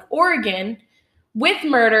places like Oregon, with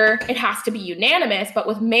murder, it has to be unanimous, but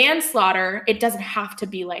with manslaughter, it doesn't have to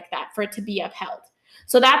be like that for it to be upheld.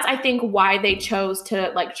 So that's, I think, why they chose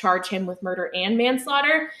to like charge him with murder and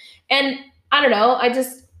manslaughter. And I don't know,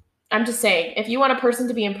 I'm just saying, if you want a person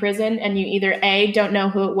to be in prison and you either A, don't know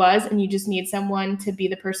who it was and you just need someone to be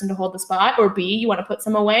the person to hold the spot, or B, you want to put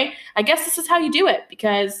someone away, I guess this is how you do it,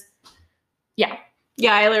 because yeah.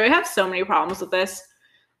 Yeah, I literally have so many problems with this.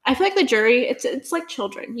 I feel like the jury, it's like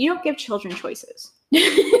children. You don't give children choices.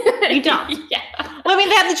 You don't. Yeah. Well, I mean,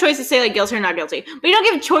 they have the choice to say, like, guilty or not guilty. But you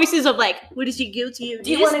don't give choices of, like, what is he guilty of? Do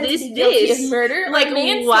you want him to be guilty of murder? Like,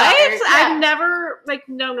 manslaughter? what? Yeah. I've never, like,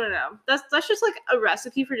 no. That's just, like, a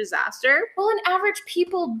recipe for disaster. Well, and average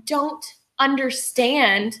people don't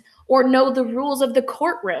understand or know the rules of the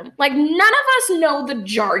courtroom. Like, none of us know the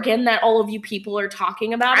jargon that all of you people are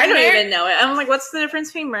talking about. I don't even know it. I'm like, what's the difference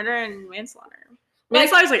between murder and manslaughter?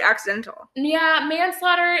 Manslaughter is, like, accidental. Yeah,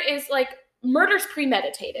 manslaughter is, like, murder's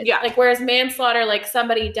premeditated. Yeah. Like, whereas manslaughter, like,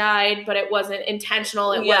 somebody died, but it wasn't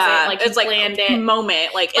intentional. It wasn't, like, it's you like planned it.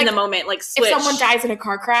 Moment, like, in the moment, like, switch. If someone dies in a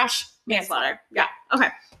car crash, manslaughter. Yeah. Okay.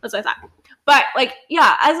 That's what I thought. But, like,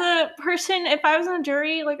 yeah, as a person, if I was on a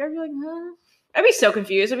jury, like, I'd be like, huh? I'd be so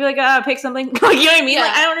confused. I'd be like, pick something. Like, you know what I mean? Yeah.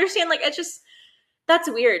 Like, I don't understand. Like, it's just, that's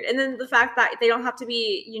weird. And then the fact that they don't have to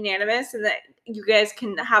be unanimous and that you guys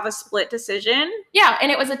can have a split decision. Yeah,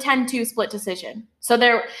 and it was a 10-2 split decision. So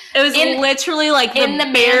it was literally like in the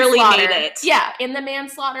barely made it. Yeah, in the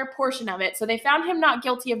manslaughter portion of it. So they found him not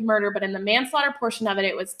guilty of murder, but in the manslaughter portion of it,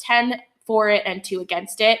 it was 10 for it and 2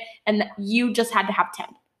 against it. And you just had to have 10.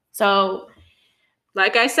 So,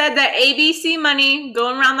 like I said, that ABC money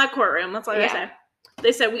going around that courtroom. That's all I said.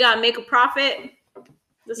 They said, we got to make a profit.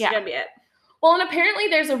 This is going to be it. Well, and apparently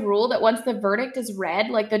there's a rule that once the verdict is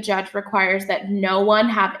read, like, the judge requires that no one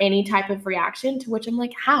have any type of reaction, to which I'm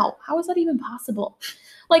like, how? How is that even possible?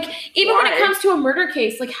 Like, even when it comes to a murder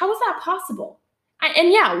case, like, how is that possible?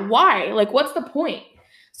 Why? Like, what's the point?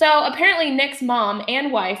 So apparently Nick's mom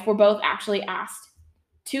and wife were both actually asked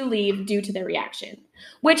to leave due to their reaction,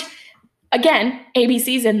 which, again,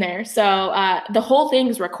 ABC's in there. So the whole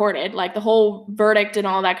thing's recorded, like the whole verdict and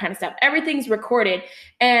all that kind of stuff. Everything's recorded.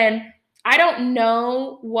 And I don't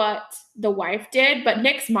know what the wife did, but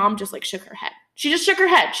Nick's mom just like shook her head. She just shook her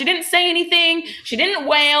head. She didn't say anything. She didn't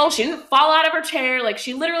wail. She didn't fall out of her chair. Like,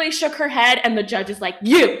 she literally shook her head, and the judge is like,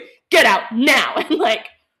 you get out now. And like,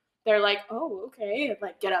 they're like, oh, okay. And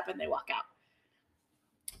like, get up, and they walk out.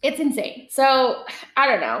 It's insane. So I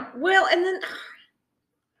don't know. Well, and then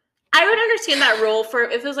I would understand that rule for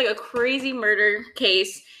if it was like a crazy murder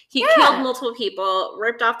case. He killed multiple people,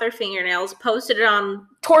 ripped off their fingernails, posted it on...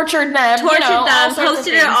 Tortured them,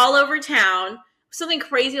 posted it all over town. Something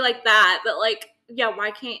crazy like that. But, like, yeah,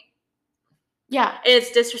 why can't... Yeah.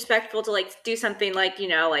 It's disrespectful to, like, do something like, you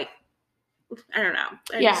know, like... I don't know.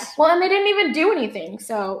 Well, and they didn't even do anything.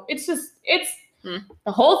 So it's just... The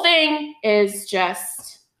whole thing is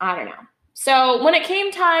just... I don't know. So when it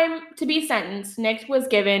came time to be sentenced, Nick was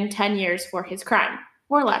given 10 years for his crime.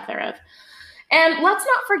 Or lack thereof. And let's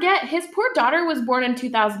not forget, his poor daughter was born in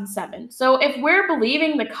 2007. So if we're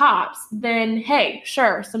believing the cops, then hey,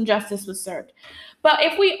 sure, some justice was served. But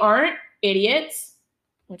if we aren't idiots,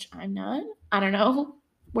 which I'm not, I don't know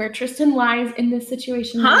where Tristan lies in this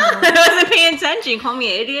situation. I wasn't paying attention. Call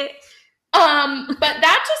me an idiot. But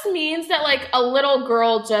that just means that, like, a little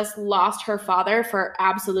girl just lost her father for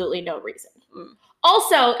absolutely no reason.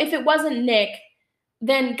 Also, if it wasn't Nick,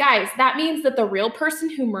 then, guys, that means that the real person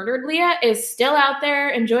who murdered Leah is still out there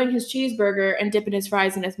enjoying his cheeseburger and dipping his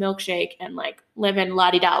fries in his milkshake and, like, living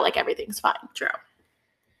la-di-da like everything's fine. True.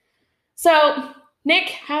 So, Nick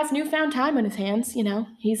has newfound time on his hands, you know.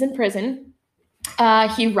 He's in prison.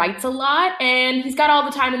 He writes a lot, and he's got all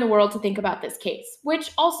the time in the world to think about this case.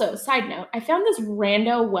 Which, also, side note, I found this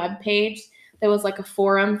rando webpage that was, like, a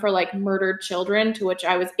forum for, like, murdered children, to which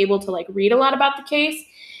I was able to, like, read a lot about the case.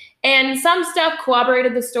 And some stuff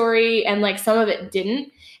corroborated the story, and, like, some of it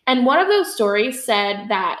didn't. And one of those stories said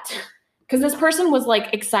that, because this person was,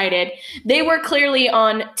 like, excited, they were clearly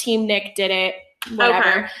on Team Nick did it,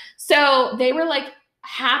 whatever. Okay. So they were, like,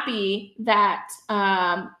 happy that,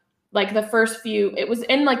 like, the first few, it was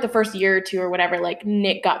in, like, the first year or two or whatever, like,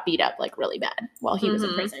 Nick got beat up, like, really bad while he was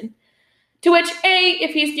in prison. To which, A,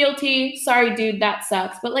 if he's guilty, sorry, dude, that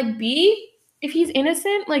sucks. But, like, B, if he's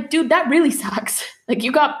innocent, like, dude, that really sucks. Like,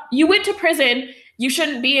 you went to prison, you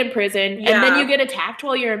shouldn't be in prison, and then you get attacked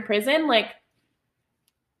while you're in prison. Like,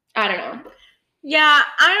 I don't know. Yeah,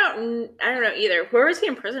 I don't know either. Where was he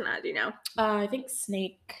in prison at? Do you know? I think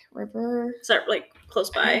Snake River. Is that, like, close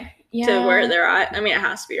by to where they're at? I mean, it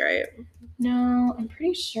has to be, right? No, I'm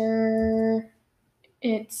pretty sure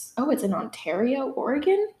it's in Ontario,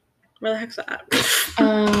 Oregon. Where the heck's that?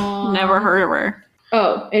 Never heard of her.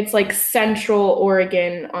 Oh, it's like central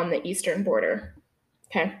Oregon on the eastern border.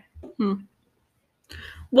 Okay.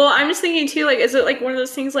 Well, I'm just thinking too, like, is it like one of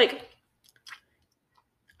those things like,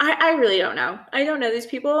 I really don't know. I don't know these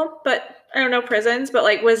people, but I don't know prisons, but,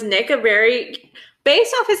 like, was Nick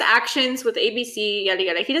based off his actions with ABC, yada,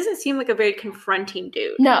 yada, he doesn't seem like a very confronting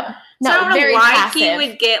dude. No, so I don't know why passive. He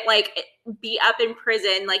would get, like, beat up in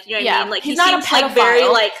prison, like, you know what I mean? Like, he's not a pedophile. Like, very,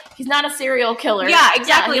 like, he's not a serial killer. Yeah,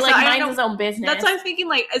 exactly. He, like, minds his own business. That's what I'm thinking.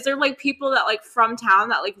 Like, is there, like, people that, like, from town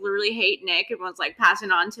that, like, literally hate Nick and was, like,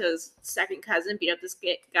 passing on to his second cousin, beat up this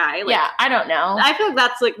guy? Like, yeah, I don't know. I feel like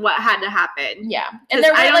that's, like, what had to happen. Yeah, and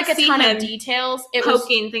there were, like, a ton of details. It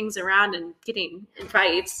poking things around and getting in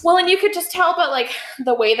fights. Well, and you could just tell, but, like,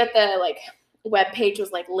 the way that the, like, web page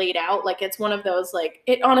was, like, laid out, like, it's one of those, like,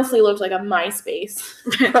 it honestly looked like a MySpace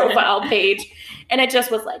profile page, and it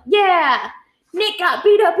just was like, yeah, Nick got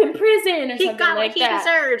beat up in prison, or something got like what he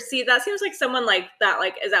deserved. See, that seems like someone like that,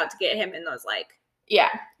 like, is out to get him, and was like,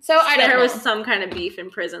 so I don't know. There was some kind of beef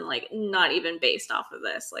in prison, like, not even based off of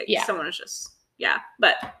this, like, someone was just,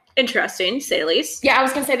 but interesting, to say the least. Yeah, I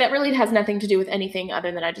was gonna say that really has nothing to do with anything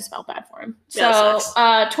other than I just felt bad for him. So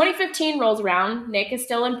 2015 rolls around, Nick is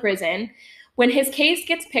still in prison when his case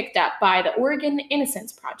gets picked up by the Oregon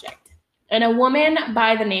Innocence Project. And a woman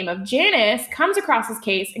by the name of Janice comes across his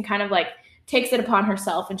case and kind of, like, takes it upon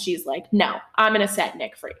herself, and she's like, no, I'm going to set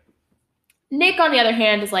Nick free. Nick, on the other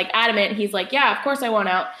hand, is, like, adamant. He's like, yeah, of course I want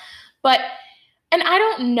out. And I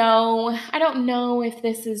don't know if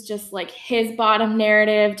this is just, like, his bottom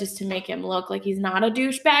narrative just to make him look like he's not a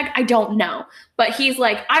douchebag. I don't know. But he's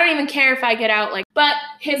like, I don't even care if I get out. Like, but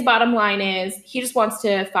his bottom line is he just wants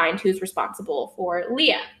to find who's responsible for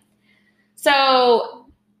Leah.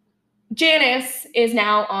 So Janice is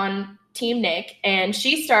now on Team Nick, and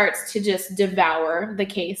she starts to just devour the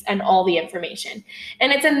case and all the information.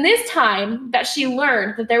 And it's in this time that she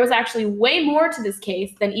learned that there was actually way more to this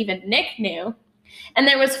case than even Nick knew. And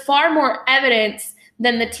there was far more evidence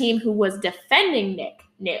than the team who was defending Nick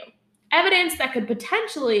knew. Evidence that could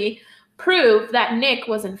potentially prove that Nick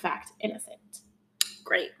was, in fact, innocent.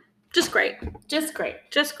 Great. Just great. Just great.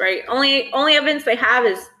 Just great. Only evidence they have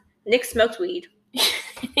is Nick smokes weed.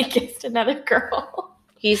 He kissed another girl.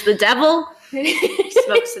 He's the devil. He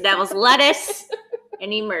smokes the devil's lettuce.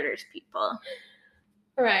 And he murders people.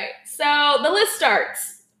 All right. So the list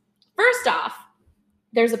starts. First off,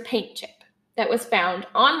 there's a paint chip that was found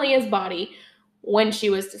on Leah's body when she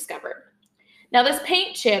was discovered. Now, this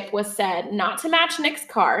paint chip was said not to match Nick's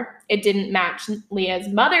car. It didn't match Leah's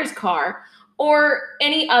mother's car or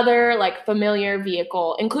any other like familiar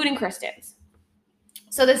vehicle, including Kristen's.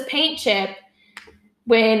 So this paint chip,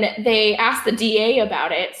 when they asked the DA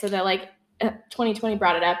about it, so they're like, 2020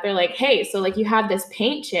 brought it up. They're like, hey, so like you had this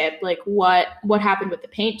paint chip, like what happened with the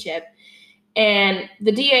paint chip? And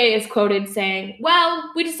the DA is quoted saying,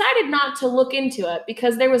 well, we decided not to look into it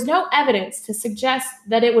because there was no evidence to suggest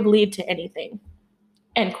that it would lead to anything.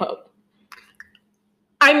 End quote.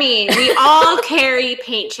 I mean, we all carry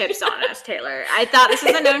paint chips on us, Taylor. I thought this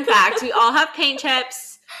was a known fact. We all have paint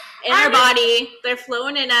chips in our body. They're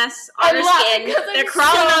flowing in us, on our skin. They're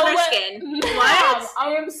crawling on our skin. What?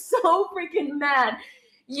 I am so freaking mad.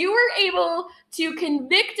 You were able to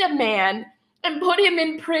convict a man and put him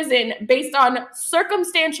in prison based on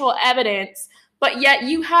circumstantial evidence, but yet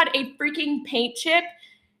you had a freaking paint chip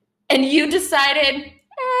and you decided,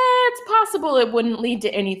 it's possible it wouldn't lead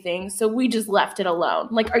to anything, so we just left it alone.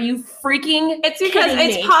 Like, are you freaking It's because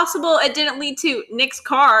it's possible it didn't lead to Nick's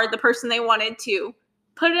car, the person they wanted to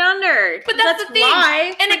put it under. But that's the thing.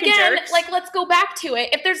 Why. And again, like, let's go back to it.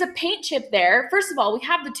 If there's a paint chip there, first of all, we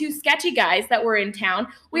have the two sketchy guys that were in town.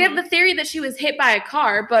 We have the theory that she was hit by a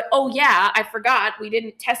car, but oh yeah, I forgot. We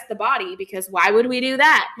didn't test the body because why would we do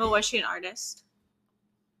that? Well, was she an artist?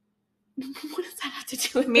 What does that have to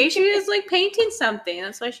do with Maybe she was like painting something.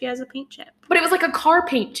 That's why she has a paint chip. But it was like a car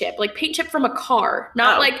paint chip, like paint chip from a car.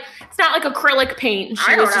 Not like, it's not like acrylic paint.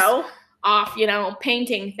 She was just off,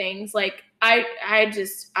 painting things. Like, and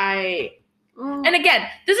again,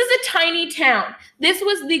 this is a tiny town. This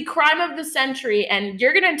was the crime of the century, and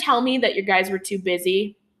you're going to tell me that you guys were too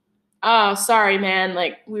busy? Oh, sorry, man.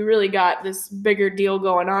 Like, we really got this bigger deal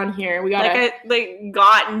going on here. We got they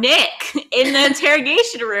got Nick in the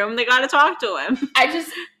interrogation room. They got to talk to him.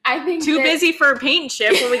 I think too busy for a paint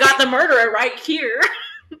chip when we got the murderer right here.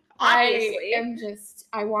 Obviously.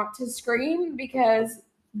 I want to scream because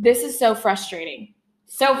this is so frustrating.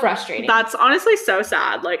 So frustrating. That's honestly so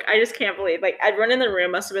sad. Like, I just can't believe, like, everyone in the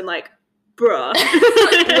room must have been like, bruh.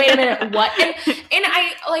 Wait a minute, what? And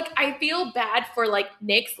I feel bad for like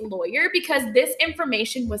Nick's lawyer because this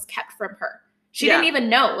information was kept from her. She didn't even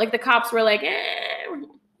know. Like, the cops were like,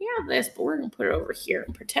 we have this, but we're gonna put it over here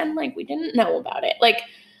and pretend like we didn't know about it. Like,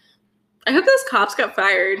 I hope those cops got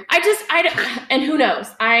fired. And who knows?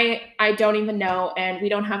 I don't even know, and we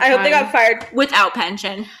don't have time. I hope they got fired without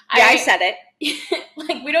pension. Yeah, I said it.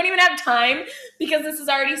 Like, we don't even have time because this is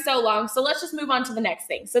already so long. So let's just move on to the next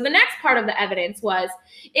thing. So the next part of the evidence was,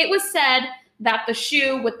 it was said that the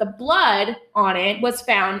shoe with the blood on it was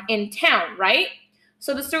found in town, right?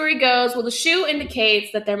 So the story goes, well, the shoe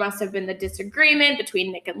indicates that there must have been the disagreement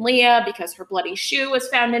between Nick and Leah because her bloody shoe was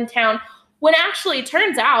found in town. When actually it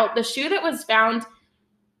turns out the shoe that was found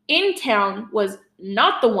in town was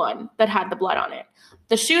not the one that had the blood on it.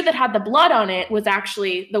 The shoe that had the blood on it was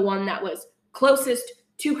actually the one that was closest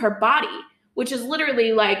to her body, which is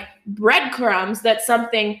literally like breadcrumbs that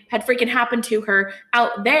something had freaking happened to her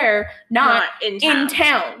out there, not in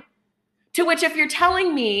town. To which, if you're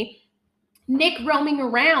telling me Nick roaming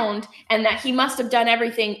around and that he must have done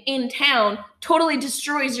everything in town, totally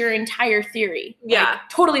destroys your entire theory. Yeah. Like,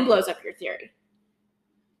 totally blows up your theory.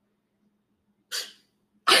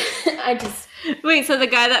 Wait, so the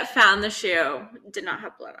guy that found the shoe did not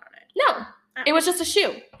have blood on it? No. It was just a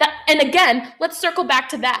shoe. And again, let's circle back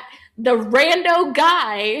to that. The rando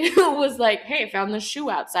guy who was like, hey, I found this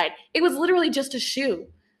shoe outside. It was literally just a shoe.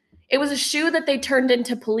 It was a shoe that they turned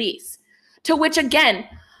into police. To which, again,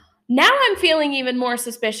 now I'm feeling even more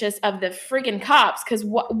suspicious of the freaking cops because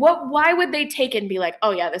why would they take it and be like,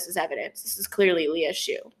 oh, yeah, this is evidence. This is clearly Leah's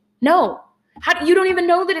shoe. No. You don't even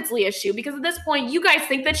know that it's Leah's shoe because at this point, you guys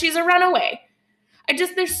think that she's a runaway.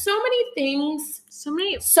 There's so many things.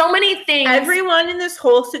 So many things. Everyone in this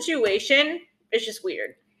whole situation is just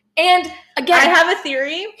weird. And again, I have a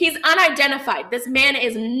theory. He's unidentified. This man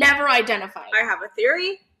is never identified. I have a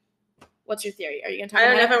theory. What's your theory? Are you going to talk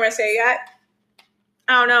about it? I don't know if I'm going to say it yet.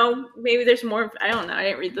 I don't know. Maybe there's more. I don't know. I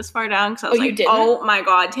didn't read this far down because I was like, oh my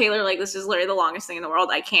God, Taylor, like, this is literally the longest thing in the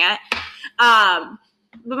world. I can't.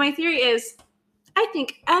 But my theory is, I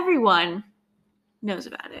think everyone knows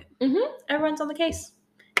about it. Mm-hmm. Everyone's on the case.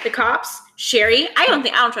 The cops, Sherry. I don't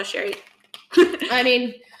trust Sherry. I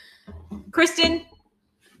mean, Kristen,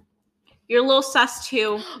 you're a little sus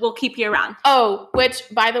too. We'll keep you around. Oh, which,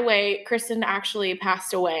 by the way, Kristen actually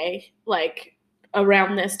passed away, like,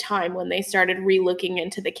 around this time when they started re-looking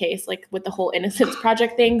into the case, like, with the whole Innocence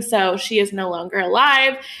Project thing. So she is no longer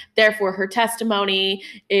alive. Therefore, her testimony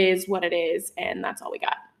is what it is, and that's all we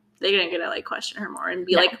got. They didn't get to, like, question her more and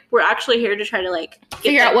be like, we're actually here to try to, like,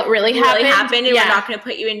 figure out what really happened. And we're not going to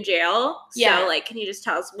put you in jail. Yeah. So, like, can you just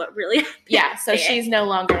tell us what really happened? Yeah, so she's no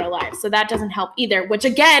longer alive. So that doesn't help either, which,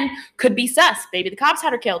 again, could be sus. Maybe the cops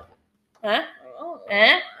had her killed. Huh? Oh.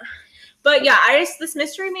 But, yeah, this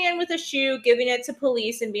mystery man with a shoe, giving it to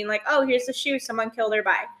police and being like, oh, here's the shoe someone killed her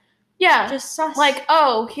by. Yeah. Just sus. Like,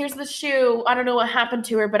 oh, here's the shoe. I don't know what happened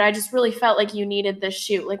to her, but I just really felt like you needed this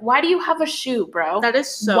shoe. Like, why do you have a shoe, bro? That is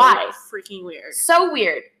so freaking weird. So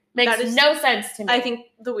weird. Makes no sense to me. I think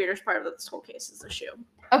the weirdest part of this whole case is the shoe.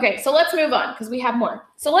 Okay, so let's move on because we have more.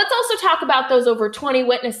 So let's also talk about those over 20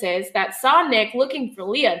 witnesses that saw Nick looking for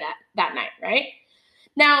Leah that night, right?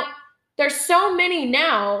 Now, there's so many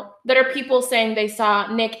now that are people saying they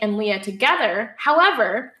saw Nick and Leah together.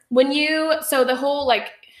 However, so the whole, like,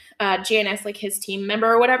 Janice, like his team member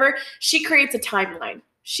or whatever, she creates a timeline.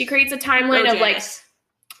 She creates a timeline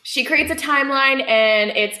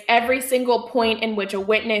and it's every single point in which a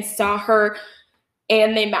witness saw her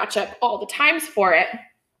and they match up all the times for it.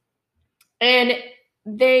 And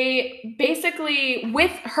they basically,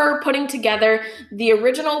 with her putting together the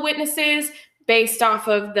original witnesses based off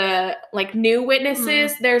of the, like, new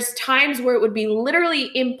witnesses, there's times where it would be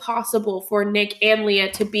literally impossible for Nick and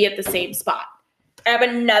Leah to be at the same spot. I have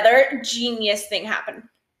another genius thing happen.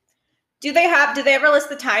 Did they ever list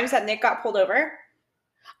the times that Nick got pulled over?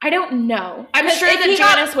 I don't know. I'm sure that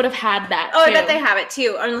Janice would have had that, Oh, too. I bet they have it,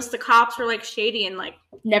 too. Unless the cops were, like, shady and, like...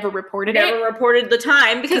 Never reported the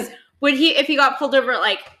time. Because if he got pulled over at,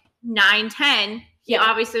 like, 9:10, he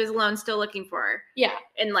obviously was alone still looking for her. Yeah.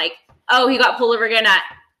 And, like, he got pulled over again at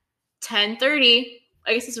 10:30.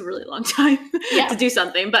 I guess it's a really long time to do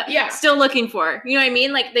something, but still looking for her. You know what I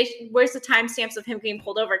mean? Like, where's the timestamps of him getting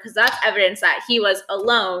pulled over? Because that's evidence that he was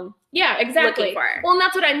alone. Yeah, exactly. Looking for her. Well, and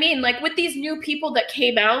that's what I mean. Like, with these new people that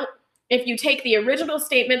came out, if you take the original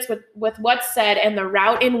statements with what's said and the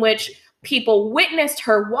route in which people witnessed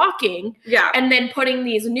her walking, and then putting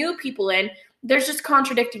these new people in, there's just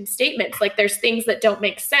contradicting statements. Like, there's things that don't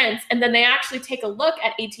make sense. And then they actually take a look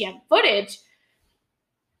at ATM footage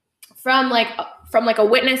from a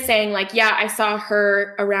witness saying, like, yeah, I saw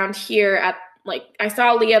her around here at, like, I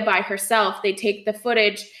saw Leah by herself. They take the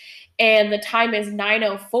footage and the time is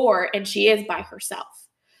 9:04 and she is by herself.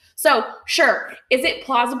 So, sure, is it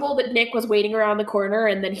plausible that Nick was waiting around the corner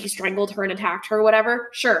and then he strangled her and attacked her or whatever?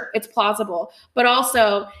 Sure, it's plausible. But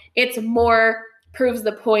also, it's more proves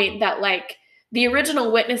the point that, like, the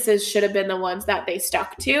original witnesses should have been the ones that they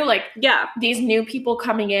stuck to. Like, these new people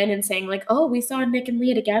coming in and saying, like, oh, we saw Nick and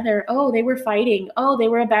Leah together. Oh, they were fighting. Oh, they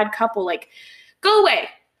were a bad couple. Like, go away.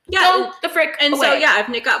 Yeah. Go the frick away. So, if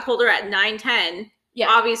Nick got pulled over at 9:10,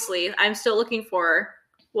 obviously, I'm still looking for her.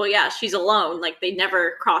 Well, yeah, she's alone. Like, they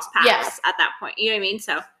never crossed paths at that point. You know what I mean?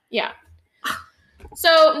 So, yeah.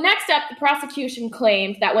 So next up, the prosecution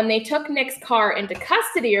claimed that when they took Nick's car into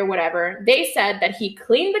custody or whatever, they said that he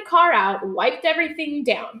cleaned the car out, wiped everything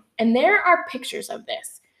down. And there are pictures of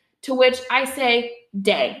this, to which I say,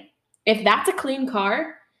 dang, if that's a clean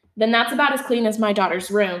car, then that's about as clean as my daughter's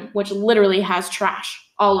room, which literally has trash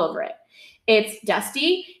all over it. It's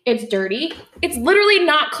dusty. It's dirty. It's literally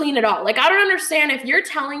not clean at all. Like, I don't understand if you're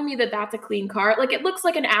telling me that that's a clean car. Like, it looks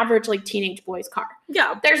like an average, like, teenage boy's car.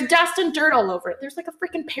 Yeah. There's dust and dirt all over it. There's, like, a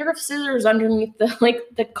freaking pair of scissors underneath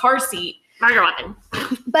the car seat.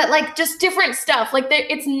 But, like, just different stuff. Like,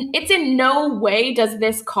 it's in no way does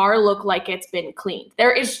this car look like it's been cleaned.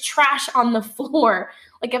 There is trash on the floor.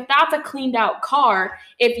 Like, if that's a cleaned out car,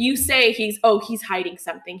 if you say he's hiding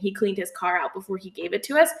something, he cleaned his car out before he gave it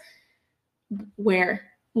to us, where?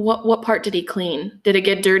 What part did he clean? Did it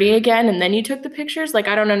get dirty again and then you took the pictures? Like,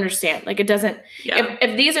 I don't understand. Like, it doesn't. Yeah.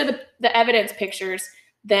 If these are the evidence pictures,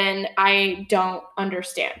 then I don't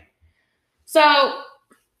understand. So,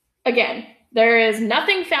 again, there is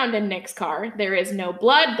nothing found in Nick's car. There is no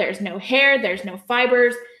blood. There's no hair. There's no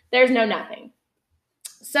fibers. There's no nothing.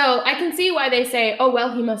 So I can see why they say, oh,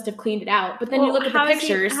 well, he must have cleaned it out. But then you look at the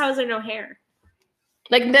pictures. How is there no hair?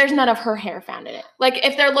 Like, there's none of her hair found in it. Like,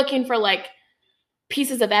 if they're looking for, like,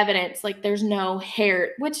 pieces of evidence, like, there's no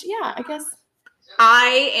hair, which, yeah, I guess.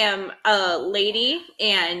 I am a lady,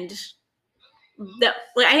 and I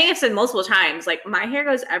think I've said multiple times, like, my hair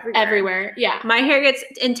goes everywhere. Everywhere, yeah. My hair gets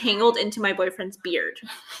entangled into my boyfriend's beard.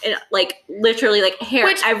 And, like, literally, like, hair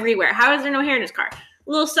everywhere. How is there no hair in his car?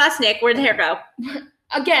 Little sus, Nick, where'd the hair go?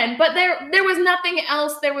 Again, but there was nothing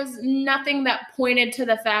else. There was nothing that pointed to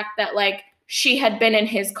the fact that, like, she had been in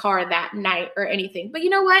his car that night or anything. But you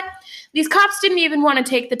know what? These cops didn't even want to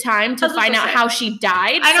take the time to find out how she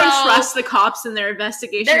died. I don't trust the cops in their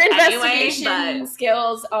investigations anyway. Their investigation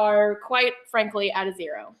skills are, quite frankly, at a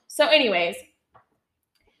zero. So anyways,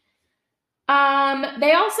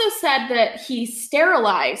 They also said that he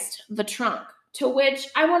sterilized the trunk, to which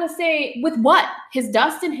I want to say, with what? His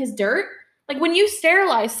dust and his dirt? Like, when you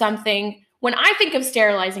sterilize something, when I think of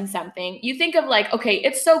sterilizing something, you think of like, okay,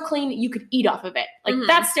 it's so clean that you could eat off of it. Like,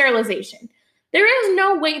 that's sterilization. There is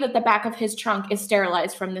no way that the back of his trunk is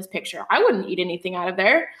sterilized from this picture. I wouldn't eat anything out of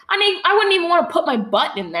there. I mean, I wouldn't even want to put my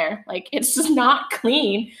butt in there. Like, it's just not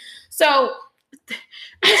clean. So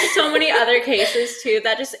there's so many other cases too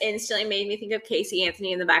that just instantly made me think of Casey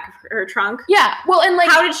Anthony in the back of her trunk. Yeah, well, and like,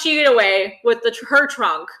 how did she get away with her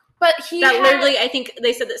trunk? But literally, I think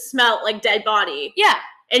they said that smelled like dead body. Yeah,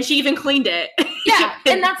 and she even cleaned it. Yeah,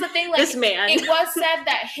 and that's the thing. Like, this man, it was said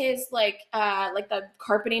that his like the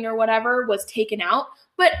carpeting or whatever was taken out,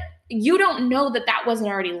 but you don't know that wasn't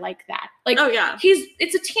already like that. Like, oh yeah,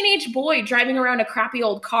 it's a teenage boy driving around a crappy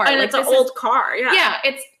old car, and like, it's an old car. Yeah, yeah,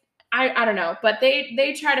 it's. I don't know, but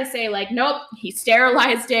they try to say like, nope, he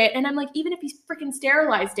sterilized it, and I'm like, even if he freaking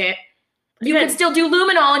sterilized it, you could still do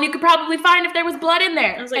luminol, and you could probably find if there was blood in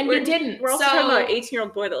there, and you didn't. We're also talking about an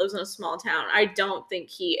 18-year-old boy that lives in a small town. I don't think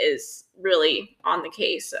he is really on the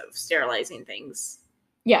case of sterilizing things.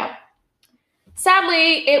 Yeah.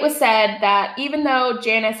 Sadly, it was said that even though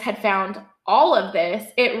Janice had found all of this,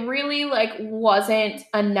 it really like wasn't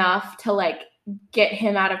enough to like get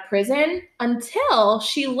him out of prison until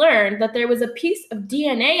she learned that there was a piece of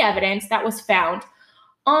DNA evidence that was found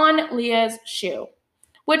on Leah's shoe.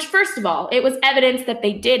 Which, first of all, it was evidence that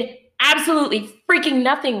they did absolutely freaking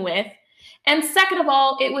nothing with. And second of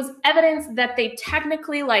all, it was evidence that they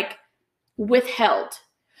technically like withheld.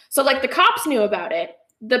 So like the cops knew about it,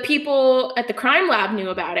 the people at the crime lab knew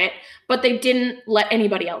about it, but they didn't let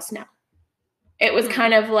anybody else know. It was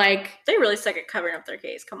kind of like... They really suck at covering up their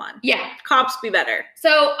case. Come on. Yeah. Cops, be better.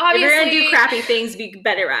 So, obviously... If you're going to do crappy things, be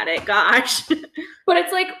better at it. Gosh. But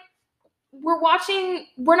it's like,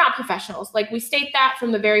 we're not professionals. Like, we state that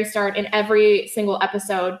from the very start in every single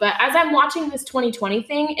episode. But as I'm watching this 2020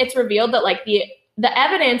 thing, it's revealed that, like, the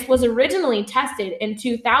evidence was originally tested in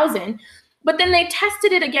 2000, but then they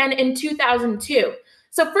tested it again in 2002.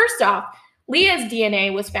 So, first off, Leah's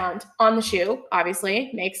DNA was found on the shoe. Obviously,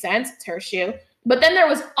 makes sense. It's her shoe. But then there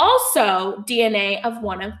was also DNA of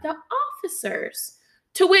one of the officers,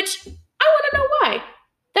 to which I want to know why.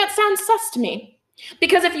 That sounds sus to me.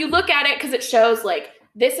 Because if you look at it, because it shows like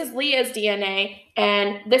this is Leah's DNA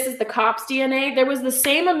and this is the cop's DNA, there was the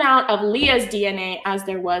same amount of Leah's DNA as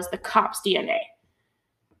there was the cop's DNA.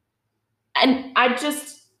 And I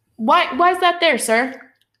just, why is that there, sir?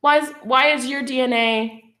 Why is your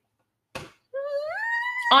DNA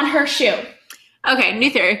on her shoe? Okay, new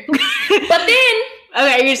theory. But then...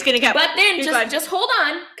 Okay, you're just going to go. But then, just hold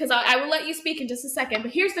on, because I will let you speak in just a second. But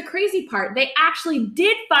here's the crazy part. They actually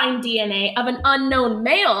did find DNA of an unknown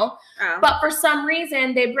male, but for some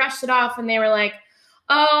reason, they brushed it off, and they were like,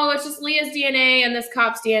 oh, it's just Leah's DNA and this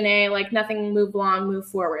cop's DNA, like nothing move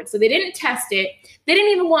forward. So they didn't test it. They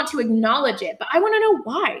didn't even want to acknowledge it. But I want to know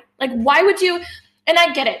why. Like, why would you... And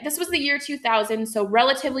I get it. This was the year 2000, so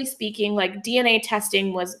relatively speaking, like, DNA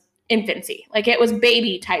testing was infancy. Like, it was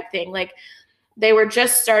baby type thing. Like, they were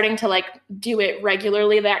just starting to, like, do it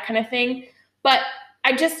regularly, that kind of thing. But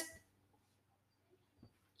I just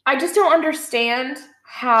don't understand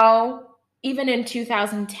how, even in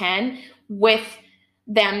 2010, with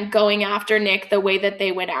them going after Nick the way that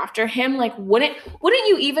they went after him, like, wouldn't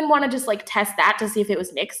you even want to just, like, test that to see if it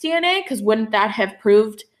was Nick's DNA? Because wouldn't that have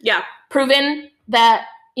proven that,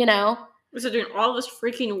 you know... So doing all this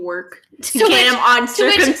freaking work to get him on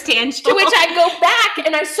circumstantial. To which I go back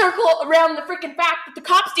and I circle around the freaking fact that the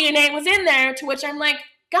cop's DNA was in there, to which I'm like,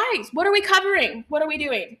 guys, what are we covering? What are we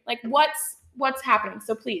doing? Like, what's happening?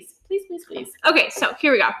 So please. Okay, so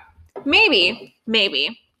here we go. Maybe,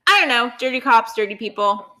 I don't know, dirty cops, dirty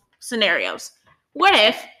people, scenarios. What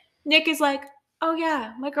if Nick is like, oh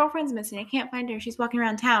yeah, my girlfriend's missing. I can't find her. She's walking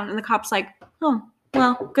around town. And the cop's like, oh,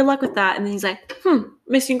 well, good luck with that. And then he's like,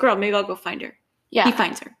 missing girl. Maybe I'll go find her. Yeah. He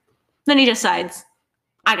finds her. Then he decides,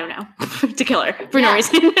 I don't know, to kill her for no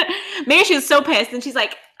reason. Maybe she was so pissed. And she's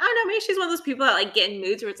like, I don't know. Maybe she's one of those people that like get in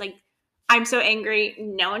moods where it's like, I'm so angry.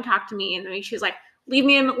 No one talked to me. And then she's like, leave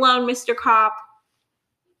me alone, Mr. Cop.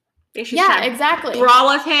 Maybe she's exactly. Brawl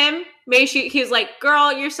with him. Maybe he was like,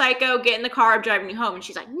 girl, you're psycho. Get in the car. I'm driving you home. And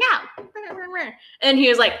she's like, no. And he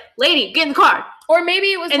was like, lady, get in the car. Or maybe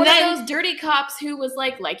it was one of those dirty cops who was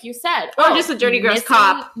like you said. Or just a dirty girl's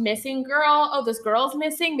cop. Missing girl. Oh, this girl's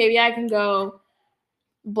missing. Maybe I can go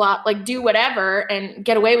do whatever and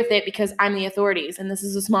get away with it because I'm the authorities and this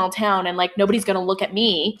is a small town and like nobody's going to look at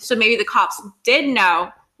me. So maybe the cops did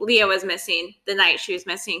know Leah was missing the night she was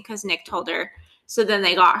missing because Nick told her. So then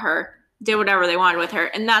they got her did whatever they wanted with her.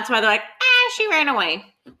 And that's why they're like, she ran away.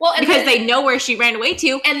 Well, because they know where she ran away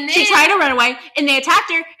to, and then, she tried to run away, and they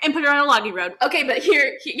attacked her and put her on a logging road. Okay, but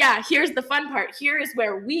here's the fun part. Here is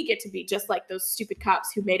where we get to be just like those stupid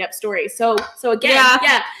cops who made up stories. So again,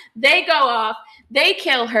 they go off, they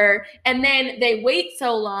kill her, and then they wait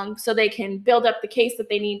so long so they can build up the case that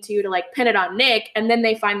they need to like pin it on Nick, and then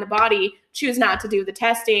they find the body, choose not to do the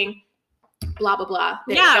testing, blah blah blah.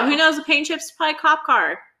 Who knows? The paint chip's probably a cop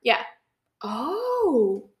car. Yeah.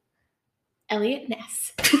 Oh. Elliot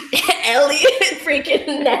Ness. Elliot freaking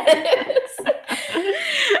Ness.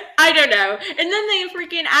 I don't know. And then they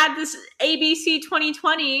freaking add this ABC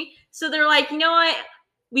 2020. So they're like, you know what?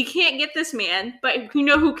 We can't get this man, but you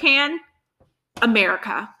know who can?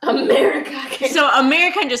 America. So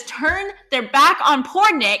America just turned their back on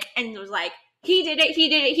poor Nick and was like, he did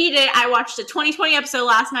it. I watched the 2020 episode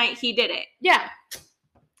last night. He did it. Yeah.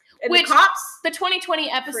 And which the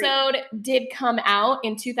 2020 episode did come out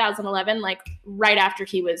in 2011, like right after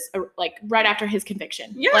his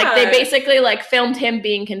conviction. Yeah. Like they basically like filmed him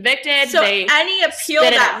being convicted. So any appeal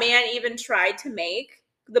that man even tried to make,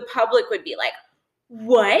 the public would be like,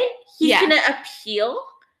 what? He's going to appeal?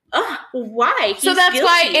 Ugh, why? So that's guilty.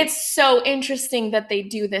 Why it's so interesting that they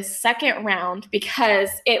do this second round,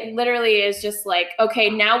 because it literally is just like,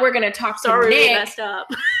 okay, now we're going to talk to Nick. We messed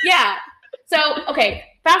up. Yeah. So, okay,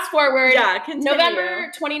 fast forward. Yeah, continue.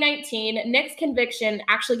 November 2019, Nick's conviction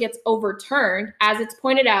actually gets overturned, as it's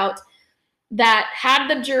pointed out that had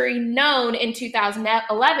the jury known in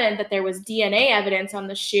 2011 that there was DNA evidence on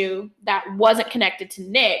the shoe that wasn't connected to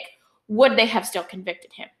Nick, would they have still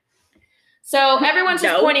convicted him? So everyone's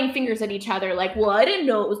just pointing fingers at each other like, well, I didn't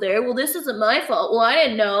know it was there. Well, this isn't my fault. Well, I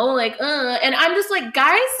didn't know. Like, and I'm just like,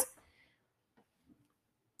 guys,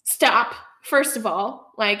 stop. First of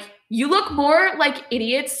all, like, you look more like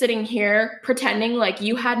idiots sitting here pretending like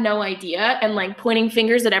you had no idea and like pointing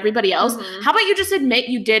fingers at everybody else. Mm-hmm. How about you just admit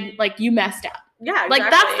you did, like, you messed up? Yeah, exactly.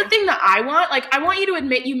 Like, that's the thing that I want. Like, I want you to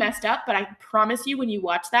admit you messed up, but I promise you when you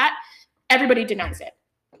watch that, everybody denies it.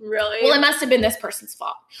 Really? Well, it must have been this person's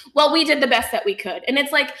fault. Well, we did the best that we could. And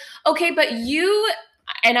it's like, okay, but you,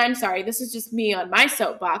 and I'm sorry, this is just me on my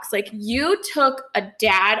soapbox, like, you took a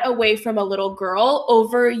dad away from a little girl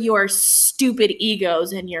over your stupid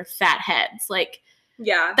egos and your fat heads. Like,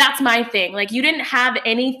 yeah, that's my thing. Like, you didn't have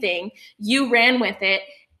anything. You ran with it.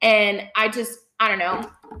 And I don't know.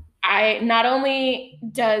 Not only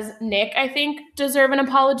does Nick, I think, deserve an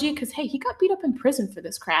apology, because, hey, he got beat up in prison for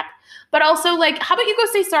this crap, but also, like, how about you go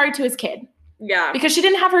say sorry to his kid? Yeah. Because she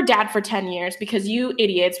didn't have her dad for 10 years because you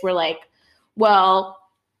idiots were like, well,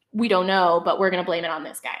 we don't know, but we're going to blame it on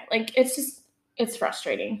this guy. Like, it's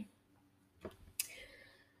frustrating.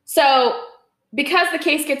 So because the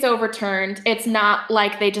case gets overturned, it's not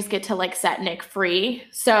like they just get to, like, set Nick free.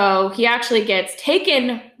 So he actually gets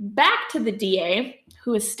taken back to the DA,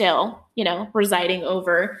 who is still, residing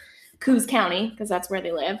over Coos County, because that's where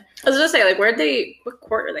they live. I was going to say, like, what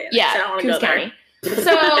court are they in? Yeah, Coos County.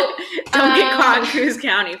 So don't get caught in Coos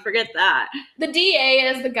County. Forget that. The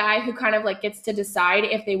DA is the guy who kind of like gets to decide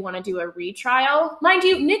if they want to do a retrial. Mind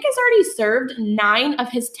you, Nick has already served 9 of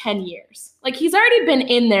his 10 years. Like, he's already been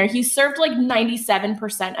in there. He's served like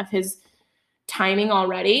 97% of his timing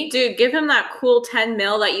already. Dude, give him that cool $10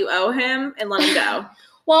 million that you owe him and let him go.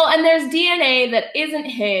 Well, and there's DNA that isn't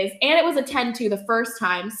his, and it was a 10-2 the first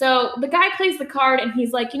time. So the guy plays the card, and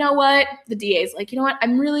he's like, you know what? The DA's like, you know what?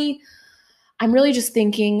 I'm really just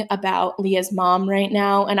thinking about Leah's mom right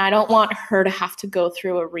now, and I don't want her to have to go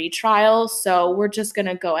through a retrial, so we're just going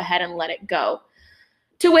to go ahead and let it go.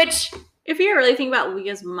 To which, if you're really thinking about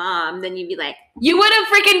Leah's mom, then you'd be like, you would have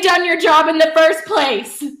freaking done your job in the first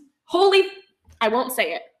place. I won't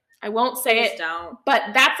say it. Please don't. But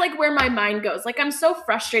that's like where my mind goes. Like, I'm so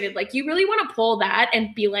frustrated. Like, you really want to pull that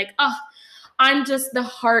and be like, oh, I'm just the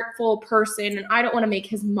heartful person, and I don't want to make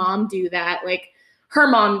his mom do that. Like, her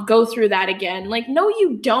mom go through that again. Like, no,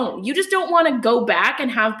 you don't. You just don't want to go back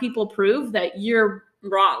and have people prove that you're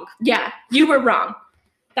wrong. Yeah, you were wrong.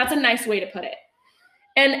 That's a nice way to put it.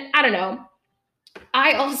 And I don't know.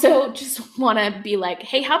 I also just want to be like,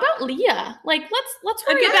 hey, how about Leah? Like, let's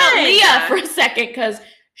worry about Leah for a second, because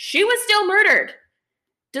she was still murdered.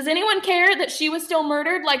 Does anyone care that she was still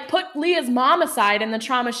murdered? Like, put Leah's mom aside and the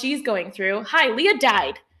trauma she's going through. Hi, Leah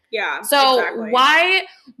died. Yeah. So exactly.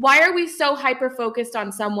 Why are we so hyper-focused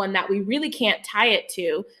on someone that we really can't tie it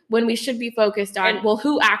to when we should be focused on,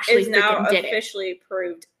 who actually freaking did it? Is now officially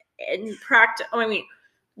proved in practice. I mean,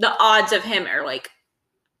 the odds of him are like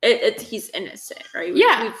he's innocent, right?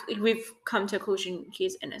 We've come to a conclusion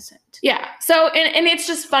he's innocent. Yeah. So, and it's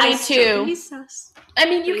just funny, too. He's sus. I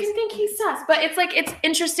mean, you can think he's sus, but it's like, it's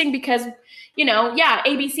interesting because, you know, yeah,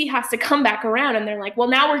 ABC has to come back around and they're like, well,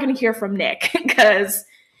 now we're going to hear from Nick because,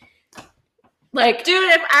 like,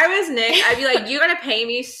 dude, if I was Nick, I'd be like, you got to pay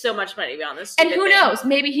me so much money to be on this. And who knows?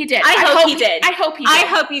 Maybe he did. I hope he did. I hope he did. I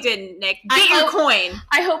hope he did, Nick. Get your coin.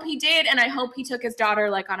 I hope he did, and I hope he took his daughter,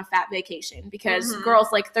 like, on a fat vacation because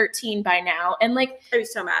girl's, like, 13 by now. And, like, I'd be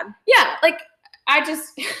so mad. Yeah, like, I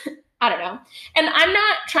just, I don't know. And I'm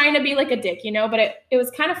not trying to be, like, a dick, you know, but it was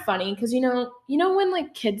kind of funny because, you know when,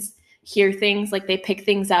 like, kids hear things, like, they pick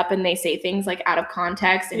things up and they say things, like, out of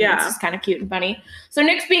context, and it's just kind of cute and funny. So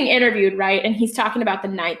Nick's being interviewed, right, and he's talking about the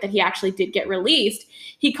night that he actually did get released.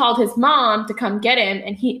 He called his mom to come get him,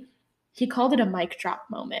 and he called it a mic drop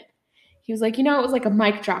moment. He was like, you know, it was like a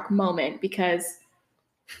mic drop moment because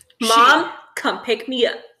Mom, come pick me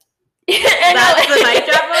up. That's the mic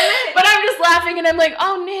drop moment? But I'm just laughing, and I'm like,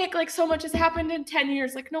 oh, Nick, like, so much has happened in 10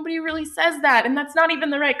 years. Like, nobody really says that, and that's not even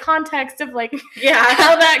the right context of, like,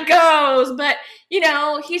 how that goes. But, you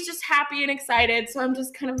know, he's just happy and excited, so I'm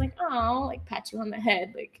just kind of like, oh, like, pat you on the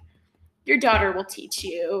head. Like, your daughter will teach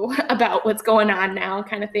you about what's going on now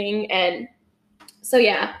kind of thing. And so,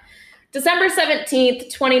 yeah, December 17th,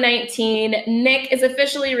 2019, Nick is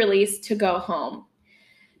officially released to go home.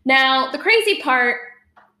 Now, the crazy part,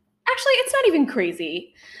 actually, it's not even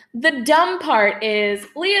crazy. The dumb part is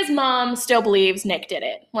Leah's mom still believes Nick did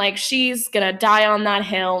it. Like, she's gonna die on that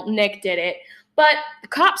hill. Nick did it. But the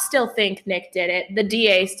cops still think Nick did it. The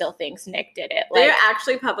DA still thinks Nick did it. Like, they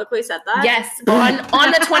actually publicly said that? Yes.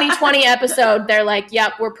 On the 2020 episode, they're like,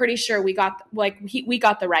 yep, we're pretty sure we got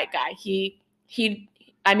the right guy. He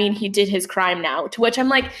did his crime now. To which I'm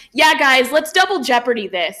like, yeah, guys, let's double jeopardy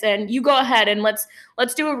this. And you go ahead and let's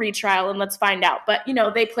do a retrial and let's find out. But, you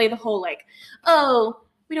know, they play the whole like, oh,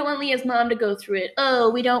 we don't want Leah's mom to go through it. Oh,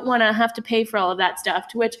 we don't want to have to pay for all of that stuff.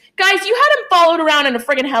 To which, guys, you had him followed around in a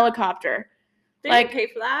friggin' helicopter. They didn't pay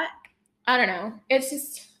for that? I don't know. It's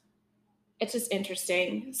just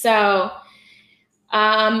interesting. So,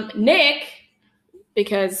 Nick,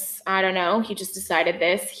 because, I don't know, he just decided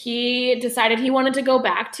this. He decided he wanted to go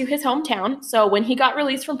back to his hometown. So when he got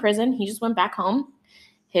released from prison, he just went back home.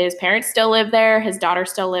 His parents still live there. His daughter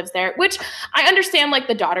still lives there, which I understand, like,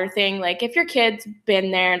 the daughter thing. Like, if your kid's been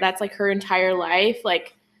there, that's, like, her entire life.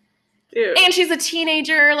 Like, dude. And she's a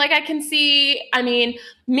teenager. Like, I can see, I mean,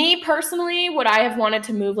 me personally, would I have wanted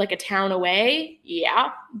to move, like, a town away?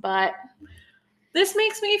 Yeah, but this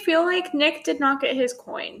makes me feel like Nick did not get his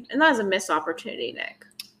coin. And that is a missed opportunity, Nick.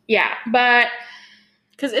 Yeah, but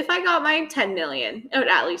because if I got my $10 million, I would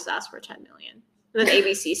at least ask for $10 million. Then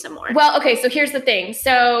ABC some more. Well, okay, so here's the thing.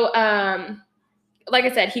 So, like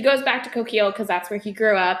I said, he goes back to Coquille because that's where he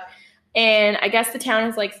grew up. And I guess the town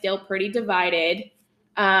is, like, still pretty divided.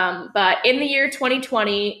 But in the year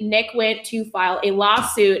 2020, Nick went to file a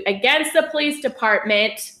lawsuit against the police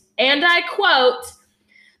department. And I quote,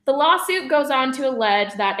 the lawsuit goes on to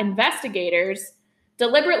allege that investigators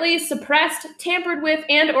deliberately suppressed, tampered with,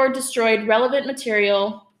 and or destroyed relevant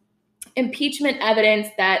material, impeachment evidence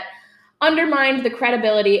that undermined the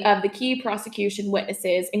credibility of the key prosecution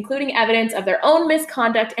witnesses, including evidence of their own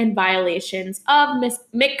misconduct and violations of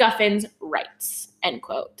McGuffin's rights, end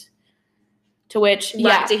quote. To which,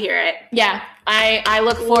 love to hear it. Yeah, I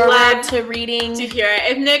look forward to reading. To hear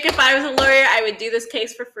it. If I was a lawyer, I would do this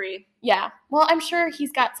case for free. Yeah. Well, I'm sure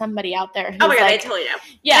he's got somebody out there who's oh my God, I totally know.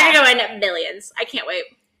 Yeah. They're going to end up millions. I can't wait.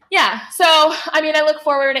 Yeah. So, I mean, I look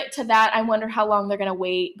forward to that. I wonder how long they're going to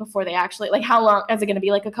wait before they actually, like, how long is it going to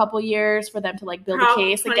be, like, a couple years for them to, like, build a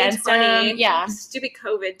case against him? Yeah. Stupid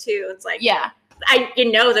COVID, too. It's like, yeah.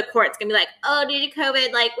 The court's gonna be like, oh, due to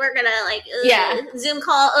COVID, like, we're gonna, like, Zoom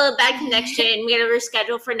call, bad connection, we gotta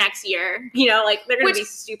reschedule for next year. You know, like, they're gonna be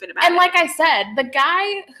stupid about it. And like I said, the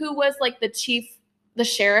guy who was, like, the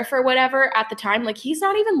sheriff or whatever at the time, like, he's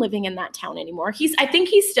not even living in that town anymore. I think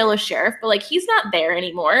he's still a sheriff, but, like, he's not there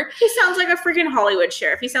anymore. He sounds like a freaking Hollywood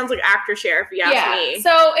sheriff. He sounds like actor sheriff, if you ask me.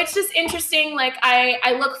 So it's just interesting. Like,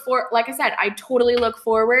 I look for, like I said, I totally look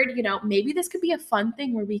forward, you know, maybe this could be a fun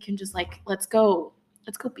thing where we can just, like, let's go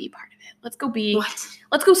be part of it.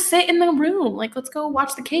 Let's go sit in the room. Like, let's go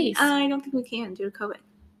watch the case. I don't think we can due to COVID.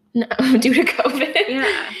 No, due to COVID.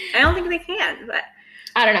 Yeah. I don't think they can, but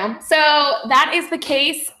I don't know. So that is the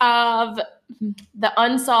case of the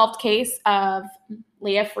unsolved case of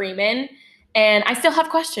Leah Freeman. And I still have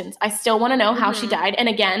questions. I still want to know how she died. And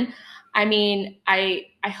again, I mean, I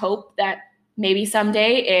hope that maybe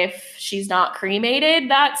someday if she's not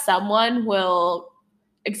cremated, that someone will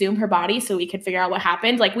exhume her body so we could figure out what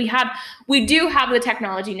happened. Like we do have the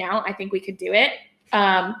technology now. I think we could do it.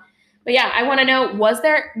 But yeah, I want to know, was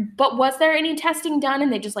there any testing done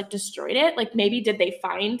and they just like destroyed it? Like maybe did they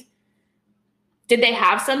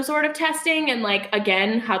have some sort of testing and like,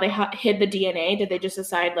 again, how they hid the DNA? Did they just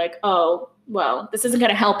decide like, oh, well, this isn't going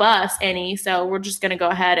to help us any, so we're just going to go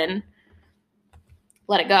ahead and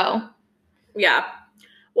let it go? Yeah.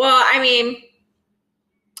 Well, I mean,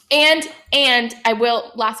 and I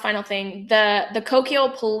will, last final thing, the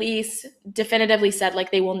Kokyo police definitively said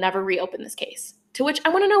like they will never reopen this case. To which I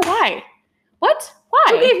want to know why. What? Why?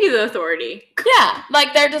 Who gave you the authority? Yeah,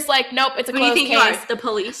 like they're just like, nope, it's a closed case. Who do you think you are? The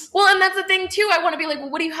police? Well, and that's the thing too. I want to be like, well,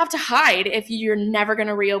 what do you have to hide if you're never going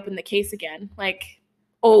to reopen the case again? Like,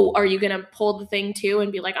 oh, are you going to pull the thing too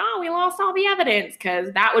and be like, oh, we lost all the evidence?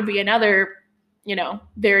 Because that would be another,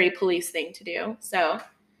 very police thing to do. So,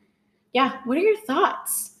 yeah, what are your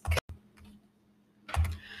thoughts?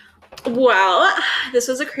 Well, this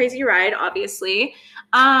was a crazy ride, obviously.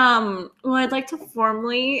 Well, I'd like to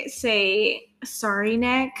formally say sorry,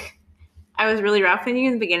 Nick. I was really rough with you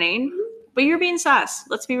in the beginning, but you're being sus.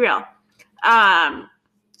 Let's be real.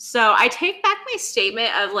 So I take back my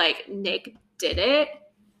statement of like Nick did it,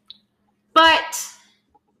 but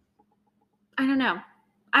I don't know.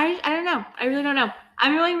 I don't know. I really don't know.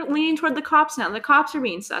 I'm really leaning toward the cops now. The cops are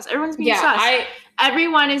being sus. Everyone's being sus.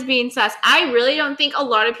 Everyone is being sus. I really don't think a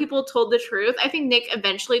lot of people told the truth. I think Nick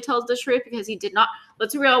eventually tells the truth because he did not.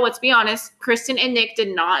 Let's be honest. Kristen and Nick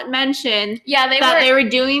did not mention they were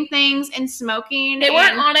doing things and smoking. They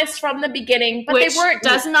weren't honest from the beginning, but which they weren't.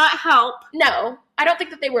 Does not help. No, I don't think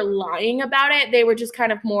that they were lying about it. They were just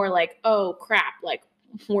kind of more like, oh crap, like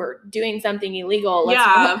we're doing something illegal.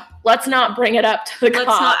 Let's not bring it up to the cops.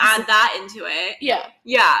 Let's not add that into it. Yeah.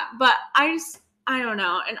 Yeah, but I don't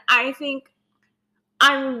know. And I think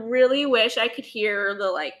I really wish I could hear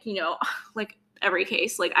the like every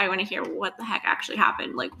case. Like I want to hear what the heck actually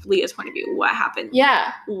happened. Like Leah's point of view, what happened?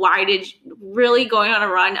 Yeah. Why did really going on a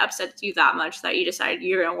run upset you that much that you decided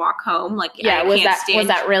you're gonna walk home? Like yeah, was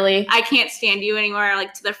that really? I can't stand you anymore.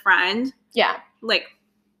 Like to the friend. Yeah. Like.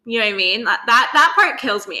 You know what I mean? That part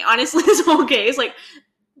kills me. Honestly, this whole case, like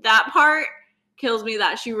that part kills me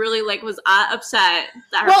that she really like was upset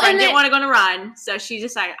that her friend didn't want to go on a run, so she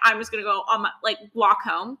decided I'm just gonna go on my walk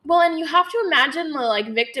home. Well, and you have to imagine the like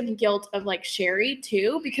victim guilt of like Sherry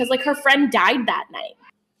too, because like her friend died that night.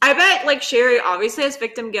 I bet like Sherry obviously has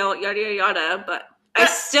victim guilt, yada yada yada, but I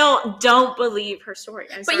still don't believe her story.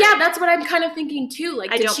 But yeah, that's what I'm kind of thinking too. Like,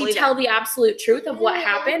 did she tell the absolute truth of what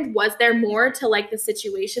happened? Was there more to like the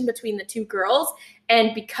situation between the two girls?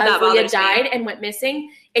 And because Leah died and went missing,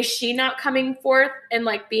 is she not coming forth and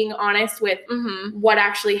like being honest with what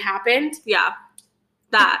actually happened? Yeah,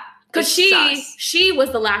 that because she was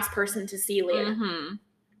the last person to see Leah. Mm-hmm.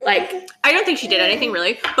 Like, I don't think she did anything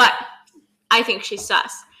really, but I think she's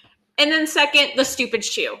sus. And then second, the stupid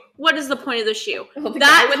shoe. What is the point of the shoe? Well,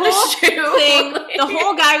 that whole thing, the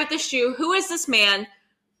whole guy with the shoe. Who is this man?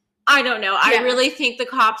 I don't know. I really think the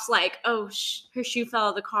cops like, oh, her shoe fell out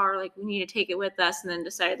of the car. Like, we need to take it with us. And then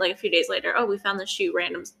decided like a few days later, oh, we found the shoe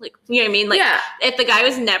random. Like, you know what I mean? Like, if the guy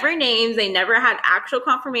was never named, they never had actual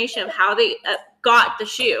confirmation of how they got the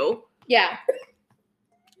shoe. Yeah.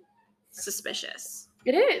 Suspicious.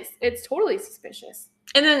 It is. It's totally suspicious.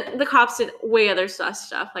 And then the cops did way other sus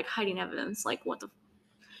stuff, like hiding evidence, like what the...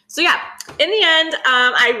 So yeah, in the end,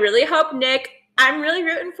 I really hope Nick, I'm really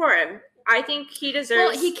rooting for him. I think he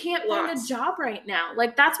deserves... Well, he can't find a job right now.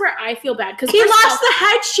 Like, that's where I feel bad. Because he lost the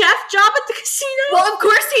head chef job at the casino? Well, of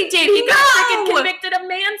course he did. He got freaking convicted of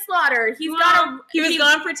manslaughter. He was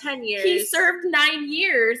gone for 10 years. He served 9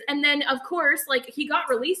 years. And then, of course, like, he got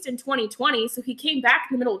released in 2020. So he came back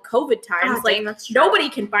in the middle of COVID times. Oh, dang, that's true. Nobody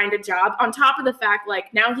can find a job. On top of the fact,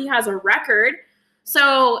 like, now he has a record.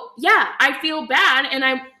 So, yeah, I feel bad, and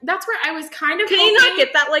that's where I was kind of Can he not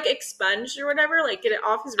get that, like, expunged or whatever? Like, get it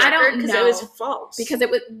off his record? I don't know. Because it was false. Because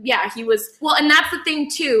it was, he was, well, and that's the thing,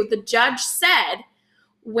 too. The judge said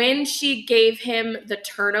when she gave him the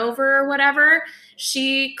turnover or whatever,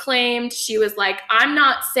 she claimed, she was like, I'm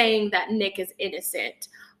not saying that Nick is innocent.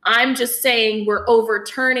 I'm just saying we're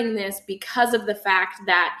overturning this because of the fact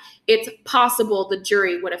that it's possible the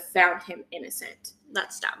jury would have found him innocent.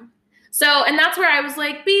 That's dumb. So, and that's where I was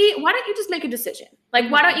like, B, why don't you just make a decision?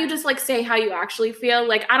 Like, why don't you just, like, say how you actually feel?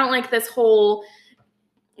 Like, I don't like this whole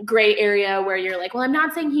gray area where you're like, well, I'm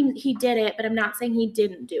not saying he did it, but I'm not saying he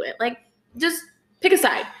didn't do it. Like, just pick a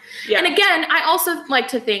side. Yeah. And again, I also like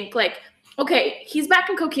to think, like, Okay, he's back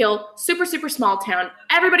in Coquille, super, super small town.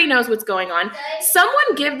 Everybody knows what's going on.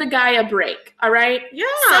 Someone give the guy a break, all right? Yeah.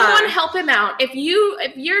 Someone help him out. If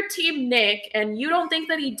you're Team Nick and you don't think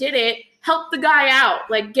that he did it, help the guy out.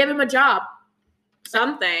 Like, give him a job.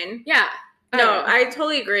 Something. Yeah. No, I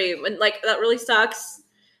totally agree. When that really sucks.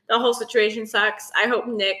 The whole situation sucks. I hope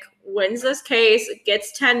Nick wins this case,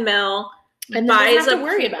 gets 10 mil, and buys have to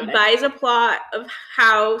worry about it. Buys a plot of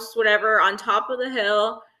house, whatever, on top of the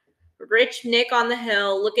hill. Rich Nick on the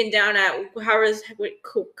hill, looking down at Coquille,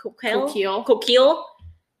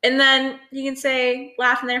 and then he can say,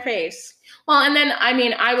 laugh in their face. Well, and then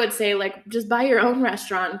I would say just buy your own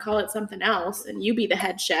restaurant and call it something else, and you be the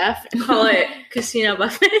head chef. And call it Casino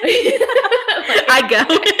Buffet. I go.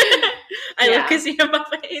 I love casino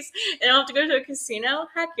buffets, and I don't have to go to a casino.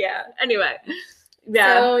 Heck yeah. Anyway,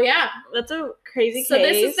 yeah. So yeah, that's a crazy case. So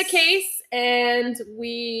this is the case, and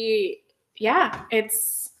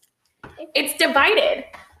it's divided.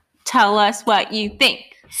 Tell us what you think.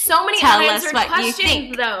 So many unanswered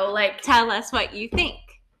questions, though. Tell us what you think.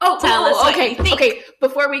 Tell us what you think. Okay,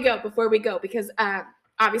 before we go, because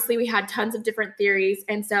obviously we had tons of different theories,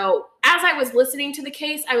 and so as I was listening to the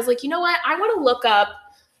case, I was like, you know what? I want to look up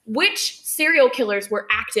which serial killers were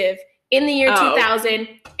active in the year 2000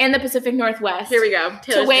 in the Pacific Northwest. Here we go.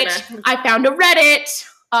 To which I found a Reddit.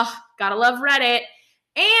 Oh, gotta love Reddit.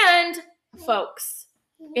 And folks,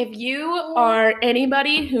 if you are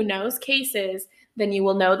anybody who knows cases, then you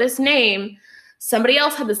will know this name. Somebody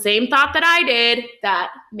else had the same thought that I did, that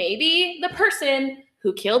maybe the person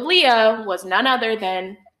who killed Leah was none other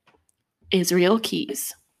than Israel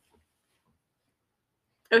Keys.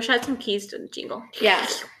 I wish I had some keys to the jingle. Yeah.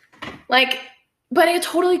 But it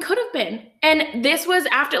totally could have been. And this was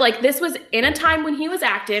after, this was in a time when he was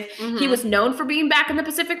active. Mm-hmm. He was known for being back in the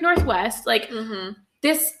Pacific Northwest. It's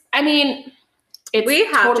totally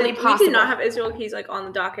possible. We do not have Israel Keys, on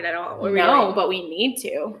the docket at all. No, but we need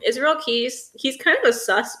to. Israel Keys, he's kind of a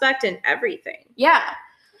suspect in everything. Yeah.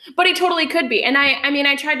 But he totally could be. And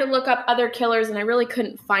I tried to look up other killers, and I really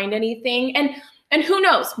couldn't find anything. And who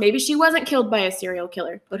knows? Maybe she wasn't killed by a serial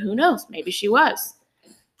killer. But who knows? Maybe she was.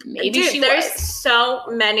 There's so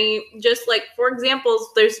many, just for examples,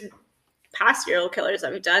 there's past serial killers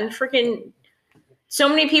that have done freaking so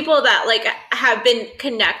many people that have been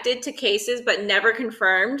connected to cases but never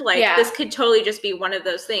confirmed. This could totally just be one of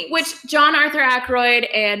those things. Which John Arthur Ackroyd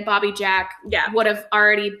and Bobby Jack would have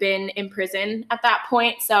already been in prison at that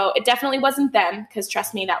point. So it definitely wasn't them, because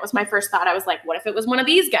trust me, that was my first thought. I was like, what if it was one of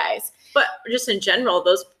these guys? But just in general,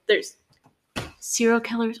 there's serial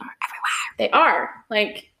killers are everywhere. They are.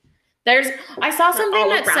 I saw something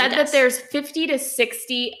that said that there's 50 to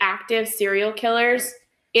 60 active serial killers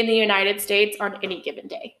in the United States on any given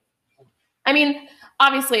day.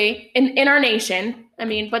 Obviously, in our nation,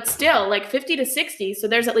 but still, 50 to 60. So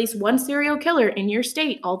there's at least one serial killer in your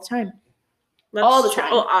state all the time. All the time.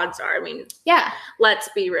 Well, odds are, yeah. Let's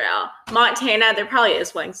be real. Montana, there probably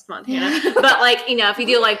is one in Montana. But, if you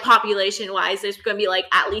do, population-wise, there's going to be,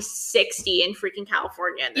 at least 60 in freaking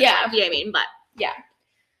California. Yeah. You know what I mean? But, yeah.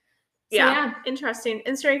 Yeah. Interesting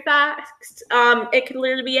facts. It could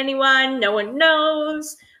literally be anyone. No one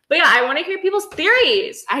knows. But yeah, I want to hear people's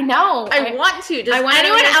theories. I know. I want to. Does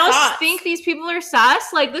anyone else think these people are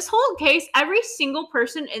sus? This whole case, every single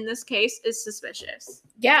person in this case is suspicious.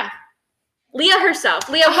 Yeah. Leah herself.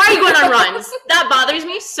 Leah, why are you going on runs? That bothers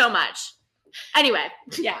me so much. Anyway.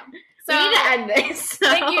 Yeah. So, we need to end this. So.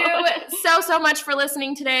 Thank you so much for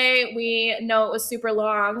listening today. We know it was super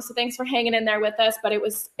long, so thanks for hanging in there with us. But it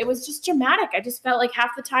was just dramatic. I just felt like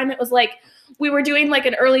half the time it was we were doing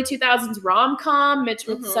an early 2000s rom-com mixed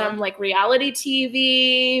with some reality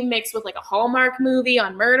TV mixed with a Hallmark movie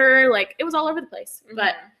on murder. It was all over the place. Mm-hmm.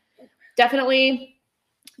 But definitely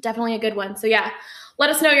a good one. So yeah, let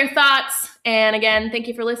us know your thoughts. And again, thank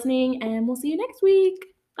you for listening, and we'll see you next week.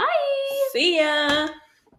 Bye. See ya.